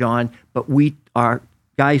pay it, John, but we are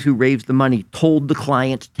guys who raised the money told the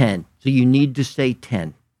clients 10. So you need to say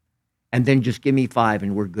 10 and then just give me 5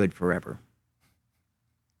 and we're good forever.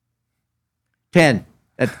 10.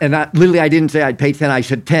 And I didn't say I'd pay 10. I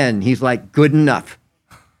said 10. He's like, good enough.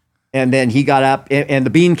 And then he got up and the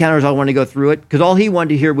bean counters, I want to go through it because all he wanted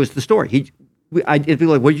to hear was the story. I'd be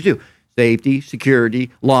like, what did you do? Safety, security,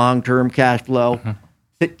 long-term cash flow.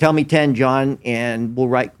 Mm-hmm. Tell me 10, John, and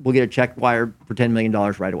we'll get a check wired for $10 million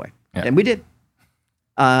right away. Yeah. And we did.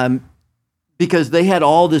 Because they had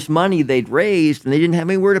all this money they'd raised and they didn't have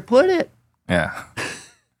anywhere to put it. Yeah.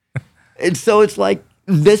 And so it's like,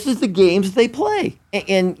 this is the games they play.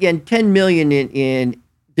 And $10 million in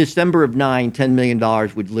December of 9, $10 million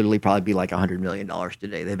would literally probably be like $100 million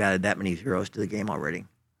today. They've added that many zeros to the game already.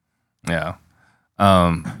 Yeah.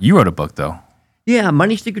 You wrote a book, though. Yeah,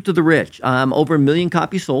 Money Secrets of the Rich. Over 1 million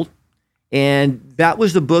copies sold. And that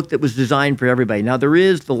was the book that was designed for everybody. Now, the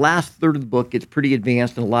last third of the book gets pretty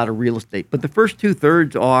advanced in a lot of real estate. But the first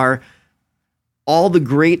 2/3 are all the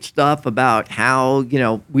great stuff about how,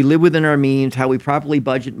 we live within our means, how we properly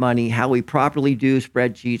budget money, how we properly do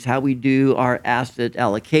spreadsheets, how we do our asset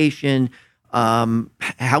allocation,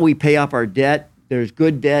 how we pay off our debt. There's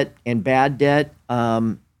good debt and bad debt.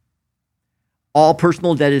 All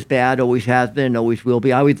personal debt is bad, always has been, and always will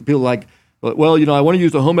be. I always feel like, well, I want to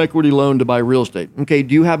use a home equity loan to buy real estate. Okay,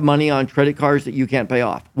 do you have money on credit cards that you can't pay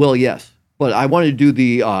off? Well, yes. But I want to do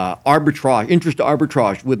the interest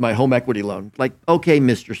arbitrage with my home equity loan. Like, okay,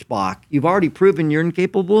 Mr. Spock, you've already proven you're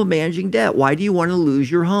incapable of managing debt. Why do you want to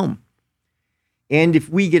lose your home? And if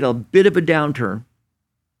we get a bit of a downturn,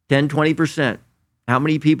 10, 20%, how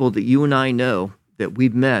many people that you and I know that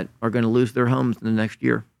we've met are going to lose their homes in the next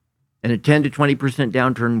year? And a 10 to 20%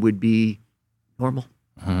 downturn would be normal.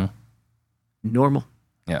 Mm-hmm. Normal.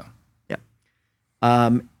 Yeah.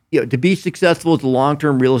 Yeah. To be successful as a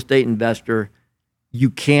long-term real estate investor, you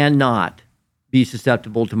cannot be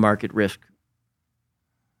susceptible to market risk.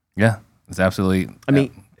 Yeah, it's absolutely. I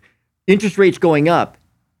mean, interest rates going up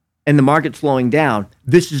and the market slowing down,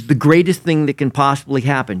 this is the greatest thing that can possibly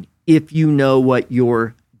happen if you know what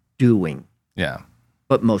you're doing. Yeah.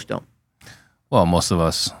 But most don't. Well, most of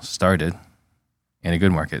us started in a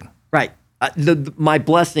good market. Right. My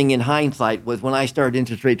blessing in hindsight was when I started,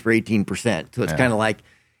 interest rates were 18%. So it's kind of like,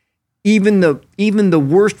 even the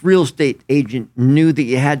worst real estate agent knew that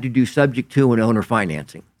you had to do subject to and owner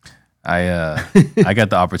financing. I got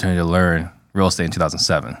the opportunity to learn real estate in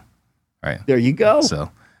 2007. Right. There you go. So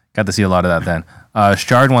got to see a lot of that then.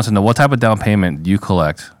 Shard wants to know, what type of down payment do you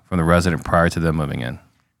collect from the resident prior to them moving in?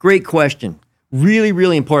 Great question. Really,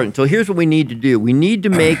 really important. So here's what we need to do. We need to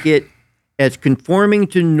make it as conforming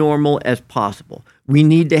to normal as possible. We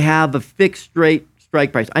need to have a fixed strike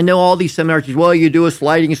price. I know all these seminars, well, you do a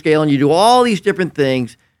sliding scale and you do all these different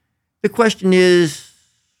things. The question is,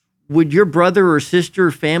 would your brother or sister,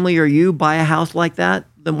 family, or you buy a house like that?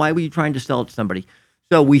 Then why were you trying to sell it to somebody?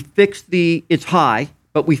 So we fix it's high,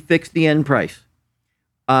 but we fix the end price.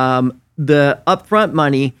 The upfront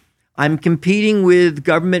money, I'm competing with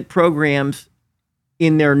government programs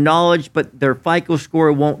in their knowledge, but their FICO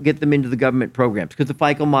score won't get them into the government programs because the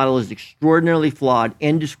FICO model is extraordinarily flawed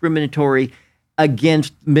and discriminatory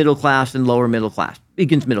against middle class and lower middle class.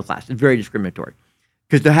 Against middle class, it's very discriminatory.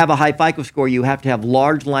 Because to have a high FICO score, you have to have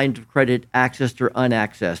large lines of credit accessed or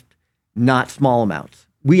unaccessed, not small amounts.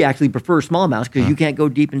 We actually prefer small amounts because you can't go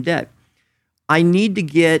deep in debt. I need to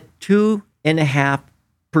get 2.5%,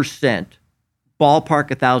 ballpark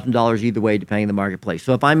 $1,000 either way, depending on the marketplace.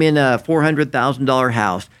 So if I'm in a $400,000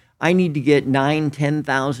 house, I need to get $9,000,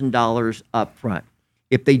 $10,000 up front.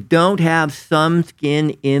 If they don't have some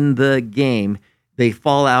skin in the game, they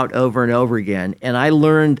fall out over and over again. And I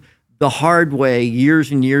learned the hard way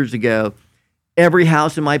years and years ago, every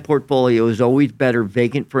house in my portfolio is always better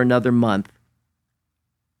vacant for another month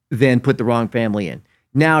than put the wrong family in.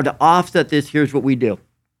 Now, to offset this, here's what we do.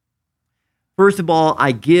 First of all,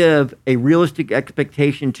 I give a realistic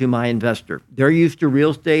expectation to my investor. They're used to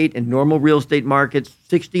real estate and normal real estate markets.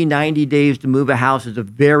 60, 90 days to move a house is a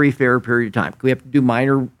very fair period of time. We have to do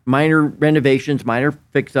minor renovations, minor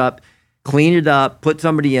fix-up, clean it up, put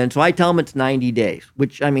somebody in. So I tell them it's 90 days,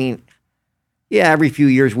 which, I mean, yeah, every few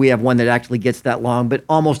years we have one that actually gets that long, but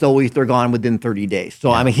almost always they're gone within 30 days.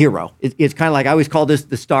 So I'm a hero. It's kind of like, I always call this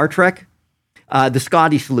the Star Trek, the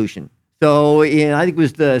Scotty solution. So I think it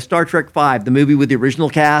was the Star Trek V, the movie with the original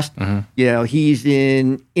cast. Mm-hmm. He's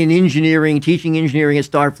in engineering, teaching engineering at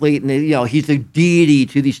Starfleet, and he's a deity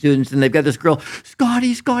to these students. And they've got this girl,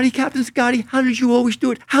 Scotty, Captain Scotty, how did you always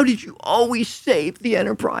do it? How did you always save the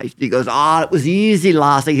Enterprise? He goes, it was easy,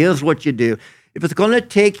 Lassie. Here's what you do. If it's going to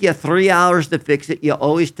take you 3 hours to fix it, you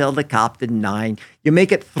always tell the captain 9. You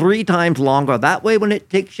make it 3 times longer. That way, when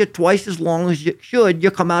it takes you twice as long as it should,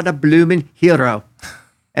 you come out a blooming hero.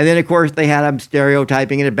 And then, of course, they had him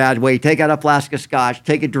stereotyping in a bad way. Take out a flask of scotch,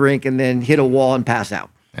 take a drink, and then hit a wall and pass out.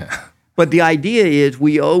 Yeah. But the idea is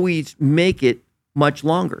we always make it much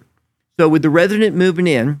longer. So with the resident moving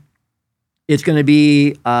in, it's going to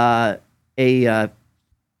be a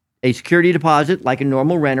security deposit like a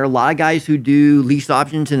normal renter. A lot of guys who do lease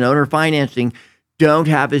options and owner financing don't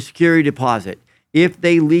have a security deposit. If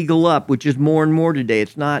they legal up, which is more and more today,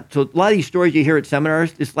 it's not. So a lot of these stories you hear at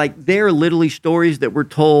seminars, it's like they're literally stories that were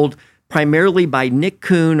told primarily by Nick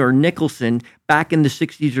Kuhn or Nicholson back in the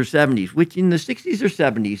 60s or 70s, which in the 60s or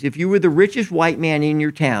 70s, if you were the richest white man in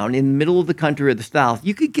your town, in the middle of the country or the South,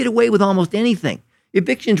 you could get away with almost anything.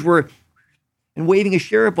 Evictions were, and waving a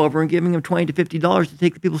sheriff over and giving him $20 to $50 to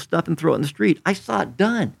take the people's stuff and throw it in the street. I saw it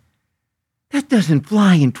done. That doesn't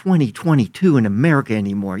fly in 2022 in America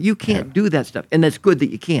anymore. You can't do that stuff. And that's good that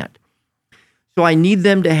you can't. So I need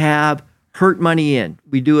them to have hurt money in.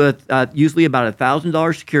 We do usually about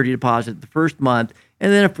 $1,000 security deposit the first month,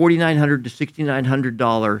 and then a $4,900 to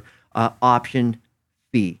 $6,900 option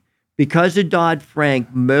fee. Because of Dodd-Frank,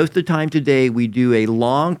 most of the time today we do a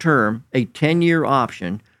long-term, a 10-year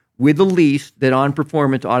option with a lease that on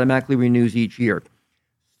performance automatically renews each year.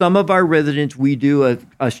 Some of our residents, we do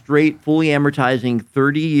a straight, fully amortizing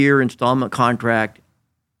 30-year installment contract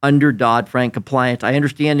under Dodd-Frank compliance. I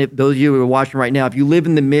understand if those of you who are watching right now, if you live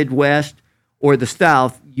in the Midwest or the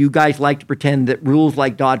South, you guys like to pretend that rules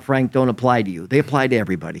like Dodd-Frank don't apply to you. They apply to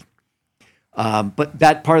everybody. But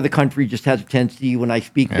that part of the country just has a tendency when I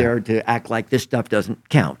speak there to act like this stuff doesn't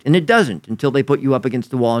count. And it doesn't until they put you up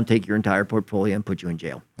against the wall and take your entire portfolio and put you in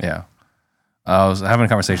jail. Yeah. I was having a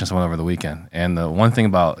conversation with someone over the weekend. And the one thing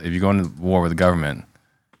about if you go into war with the government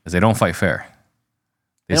is they don't fight fair.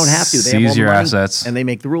 They don't have to. They seize have all your the money assets. and they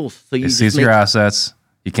make the rules. So you They just seize make, your assets.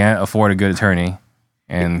 You can't afford a good attorney.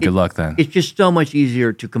 And good luck then. It's just so much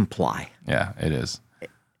easier to comply. Yeah, it is.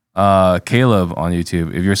 Caleb on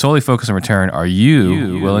YouTube, if you're solely focused on return, are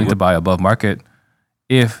you willing to buy above market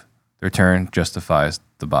if the return justifies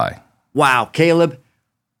the buy? Wow, Caleb,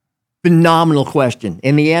 phenomenal question.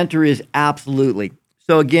 And the answer is absolutely.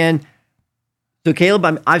 So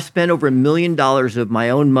Caleb, I've spent over $1 million of my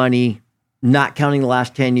own money, not counting the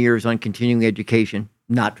last 10 years on continuing education,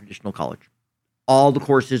 not traditional college. All the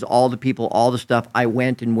courses, all the people, all the stuff, I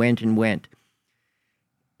went and went and went.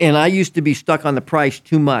 And I used to be stuck on the price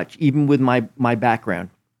too much, even with my background.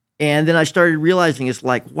 And then I started realizing it's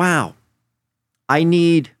like, wow, I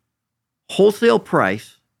need wholesale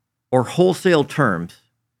price or wholesale terms,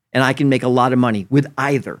 and I can make a lot of money with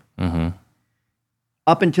either. Mm-hmm.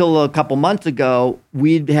 Up until a couple months ago,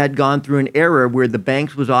 we had gone through an era where the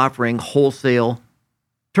banks was offering wholesale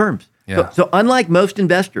terms. Yeah. So unlike most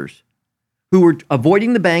investors who were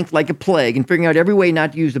avoiding the bank like a plague and figuring out every way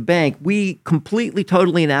not to use the bank, we completely,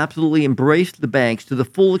 totally, and absolutely embraced the banks to the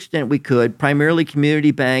full extent we could, primarily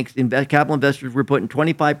community banks. Capital investors were putting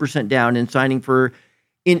 25% down and signing for,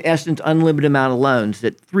 in essence, unlimited amount of loans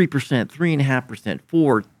at 3%, 3.5%,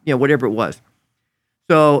 4%, whatever it was.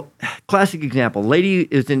 So, classic example. Lady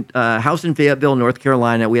is in a house in Fayetteville, North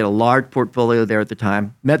Carolina. We had a large portfolio there at the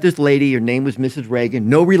time. Met this lady. Her name was Mrs. Reagan.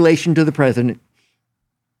 No relation to the president.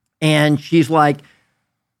 And she's like,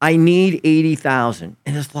 I need $80,000.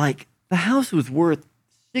 And it's like, the house was worth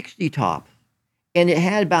 60 top. And it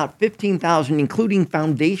had about 15,000, including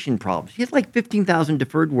foundation problems. She had like 15,000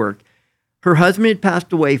 deferred work. Her husband had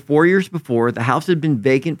passed away 4 years before. The house had been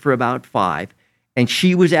vacant for about 5. And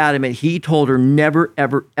she was adamant. He told her never,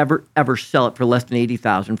 ever, ever, ever sell it for less than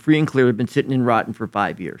 $80,000. Free and clear, had been sitting in rotten for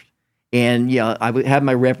 5 years. And I would have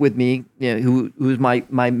my rep with me, who was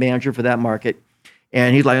my manager for that market.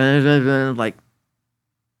 And he's like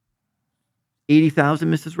 80,000,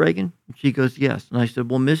 Mrs. Reagan? And she goes, yes. And I said,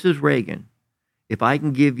 well, Mrs. Reagan, if I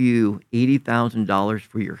can give you $80,000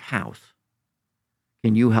 for your house,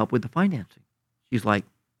 can you help with the financing? She's like,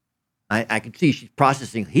 I could see she's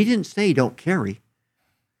processing. He didn't say don't carry.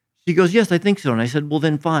 She goes, yes, I think so. And I said, well,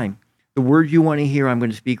 then fine. The word you want to hear, I'm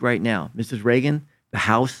going to speak right now. Mrs. Reagan, the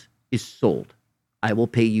house is sold. I will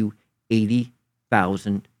pay you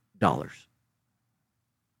 $80,000.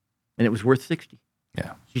 And it was worth 60.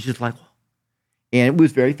 Yeah. She's just like, well. And it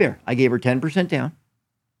was very fair. I gave her 10% down,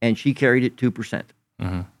 and she carried it 2%.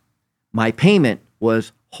 Mm-hmm. My payment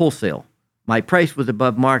was wholesale. My price was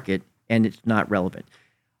above market, and it's not relevant.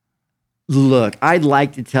 Look, I'd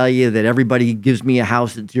like to tell you that everybody gives me a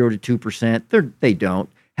house at 0 to 2%. They don't.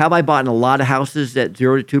 Have I bought in a lot of houses at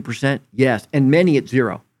 0 to 2%? Yes, and many at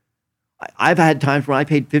 0. I've had times when I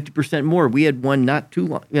paid 50% more. We had one not too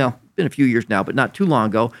long, been a few years now, but not too long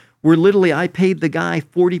ago, where literally I paid the guy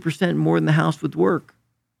 40% more than the house would work.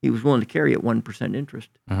 He was willing to carry at 1% interest.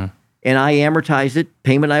 Mm-hmm. And I amortize it,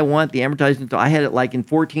 payment I want, the amortizing. I had it like in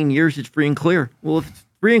 14 years, it's free and clear. Well, if it's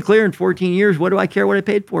free and clear in 14 years, what do I care what I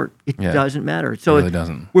paid for it? It doesn't matter. So it really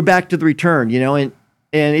doesn't. We're back to the return, and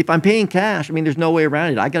if I'm paying cash, there's no way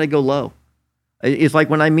around it. I got to go low. It's like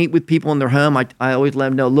when I meet with people in their home, I always let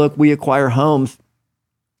them know, look, we acquire homes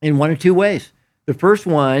in one of two ways. The first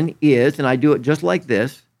one is, and I do it just like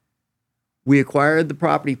this, we acquired the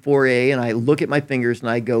property for and I look at my fingers and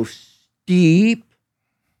I go steep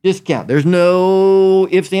discount. There's no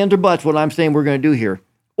ifs, ands, or buts what I'm saying we're going to do here.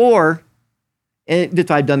 Or, and this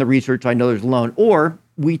I've done the research, I know there's a loan, or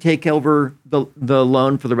we take over the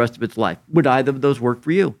loan for the rest of its life. Would either of those work for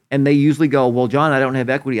you? And they usually go, well, John, I don't have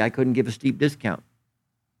equity. I couldn't give a steep discount.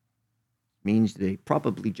 Means they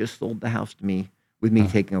probably just sold the house to me with me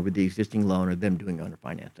taking over the existing loan or them doing owner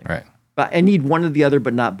financing. Right. But I need one or the other,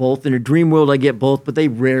 but not both. In a dream world, I get both, but they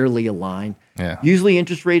rarely align. Yeah. Usually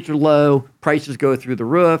interest rates are low, prices go through the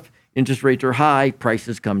roof. Interest rates are high,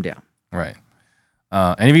 prices come down. Right.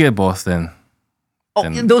 And if you get both, then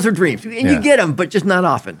those are dreams. And you get them, but just not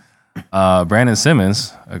often. Brandon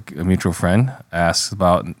Simmons, a mutual friend, asks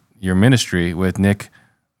about your ministry with Nick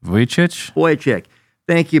Vujicic. Vujicic.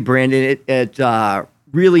 Thank you, Brandon. It's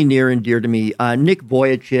really near and dear to me. Nick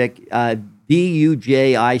Vujicic,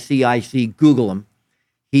 Vujicic. Google him.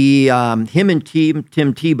 Him and Tim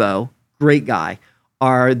Tebow, great guy,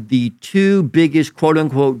 are the two biggest quote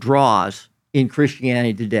unquote draws in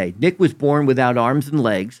Christianity today. Nick was born without arms and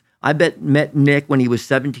legs. I met Nick when he was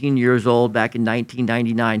 17 years old back in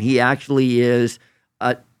 1999. He actually is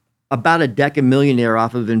about a decade millionaire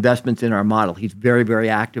off of investments in our model. He's very, very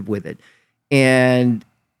active with it. And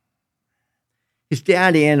his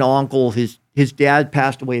dad and uncle, his dad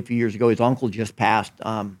passed away a few years ago. His uncle just passed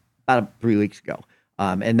about 3 weeks ago.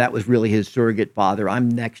 And that was really his surrogate father. I'm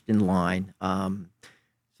next in line.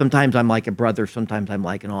 Sometimes I'm like a brother. Sometimes I'm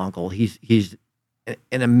like an uncle. He's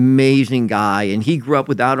an amazing guy. And he grew up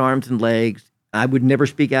without arms and legs. I would never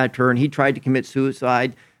speak out of turn. He tried to commit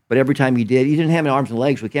suicide, but every time he did, he didn't have any arms and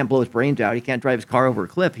legs, so he can't blow his brains out. He can't drive his car over a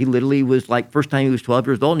cliff. He literally was like, first time he was 12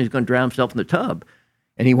 years old, and he was going to drown himself in the tub.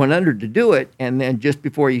 And he went under to do it. And then just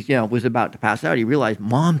before he was about to pass out, he realized,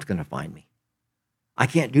 Mom's going to find me. I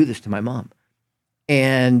can't do this to my mom.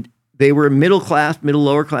 And they were a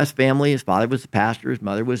lower class family. His father was a pastor. His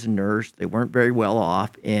mother was a nurse. They weren't very well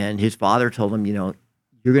off. And his father told him, you're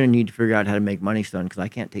going to need to figure out how to make money, son, because I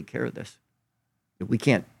can't take care of this. We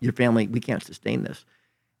can't sustain this.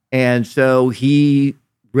 And so he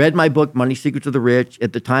read my book, Money Secrets of the Rich.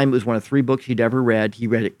 At the time, it was one of 3 books he'd ever read. He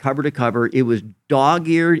read it cover to cover. It was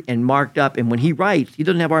dog-eared and marked up. And when he writes, he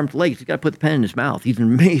doesn't have arms and legs. He's got to put the pen in his mouth. He's an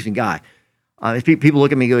amazing guy. People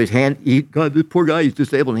look at me and go, God, this poor guy, he's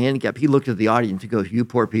disabled and handicapped. He looked at the audience and goes, you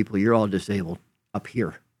poor people, you're all disabled up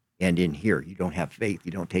here and in here. You don't have faith.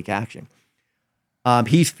 You don't take action.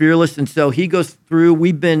 He's fearless. And so he goes through,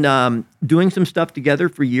 we've been doing some stuff together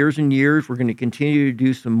for years and years. We're going to continue to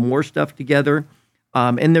do some more stuff together.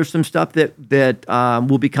 And there's some stuff that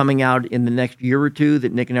will be coming out in the next year or two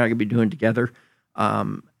that Nick and I are going to be doing together.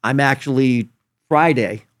 I'm actually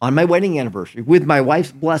Friday on my wedding anniversary, with my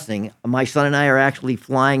wife's blessing, my son and I are actually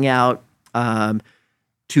flying out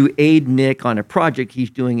to aid Nick on a project he's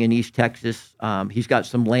doing in East Texas. He's got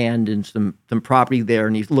some land and some property there,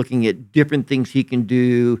 and he's looking at different things he can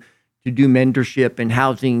do to do mentorship and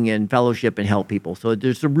housing and fellowship and help people. So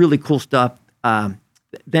there's some really cool stuff.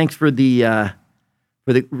 Thanks for the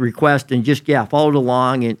request, and just follow it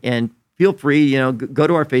along and feel free. Go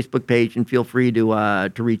to our Facebook page and feel free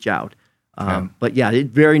to reach out. But it's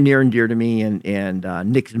very near and dear to me,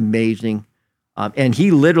 and Nick's amazing. And he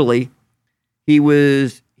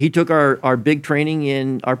took our big training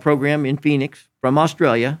in our program in Phoenix from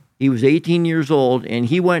Australia. He was 18 years old, and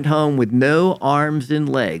he went home with no arms and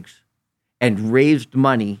legs and raised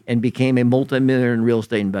money and became a multimillionaire in real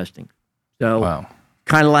estate investing. So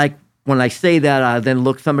kind of like when I say that, I then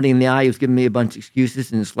look somebody in the eye who's giving me a bunch of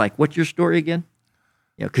excuses, and it's like, what's your story again?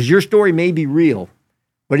 Because your story may be real,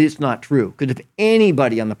 but it's not true. Because if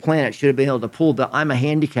anybody on the planet should have been able to pull the I'm a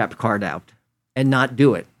handicapped card out and not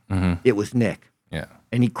do it, it was Nick. Yeah.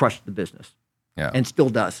 And he crushed the business. Yeah. And still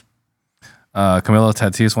does. Camilo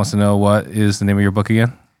Tatis wants to know, what is the name of your book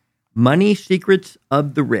again? Money Secrets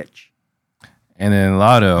of the Rich. And then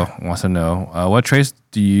Lotto wants to know, what traits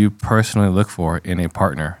do you personally look for in a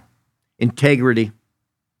partner? Integrity.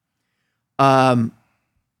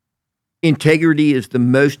 Integrity is the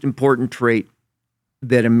most important trait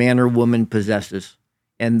that a man or woman possesses.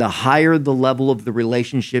 And the higher the level of the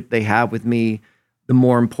relationship they have with me, the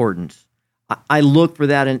more importance. I look for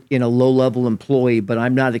that in a low-level employee, but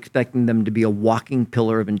I'm not expecting them to be a walking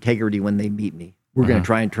pillar of integrity when they meet me. We're going to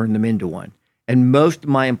try and turn them into one. And most of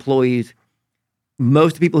my employees,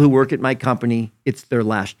 most people who work at my company, it's their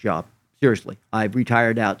last job. Seriously. I've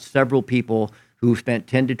retired out several people who spent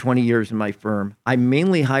 10 to 20 years in my firm. I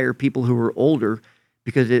mainly hire people who are older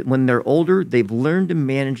because when they're older, they've learned to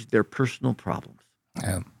manage their personal problems.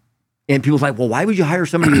 Yeah. And people's like, well, why would you hire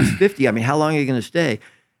somebody who's 50? I mean, how long are you going to stay?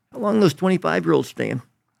 How long are those 25-year-olds staying?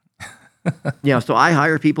 So I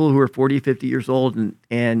hire people who are 40, 50 years old,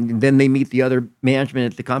 and then they meet the other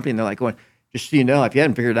management at the company, and they're like, going, just so you know, if you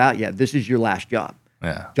haven't figured it out yet, this is your last job.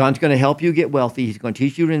 Yeah. John's going to help you get wealthy. He's going to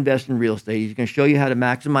teach you to invest in real estate. He's going to show you how to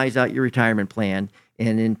maximize out your retirement plan.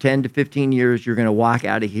 And in 10 to 15 years, you're going to walk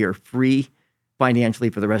out of here free financially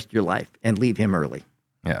for the rest of your life and leave him early.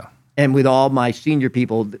 Yeah. And with all my senior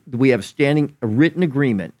people, we have a written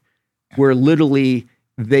agreement where literally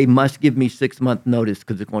they must give me 6-month notice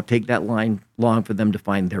because it's going to take that long for them to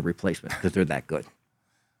find their replacement because they're that good.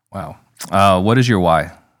 Wow. What is your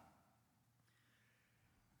why?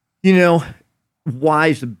 Why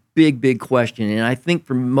is a big, big question. And I think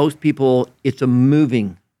for most people, it's a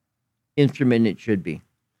moving instrument it should be.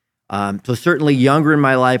 So certainly younger in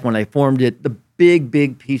my life when I formed it, the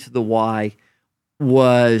big piece of the why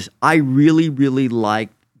was I really, really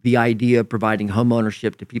liked the idea of providing home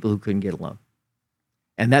ownership to people who couldn't get a loan.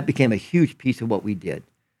 And that became a huge piece of what we did.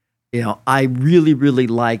 I really, really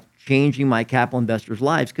liked changing my capital investors'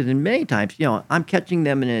 lives because in many times, I'm catching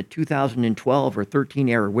them in a 2012 or 13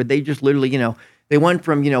 era where they just literally, they went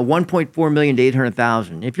from, 1.4 million to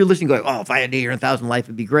 800,000. If you're listening going, oh, if I had 800,000 life,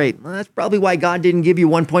 it'd be great. Well, that's probably why God didn't give you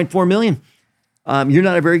 1.4 million. You're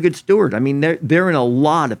not a very good steward. I mean, they're in a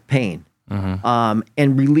lot of pain, and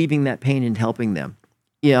relieving that pain and helping them.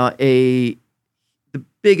 The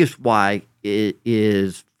biggest why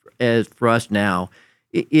is, as for us now,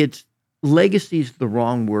 it's legacy is the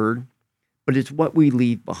wrong word, but it's what we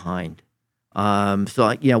leave behind.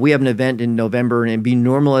 So we have an event in November, and it'd be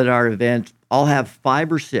normal at our event. I'll have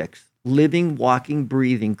 5 or 6 living, walking,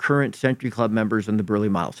 breathing current Century Club members in the Burley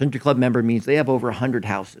model. Century Club member means they have over 100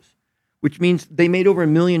 houses, which means they made over $1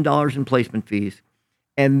 million in placement fees,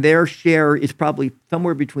 and their share is probably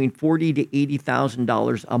somewhere between $40,000 to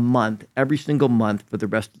 $80,000 a month, every single month for the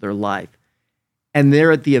rest of their life. And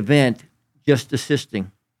they're at the event just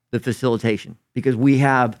assisting the facilitation because we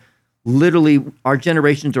have literally our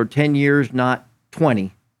generations are 10 years, not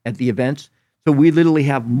 20 at the events. So we literally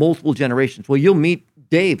have multiple generations. Well, you'll meet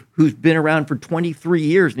Dave, who's been around for 23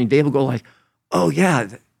 years, and Dave will go like, oh yeah,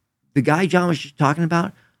 the guy John was just talking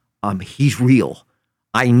about, he's real.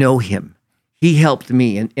 I know him. He helped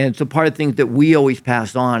me. And so part of the things that we always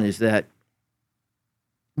pass on is that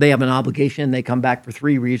they have an obligation. They come back for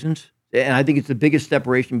 3 reasons. And I think it's the biggest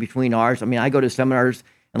separation between ours. I mean, I go to seminars,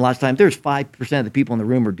 and a lot of times there's 5% of the people in the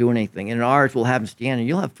room are doing anything. And in ours, we'll have them stand, and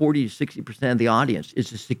you'll have 40 to 60% of the audience.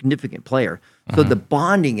 It's a significant player. So the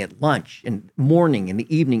bonding at lunch and morning and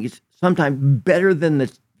the evening is sometimes better than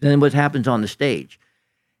what happens on the stage.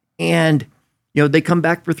 And, they come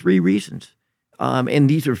back for 3 reasons. And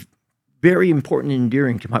these are very important and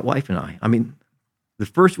endearing to my wife and I. I mean, the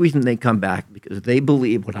first reason they come back because they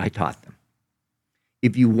believe what I taught them.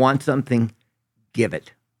 If you want something, give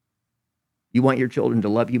it. You want your children to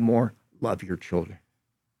love you more, love your children.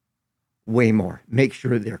 Way more. Make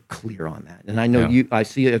sure they're clear on that. And I know I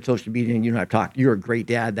see it on social media and you and I have talked. You're a great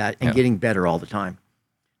dad and getting better all the time.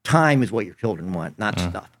 Time is what your children want, not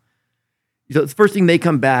stuff. So the first thing they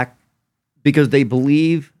come back because they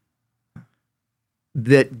believe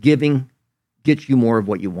that giving gets you more of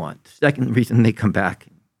what you want. The second reason they come back,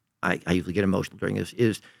 I usually get emotional during this,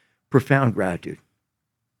 is profound gratitude.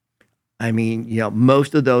 I mean,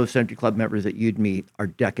 most of those Century Club members that you'd meet are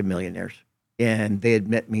decamillionaires. And they had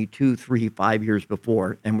met me 2, 3, 5 years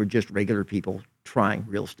before and were just regular people trying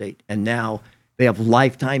real estate. And now they have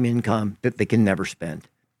lifetime income that they can never spend.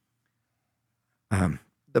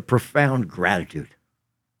 The profound gratitude.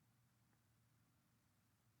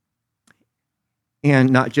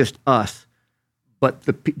 And not just us, but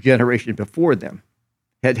the generation before them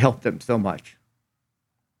had helped them so much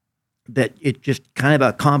that it just kind of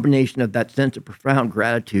a combination of that sense of profound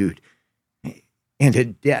gratitude and a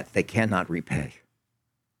debt they cannot repay.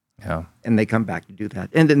 Yeah. And they come back to do that.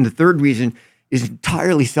 And then the third reason is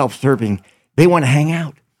entirely self-serving. They want to hang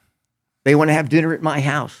out. They want to have dinner at my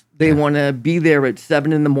house. They want to be there at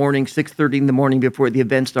 7 in the morning, 6:30 in the morning before the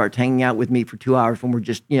event starts, hanging out with me for 2 hours when we're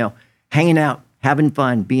just, hanging out, having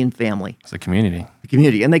fun, being family. It's a community. The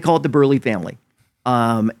community. And they call it the Burley family.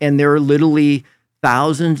 And there are literally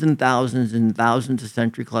thousands and thousands and thousands of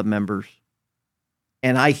Century Club members.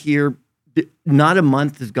 And I hear not a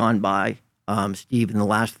month has gone by, Steve, in the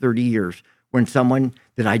last 30 years when someone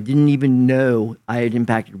that I didn't even know I had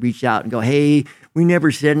impacted reached out and go, hey, we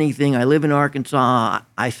never said anything. I live in Arkansas.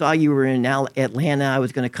 I saw you were in Atlanta. I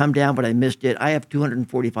was going to come down, but I missed it. I have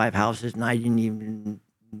 245 houses, and I didn't even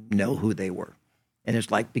know who they were. And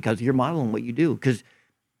it's like, because of your model and what you do. Because,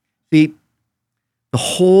 see, the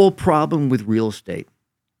whole problem with real estate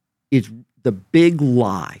is the big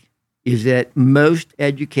lie is that most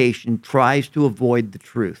education tries to avoid the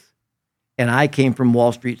truth. And I came from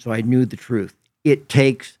Wall Street, so I knew the truth. It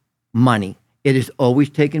takes money. It has always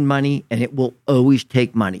taken money, and it will always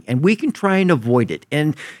take money. And we can try and avoid it.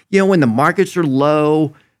 And, when the markets are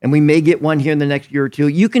low, and we may get one here in the next year or two,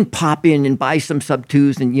 you can pop in and buy some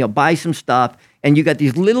sub-twos and, buy some stuff. And you got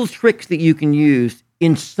these little tricks that you can use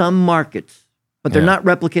in some markets, but they're not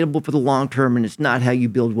replicatable for the long term, and it's not how you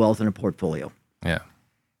build wealth in a portfolio. Yeah.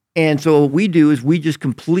 And so what we do is we just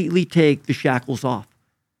completely take the shackles off.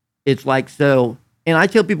 It's like, so, and I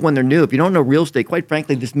tell people when they're new, if you don't know real estate, quite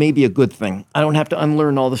frankly, this may be a good thing. I don't have to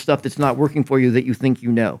unlearn all the stuff that's not working for you that you think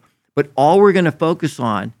you know. But all we're going to focus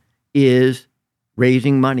on is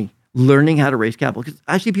raising money, learning how to raise capital. Because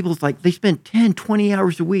I see people, it's like they spend 10, 20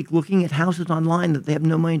 hours a week looking at houses online that they have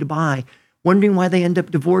no money to buy, wondering why they end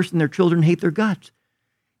up divorced and their children hate their guts.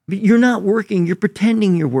 But you're not working. You're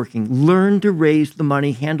pretending you're working. Learn to raise the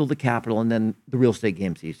money, handle the capital, and then the real estate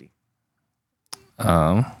game's easy.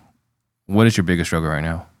 What is your biggest struggle right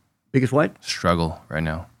now? Biggest what? Struggle right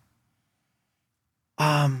now.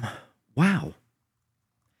 Wow.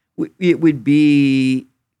 It would be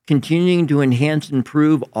continuing to enhance and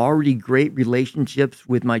improve already great relationships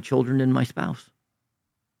with my children and my spouse,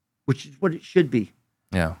 which is what it should be.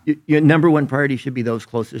 Yeah. Your number one priority should be those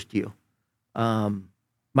closest to you.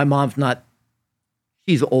 My mom's not,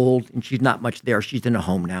 she's old and she's not much there. She's in a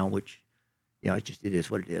home now, which, it is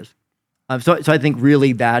what it is. So I think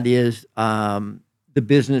really that is the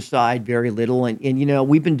business side, very little. And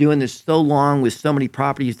we've been doing this so long with so many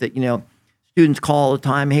properties that, students call all the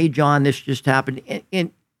time, hey, John, this just happened.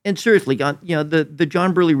 And seriously, the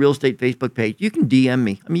John Burley Real Estate Facebook page, you can DM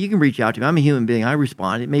me. I mean, you can reach out to me. I'm a human being. I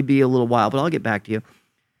respond. It may be a little while, but I'll get back to you.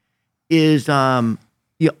 Is our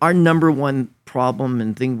number one problem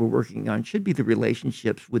and thing we're working on should be the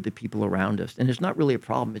relationships with the people around us. And it's not really a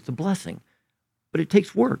problem. It's a blessing. But it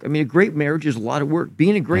takes work. I mean, a great marriage is a lot of work.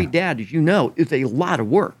 Being a great dad, as you know, is a lot of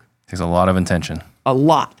work. It takes a lot of intention. A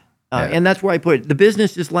lot. And that's where I put it. The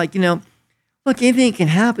business is like, look, anything that can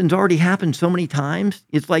happen has already happened so many times.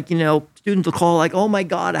 It's like, students will call like, oh my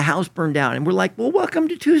God, a house burned down. And we're like, well, welcome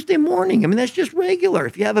to Tuesday morning. I mean, that's just regular.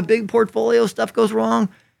 If you have a big portfolio, stuff goes wrong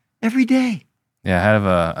every day. Yeah, I have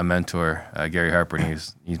a mentor, Gary Harper, and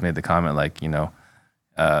he's made the comment like, he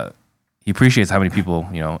appreciates how many people,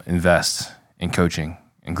 invest in coaching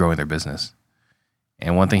and growing their business.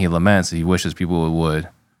 And one thing he laments is he wishes people would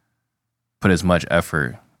put as much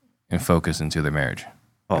effort and focus into their marriage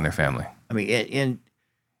and their family. I mean,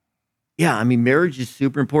 marriage is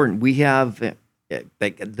super important. We have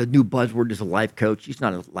the new buzzword is a life coach. She's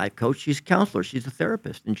not a life coach. She's a counselor. She's a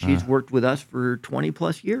therapist, and she's worked with us for 20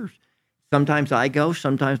 plus years. Sometimes I go,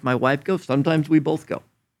 sometimes my wife goes, sometimes we both go.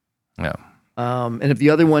 Yeah. And if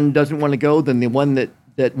the other one doesn't want to go, then the one that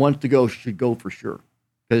wants to go should go for sure.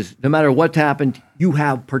 Because no matter what's happened, you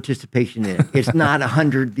have participation in it. It's not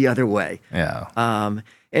 100 the other way. Yeah.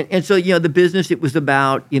 And so, the business, it was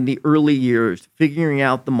about, in the early years, figuring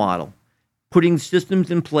out the model, putting systems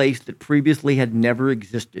in place that previously had never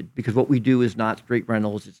existed, because what we do is not straight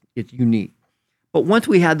rentals. It's unique. But once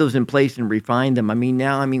we had those in place and refined them,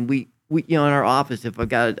 we in our office, if I've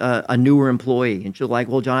got a newer employee and she's like,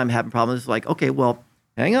 well, John, I'm having problems. It's like, okay, well,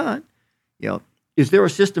 hang on. Is there a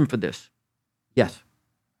system for this? Yes.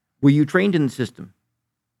 Were you trained in the system?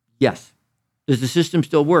 Yes. Does the system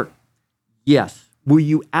still work? Yes. Were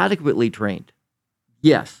you adequately trained?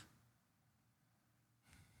 Yes.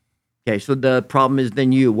 Okay, so the problem is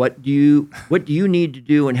then what do you need to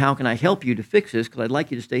do, and how can I help you to fix this? Because I'd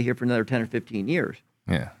like you to stay here for another 10 or 15 years.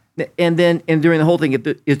 Yeah. And during the whole thing,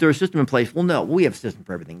 is there a system in place? Well, no. We have a system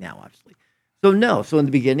for everything now, obviously. So no. So in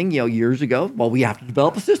the beginning, years ago, well, we have to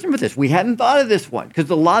develop a system for this. We hadn't thought of this one, because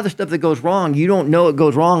a lot of the stuff that goes wrong, you don't know it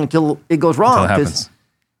goes wrong until it goes wrong. Until it happens.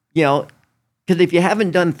 Because if you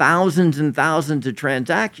haven't done thousands and thousands of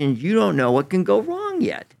transactions, you don't know what can go wrong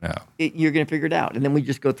yet. No. You're going to figure it out, and then we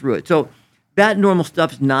just go through it. So that normal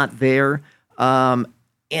stuff's not there. I'm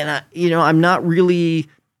not really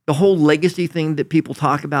the whole legacy thing that people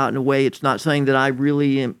talk about. In a way, it's not something that I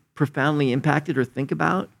really am profoundly impacted or think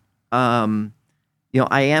about. I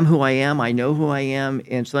am who I am. I know who I am,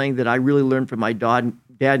 and something that I really learned from my dad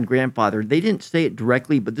and grandfather. They didn't say it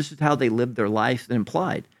directly, but this is how they lived their lives and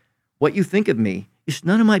implied. What you think of me is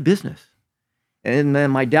none of my business. And then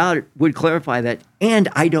my dad would clarify that, and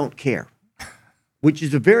I don't care, which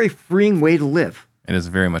is a very freeing way to live. It is a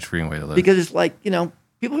very much freeing way to live. Because it's like, people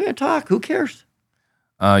are going to talk. Who cares?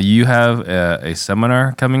 You have a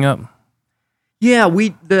seminar coming up? Yeah,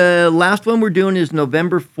 the last one we're doing is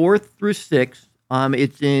November 4th through 6th.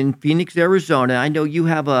 It's in Phoenix, Arizona. I know you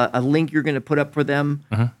have a link you're going to put up for them.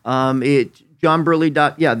 Mm-hmm. It's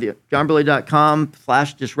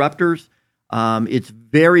johnburley.com/disruptors. It's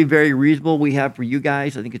very, very reasonable. We have for you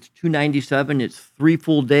guys, I think it's $297. It's 3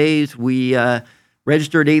 full days. We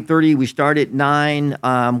register at 8:30. We start at 9.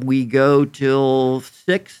 We go till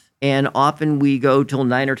 6, and often we go till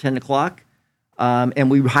 9 or 10 o'clock.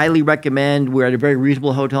 And we highly recommend, we're at a very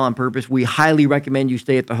reasonable hotel on purpose. We highly recommend you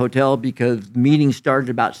stay at the hotel, because meetings start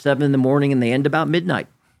at about 7 in the morning and they end about midnight.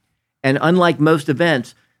 And unlike most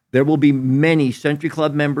events, there will be many Century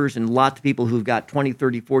Club members and lots of people who've got 20,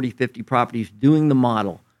 30, 40, 50 properties doing the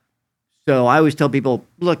model. So I always tell people,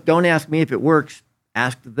 look, don't ask me if it works,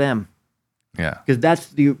 ask them. Yeah. Because that's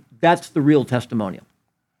the real testimonial.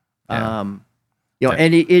 Yeah. You know,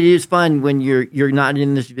 and it is fun when you're not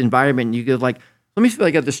in this environment and you go like, let me see if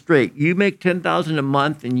I got this straight. You make $10,000 a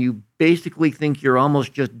month and you basically think you're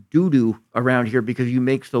almost just doo-doo around here because you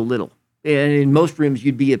make so little. And in most rooms,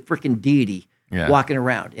 you'd be a freaking deity walking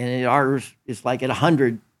around. And in ours, it's like at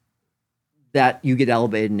 100 that you get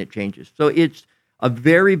elevated and it changes. So it's a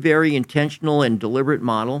very, very intentional and deliberate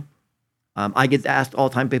model. I get asked all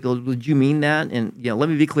the time, people, did you mean that? And let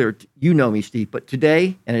me be clear. You know me, Steve, but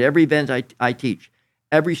today and at every event I teach,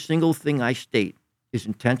 every single thing I state is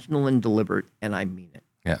intentional and deliberate, and I mean it.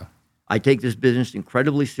 Yeah. I take this business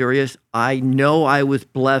incredibly serious. I know I was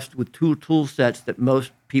blessed with two tool sets that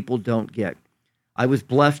most people don't get. I was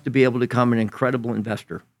blessed to be able to become an incredible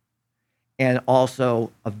investor and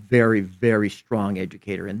also a very, very strong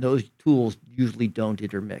educator. And those tools usually don't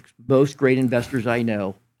intermix. Most great investors I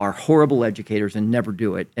know are horrible educators and never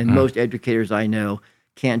do it. And most educators I know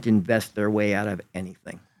can't invest their way out of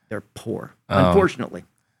anything. They're poor, unfortunately.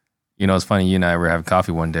 It's funny, you and I were having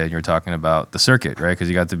coffee one day and you were talking about the circuit, right? Because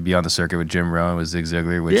you got to be on the circuit with Jim Rohn, with Zig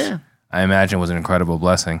Ziglar, which I imagine was an incredible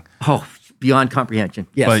blessing. Oh, beyond comprehension,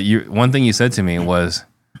 yes. But one thing you said to me was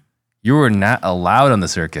you were not allowed on the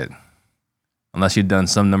circuit unless you'd done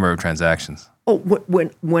some number of transactions. Oh,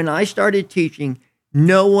 when I started teaching,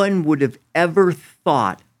 no one would have ever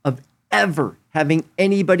thought of ever having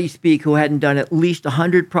anybody speak who hadn't done at least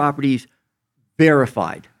 100 properties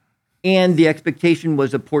verified. And the expectation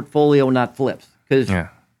was a portfolio, not flips. Because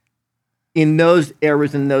in those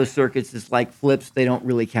eras, in those circuits, it's like flips, they don't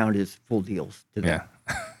really count as full deals to them.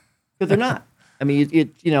 Yeah. Because they're not. I mean,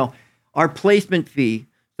 our placement fee,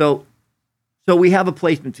 so we have a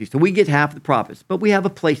placement fee. So we get half the profits, but we have a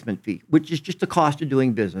placement fee, which is just the cost of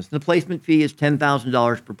doing business. The placement fee is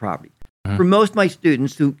 $10,000 per property. For most of my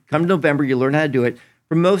students who come to November, you learn how to do it.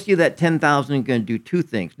 For most of you, that $10,000 is going to do two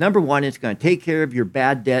things. Number one, it's going to take care of your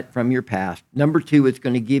bad debt from your past. Number two, it's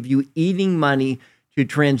going to give you eating money to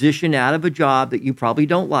transition out of a job that you probably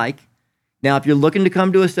don't like. Now, if you're looking to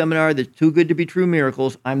come to a seminar that's too good to be true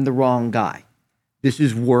miracles, I'm the wrong guy. This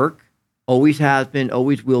is work, always has been,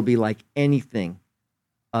 always will be, like anything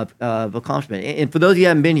of accomplishment. And for those of you who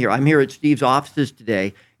haven't been here, I'm here at Steve's offices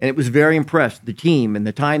today, and it was very impressed, the team and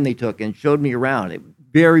the time they took and showed me around. It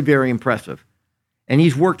very, very impressive. And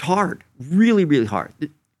he's worked hard, really, really hard.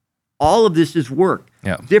 All of this is work.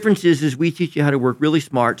 Yeah. The difference is we teach you how to work really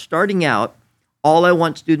smart. Starting out, all I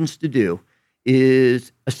want students to do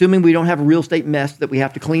is, assuming we don't have a real estate mess that we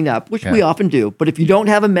have to clean up, which we often do, but if you don't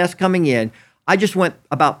have a mess coming in, I just went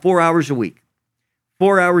about 4 hours a week.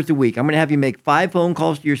 4 hours a week. I'm going to have you make 5 phone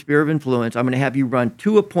calls to your sphere of influence. I'm going to have you run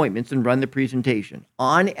 2 appointments and run the presentation.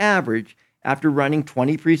 On average, after running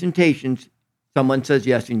 20 presentations, someone says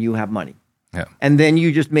yes and you have money. Yeah. And then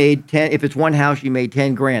you just made 10, if it's one house, you made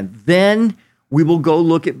 10 grand. Then we will go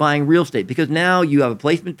look at buying real estate because now you have a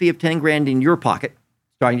placement fee of 10 grand in your pocket,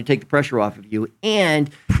 starting to take the pressure off of you. And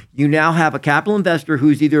you now have a capital investor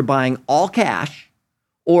who's either buying all cash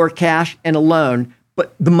or cash and a loan,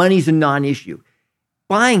 but the money's a non-issue.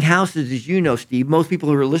 Buying houses, as you know, Steve, most people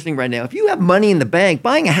who are listening right now, if you have money in the bank,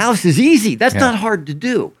 buying a house is easy. That's not hard to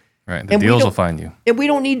do. Right. The deals will find you. And we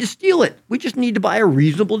don't need to steal it. We just need to buy a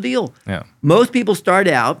reasonable deal. Yeah. Most people start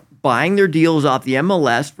out buying their deals off the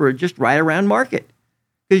MLS for just right around market.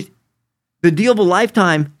 Because the deal of a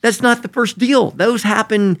lifetime, that's not the first deal. Those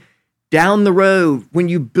happen down the road when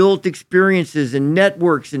you built experiences and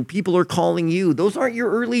networks and people are calling you. Those aren't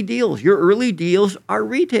your early deals. Your early deals are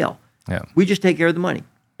retail. Yeah. We just take care of the money.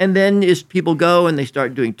 And then as people go and they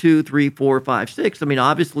start doing 2, 3, 4, 5, 6, I mean,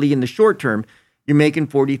 obviously in the short term, you're making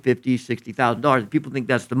 $40,000, $50,000, $60,000. People think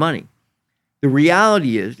that's the money. The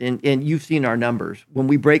reality is, and you've seen our numbers, when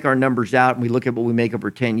we break our numbers out and we look at what we make over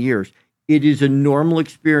 10 years, it is a normal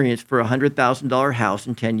experience for a $100,000 house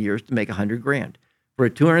in 10 years to make $100 grand, for a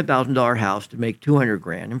 $200,000 house to make $200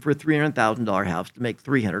 grand, and for a $300,000 house to make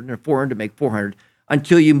 $300, and a $400 to make $400,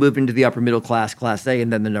 until you move into the upper middle class, Class A,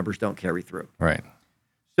 and then the numbers don't carry through. Right.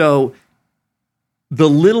 So the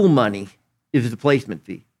little money is the placement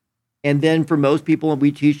fee. And then for most people,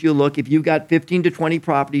 we teach you, look, if you've got 15 to 20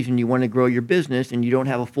 properties and you want to grow your business and you don't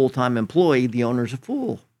have a full-time employee, the owner's a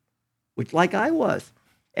fool, which like I was.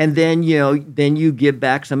 And then, then you give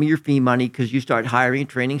back some of your fee money because you start hiring and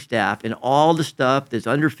training staff, and all the stuff that's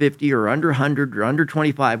under 50 or under 100 or under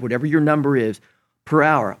 25, whatever your number is per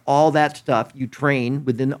hour, all that stuff you train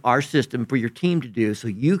within our system for your team to do so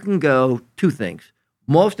you can go 2 things.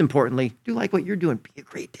 Most importantly, do like what you're doing. Be a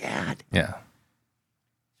great dad. Yeah.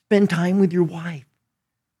 Spend time with your wife.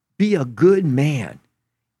 Be a good man.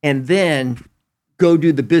 And then go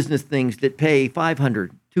do the business things that pay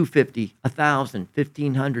 $500, $250, $1,000,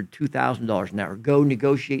 $1,500, $2,000 an hour. Go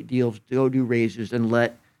negotiate deals, go do raises, and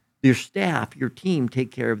let your staff, your team,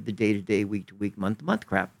 take care of the day-to-day, week-to-week, month-to-month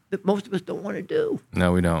crap that most of us don't want to do.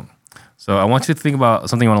 No, we don't. So I want you to think about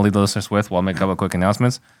something you want to leave the listeners with while I make a couple of quick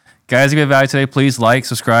announcements. Guys, if you get value today, please like,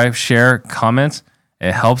 subscribe, share, comment.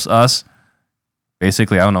 It helps us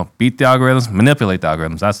basically, beat the algorithms, manipulate the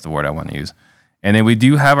algorithms. That's the word I want to use. And then we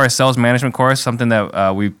do have our sales management course, something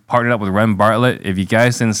that we partnered up with Ren Bartlett. If you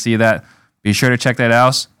guys didn't see that, be sure to check that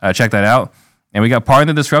out. And we got Part of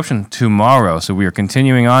the Disruption tomorrow. So we are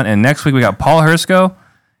continuing on. And next week, we got Paul Hersko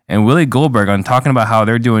and Willie Goldberg on talking about how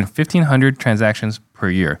they're doing 1,500 transactions per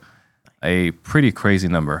year. A pretty crazy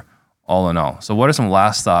number, all in all. So what are some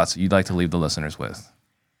last thoughts you'd like to leave the listeners with?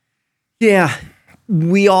 Yeah,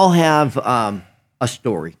 we all have a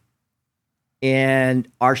story. And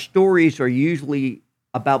our stories are usually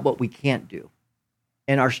about what we can't do.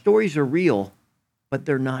 And our stories are real, but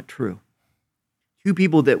they're not true. Two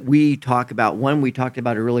people that we talk about, one we talked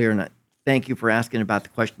about earlier, and thank you for asking about the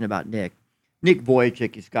question about Nick. Nick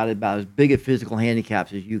Vujicic has got about as big a physical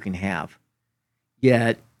handicaps as you can have,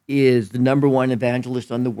 yet is the number one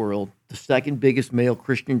evangelist on the world, the second biggest male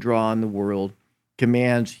Christian draw in the world,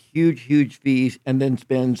 commands huge, huge fees, and then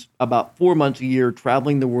spends about 4 months a year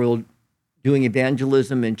traveling the world doing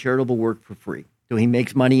evangelism and charitable work for free. So he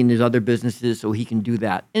makes money in his other businesses so he can do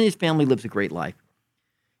that. And his family lives a great life.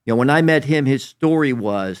 When I met him, his story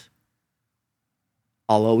was,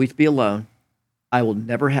 I'll always be alone. I will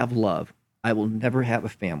never have love. I will never have a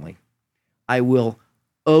family. I will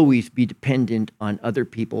always be dependent on other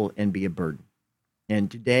people and be a burden.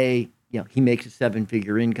 And today, he makes a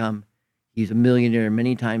 7-figure income. He's a millionaire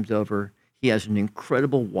many times over. He has an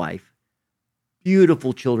incredible wife,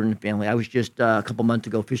 beautiful children and family. I was just a couple months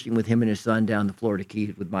ago fishing with him and his son down the Florida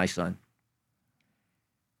Keys with my son.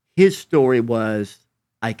 His story was,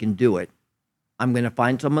 I can do it. I'm going to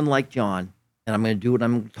find someone like John, and I'm going to do what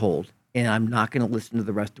I'm told, and I'm not going to listen to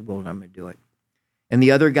the rest of the world. I'm going to do it. And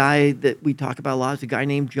the other guy that we talk about a lot is a guy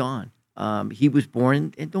named John. He was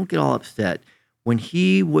born, and don't get all upset. When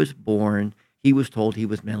he was born, he was told he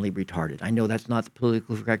was mentally retarded. I know that's not the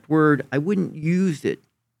politically correct word. I wouldn't use it.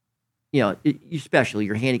 Especially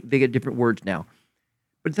they get different words now.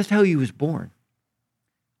 But that's how he was born.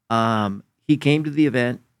 He came to the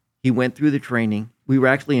event. He went through the training. We were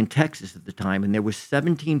actually in Texas at the time, and there were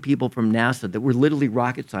 17 people from NASA that were literally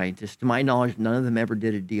rocket scientists. To my knowledge, none of them ever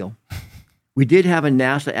did a deal. We did have a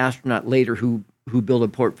NASA astronaut later who built a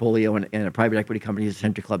portfolio and a private equity company as a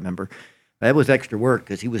Century Club member. That was extra work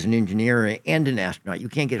because he was an engineer and an astronaut. You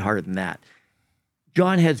can't get harder than that.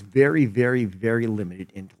 John has very, very, very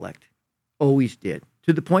limited intellect. Always did.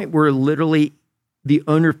 To the point where literally the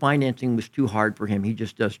owner financing was too hard for him. He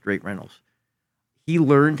just does straight rentals. He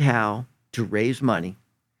learned how to raise money,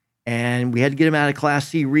 and we had to get him out of Class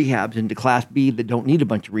C rehabs into Class B that don't need a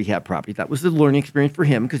bunch of rehab properties. That was the learning experience for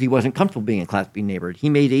him because he wasn't comfortable being in Class B neighborhood. He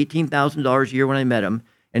made $18,000 a year when I met him.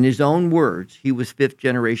 In his own words, he was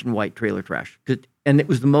 5th-generation white trailer trash. And it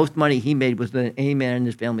was the most money he made was than any man in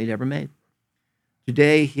his family had ever made.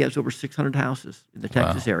 Today, he has over 600 houses in the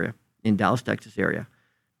Texas area, in Dallas, Texas area.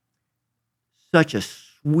 Such a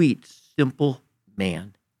sweet, simple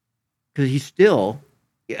man. Because he's still,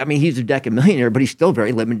 he's a decamillionaire, but he's still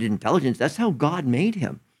very limited intelligence. That's how God made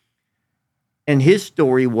him. And his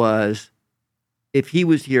story was, if he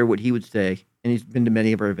was here, what he would say, and he's been to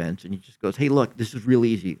many of our events, and he just goes, hey, look, this is really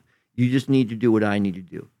easy. You just need to do what I need to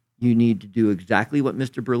do. You need to do exactly what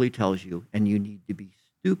Mr. Burley tells you, and you need to be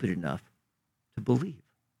stupid enough to believe.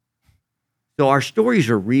 So our stories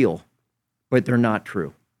are real, but they're not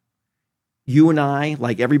true. You and I,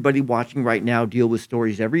 like everybody watching right now, deal with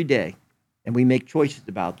stories every day, and we make choices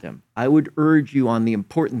about them. I would urge you on the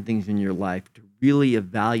important things in your life to really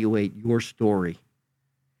evaluate your story.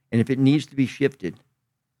 And if it needs to be shifted,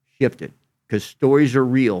 shift it. Because stories are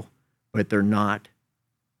real, but they're not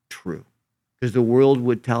true. Because the world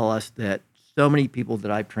would tell us that so many people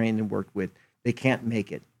that I've trained and worked with, they can't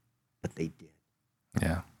make it, but they did.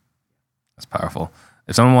 Yeah, that's powerful.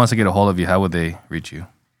 If someone wants to get a hold of you, how would they reach you?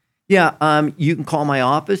 Yeah, you can call my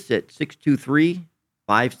office at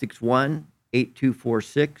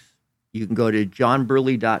 623-561-8246. You can go to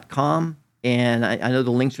johnburley.com, and I know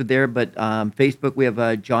the links are there, but Facebook, we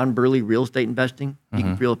have John Burley Real Estate Investing. You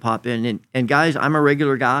can feel pop in. And guys, I'm a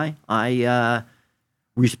regular guy. I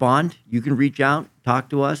respond. You can reach out, talk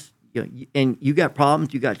to us. And you got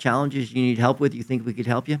problems, you got challenges you need help with, you think we could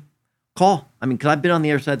help you, call. Because I've been on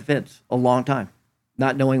the other side of the fence a long time,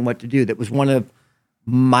 not knowing what to do. That was one of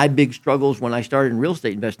My big struggles when I started in real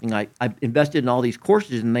estate investing, I invested in all these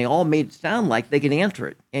courses, and they all made it sound like they could answer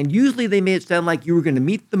it. And usually they made it sound like you were going to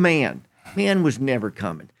meet the man. Man was never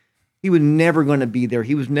coming. He was never going to be there.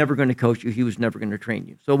 He was never going to coach you. He was never going to train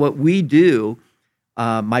you. So what we do,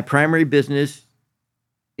 my primary business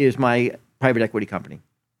is my private equity company,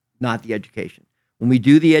 not the education. When we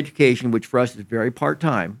do the education, which for us is very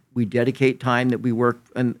part-time, we dedicate time that we work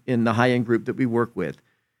in the high-end group that we work with,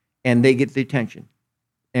 and they get the attention.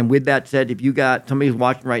 And with that said, if you got somebody who's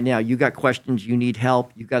watching right now, you got questions, you need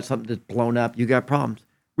help, you got something that's blown up, you got problems,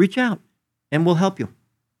 reach out and we'll help you.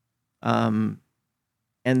 And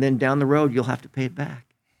then down the road, you'll have to pay it back.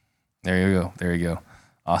 There you go. There you go.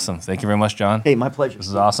 Awesome. Thank you very much, John. Hey, my pleasure. This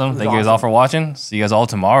is awesome. Thank you guys all for watching. See you guys all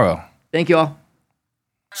tomorrow. Thank you all.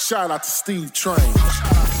 Shout out to Steve Train.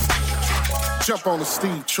 Jump on the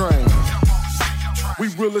Steve Train. We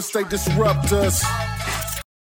real estate disruptors.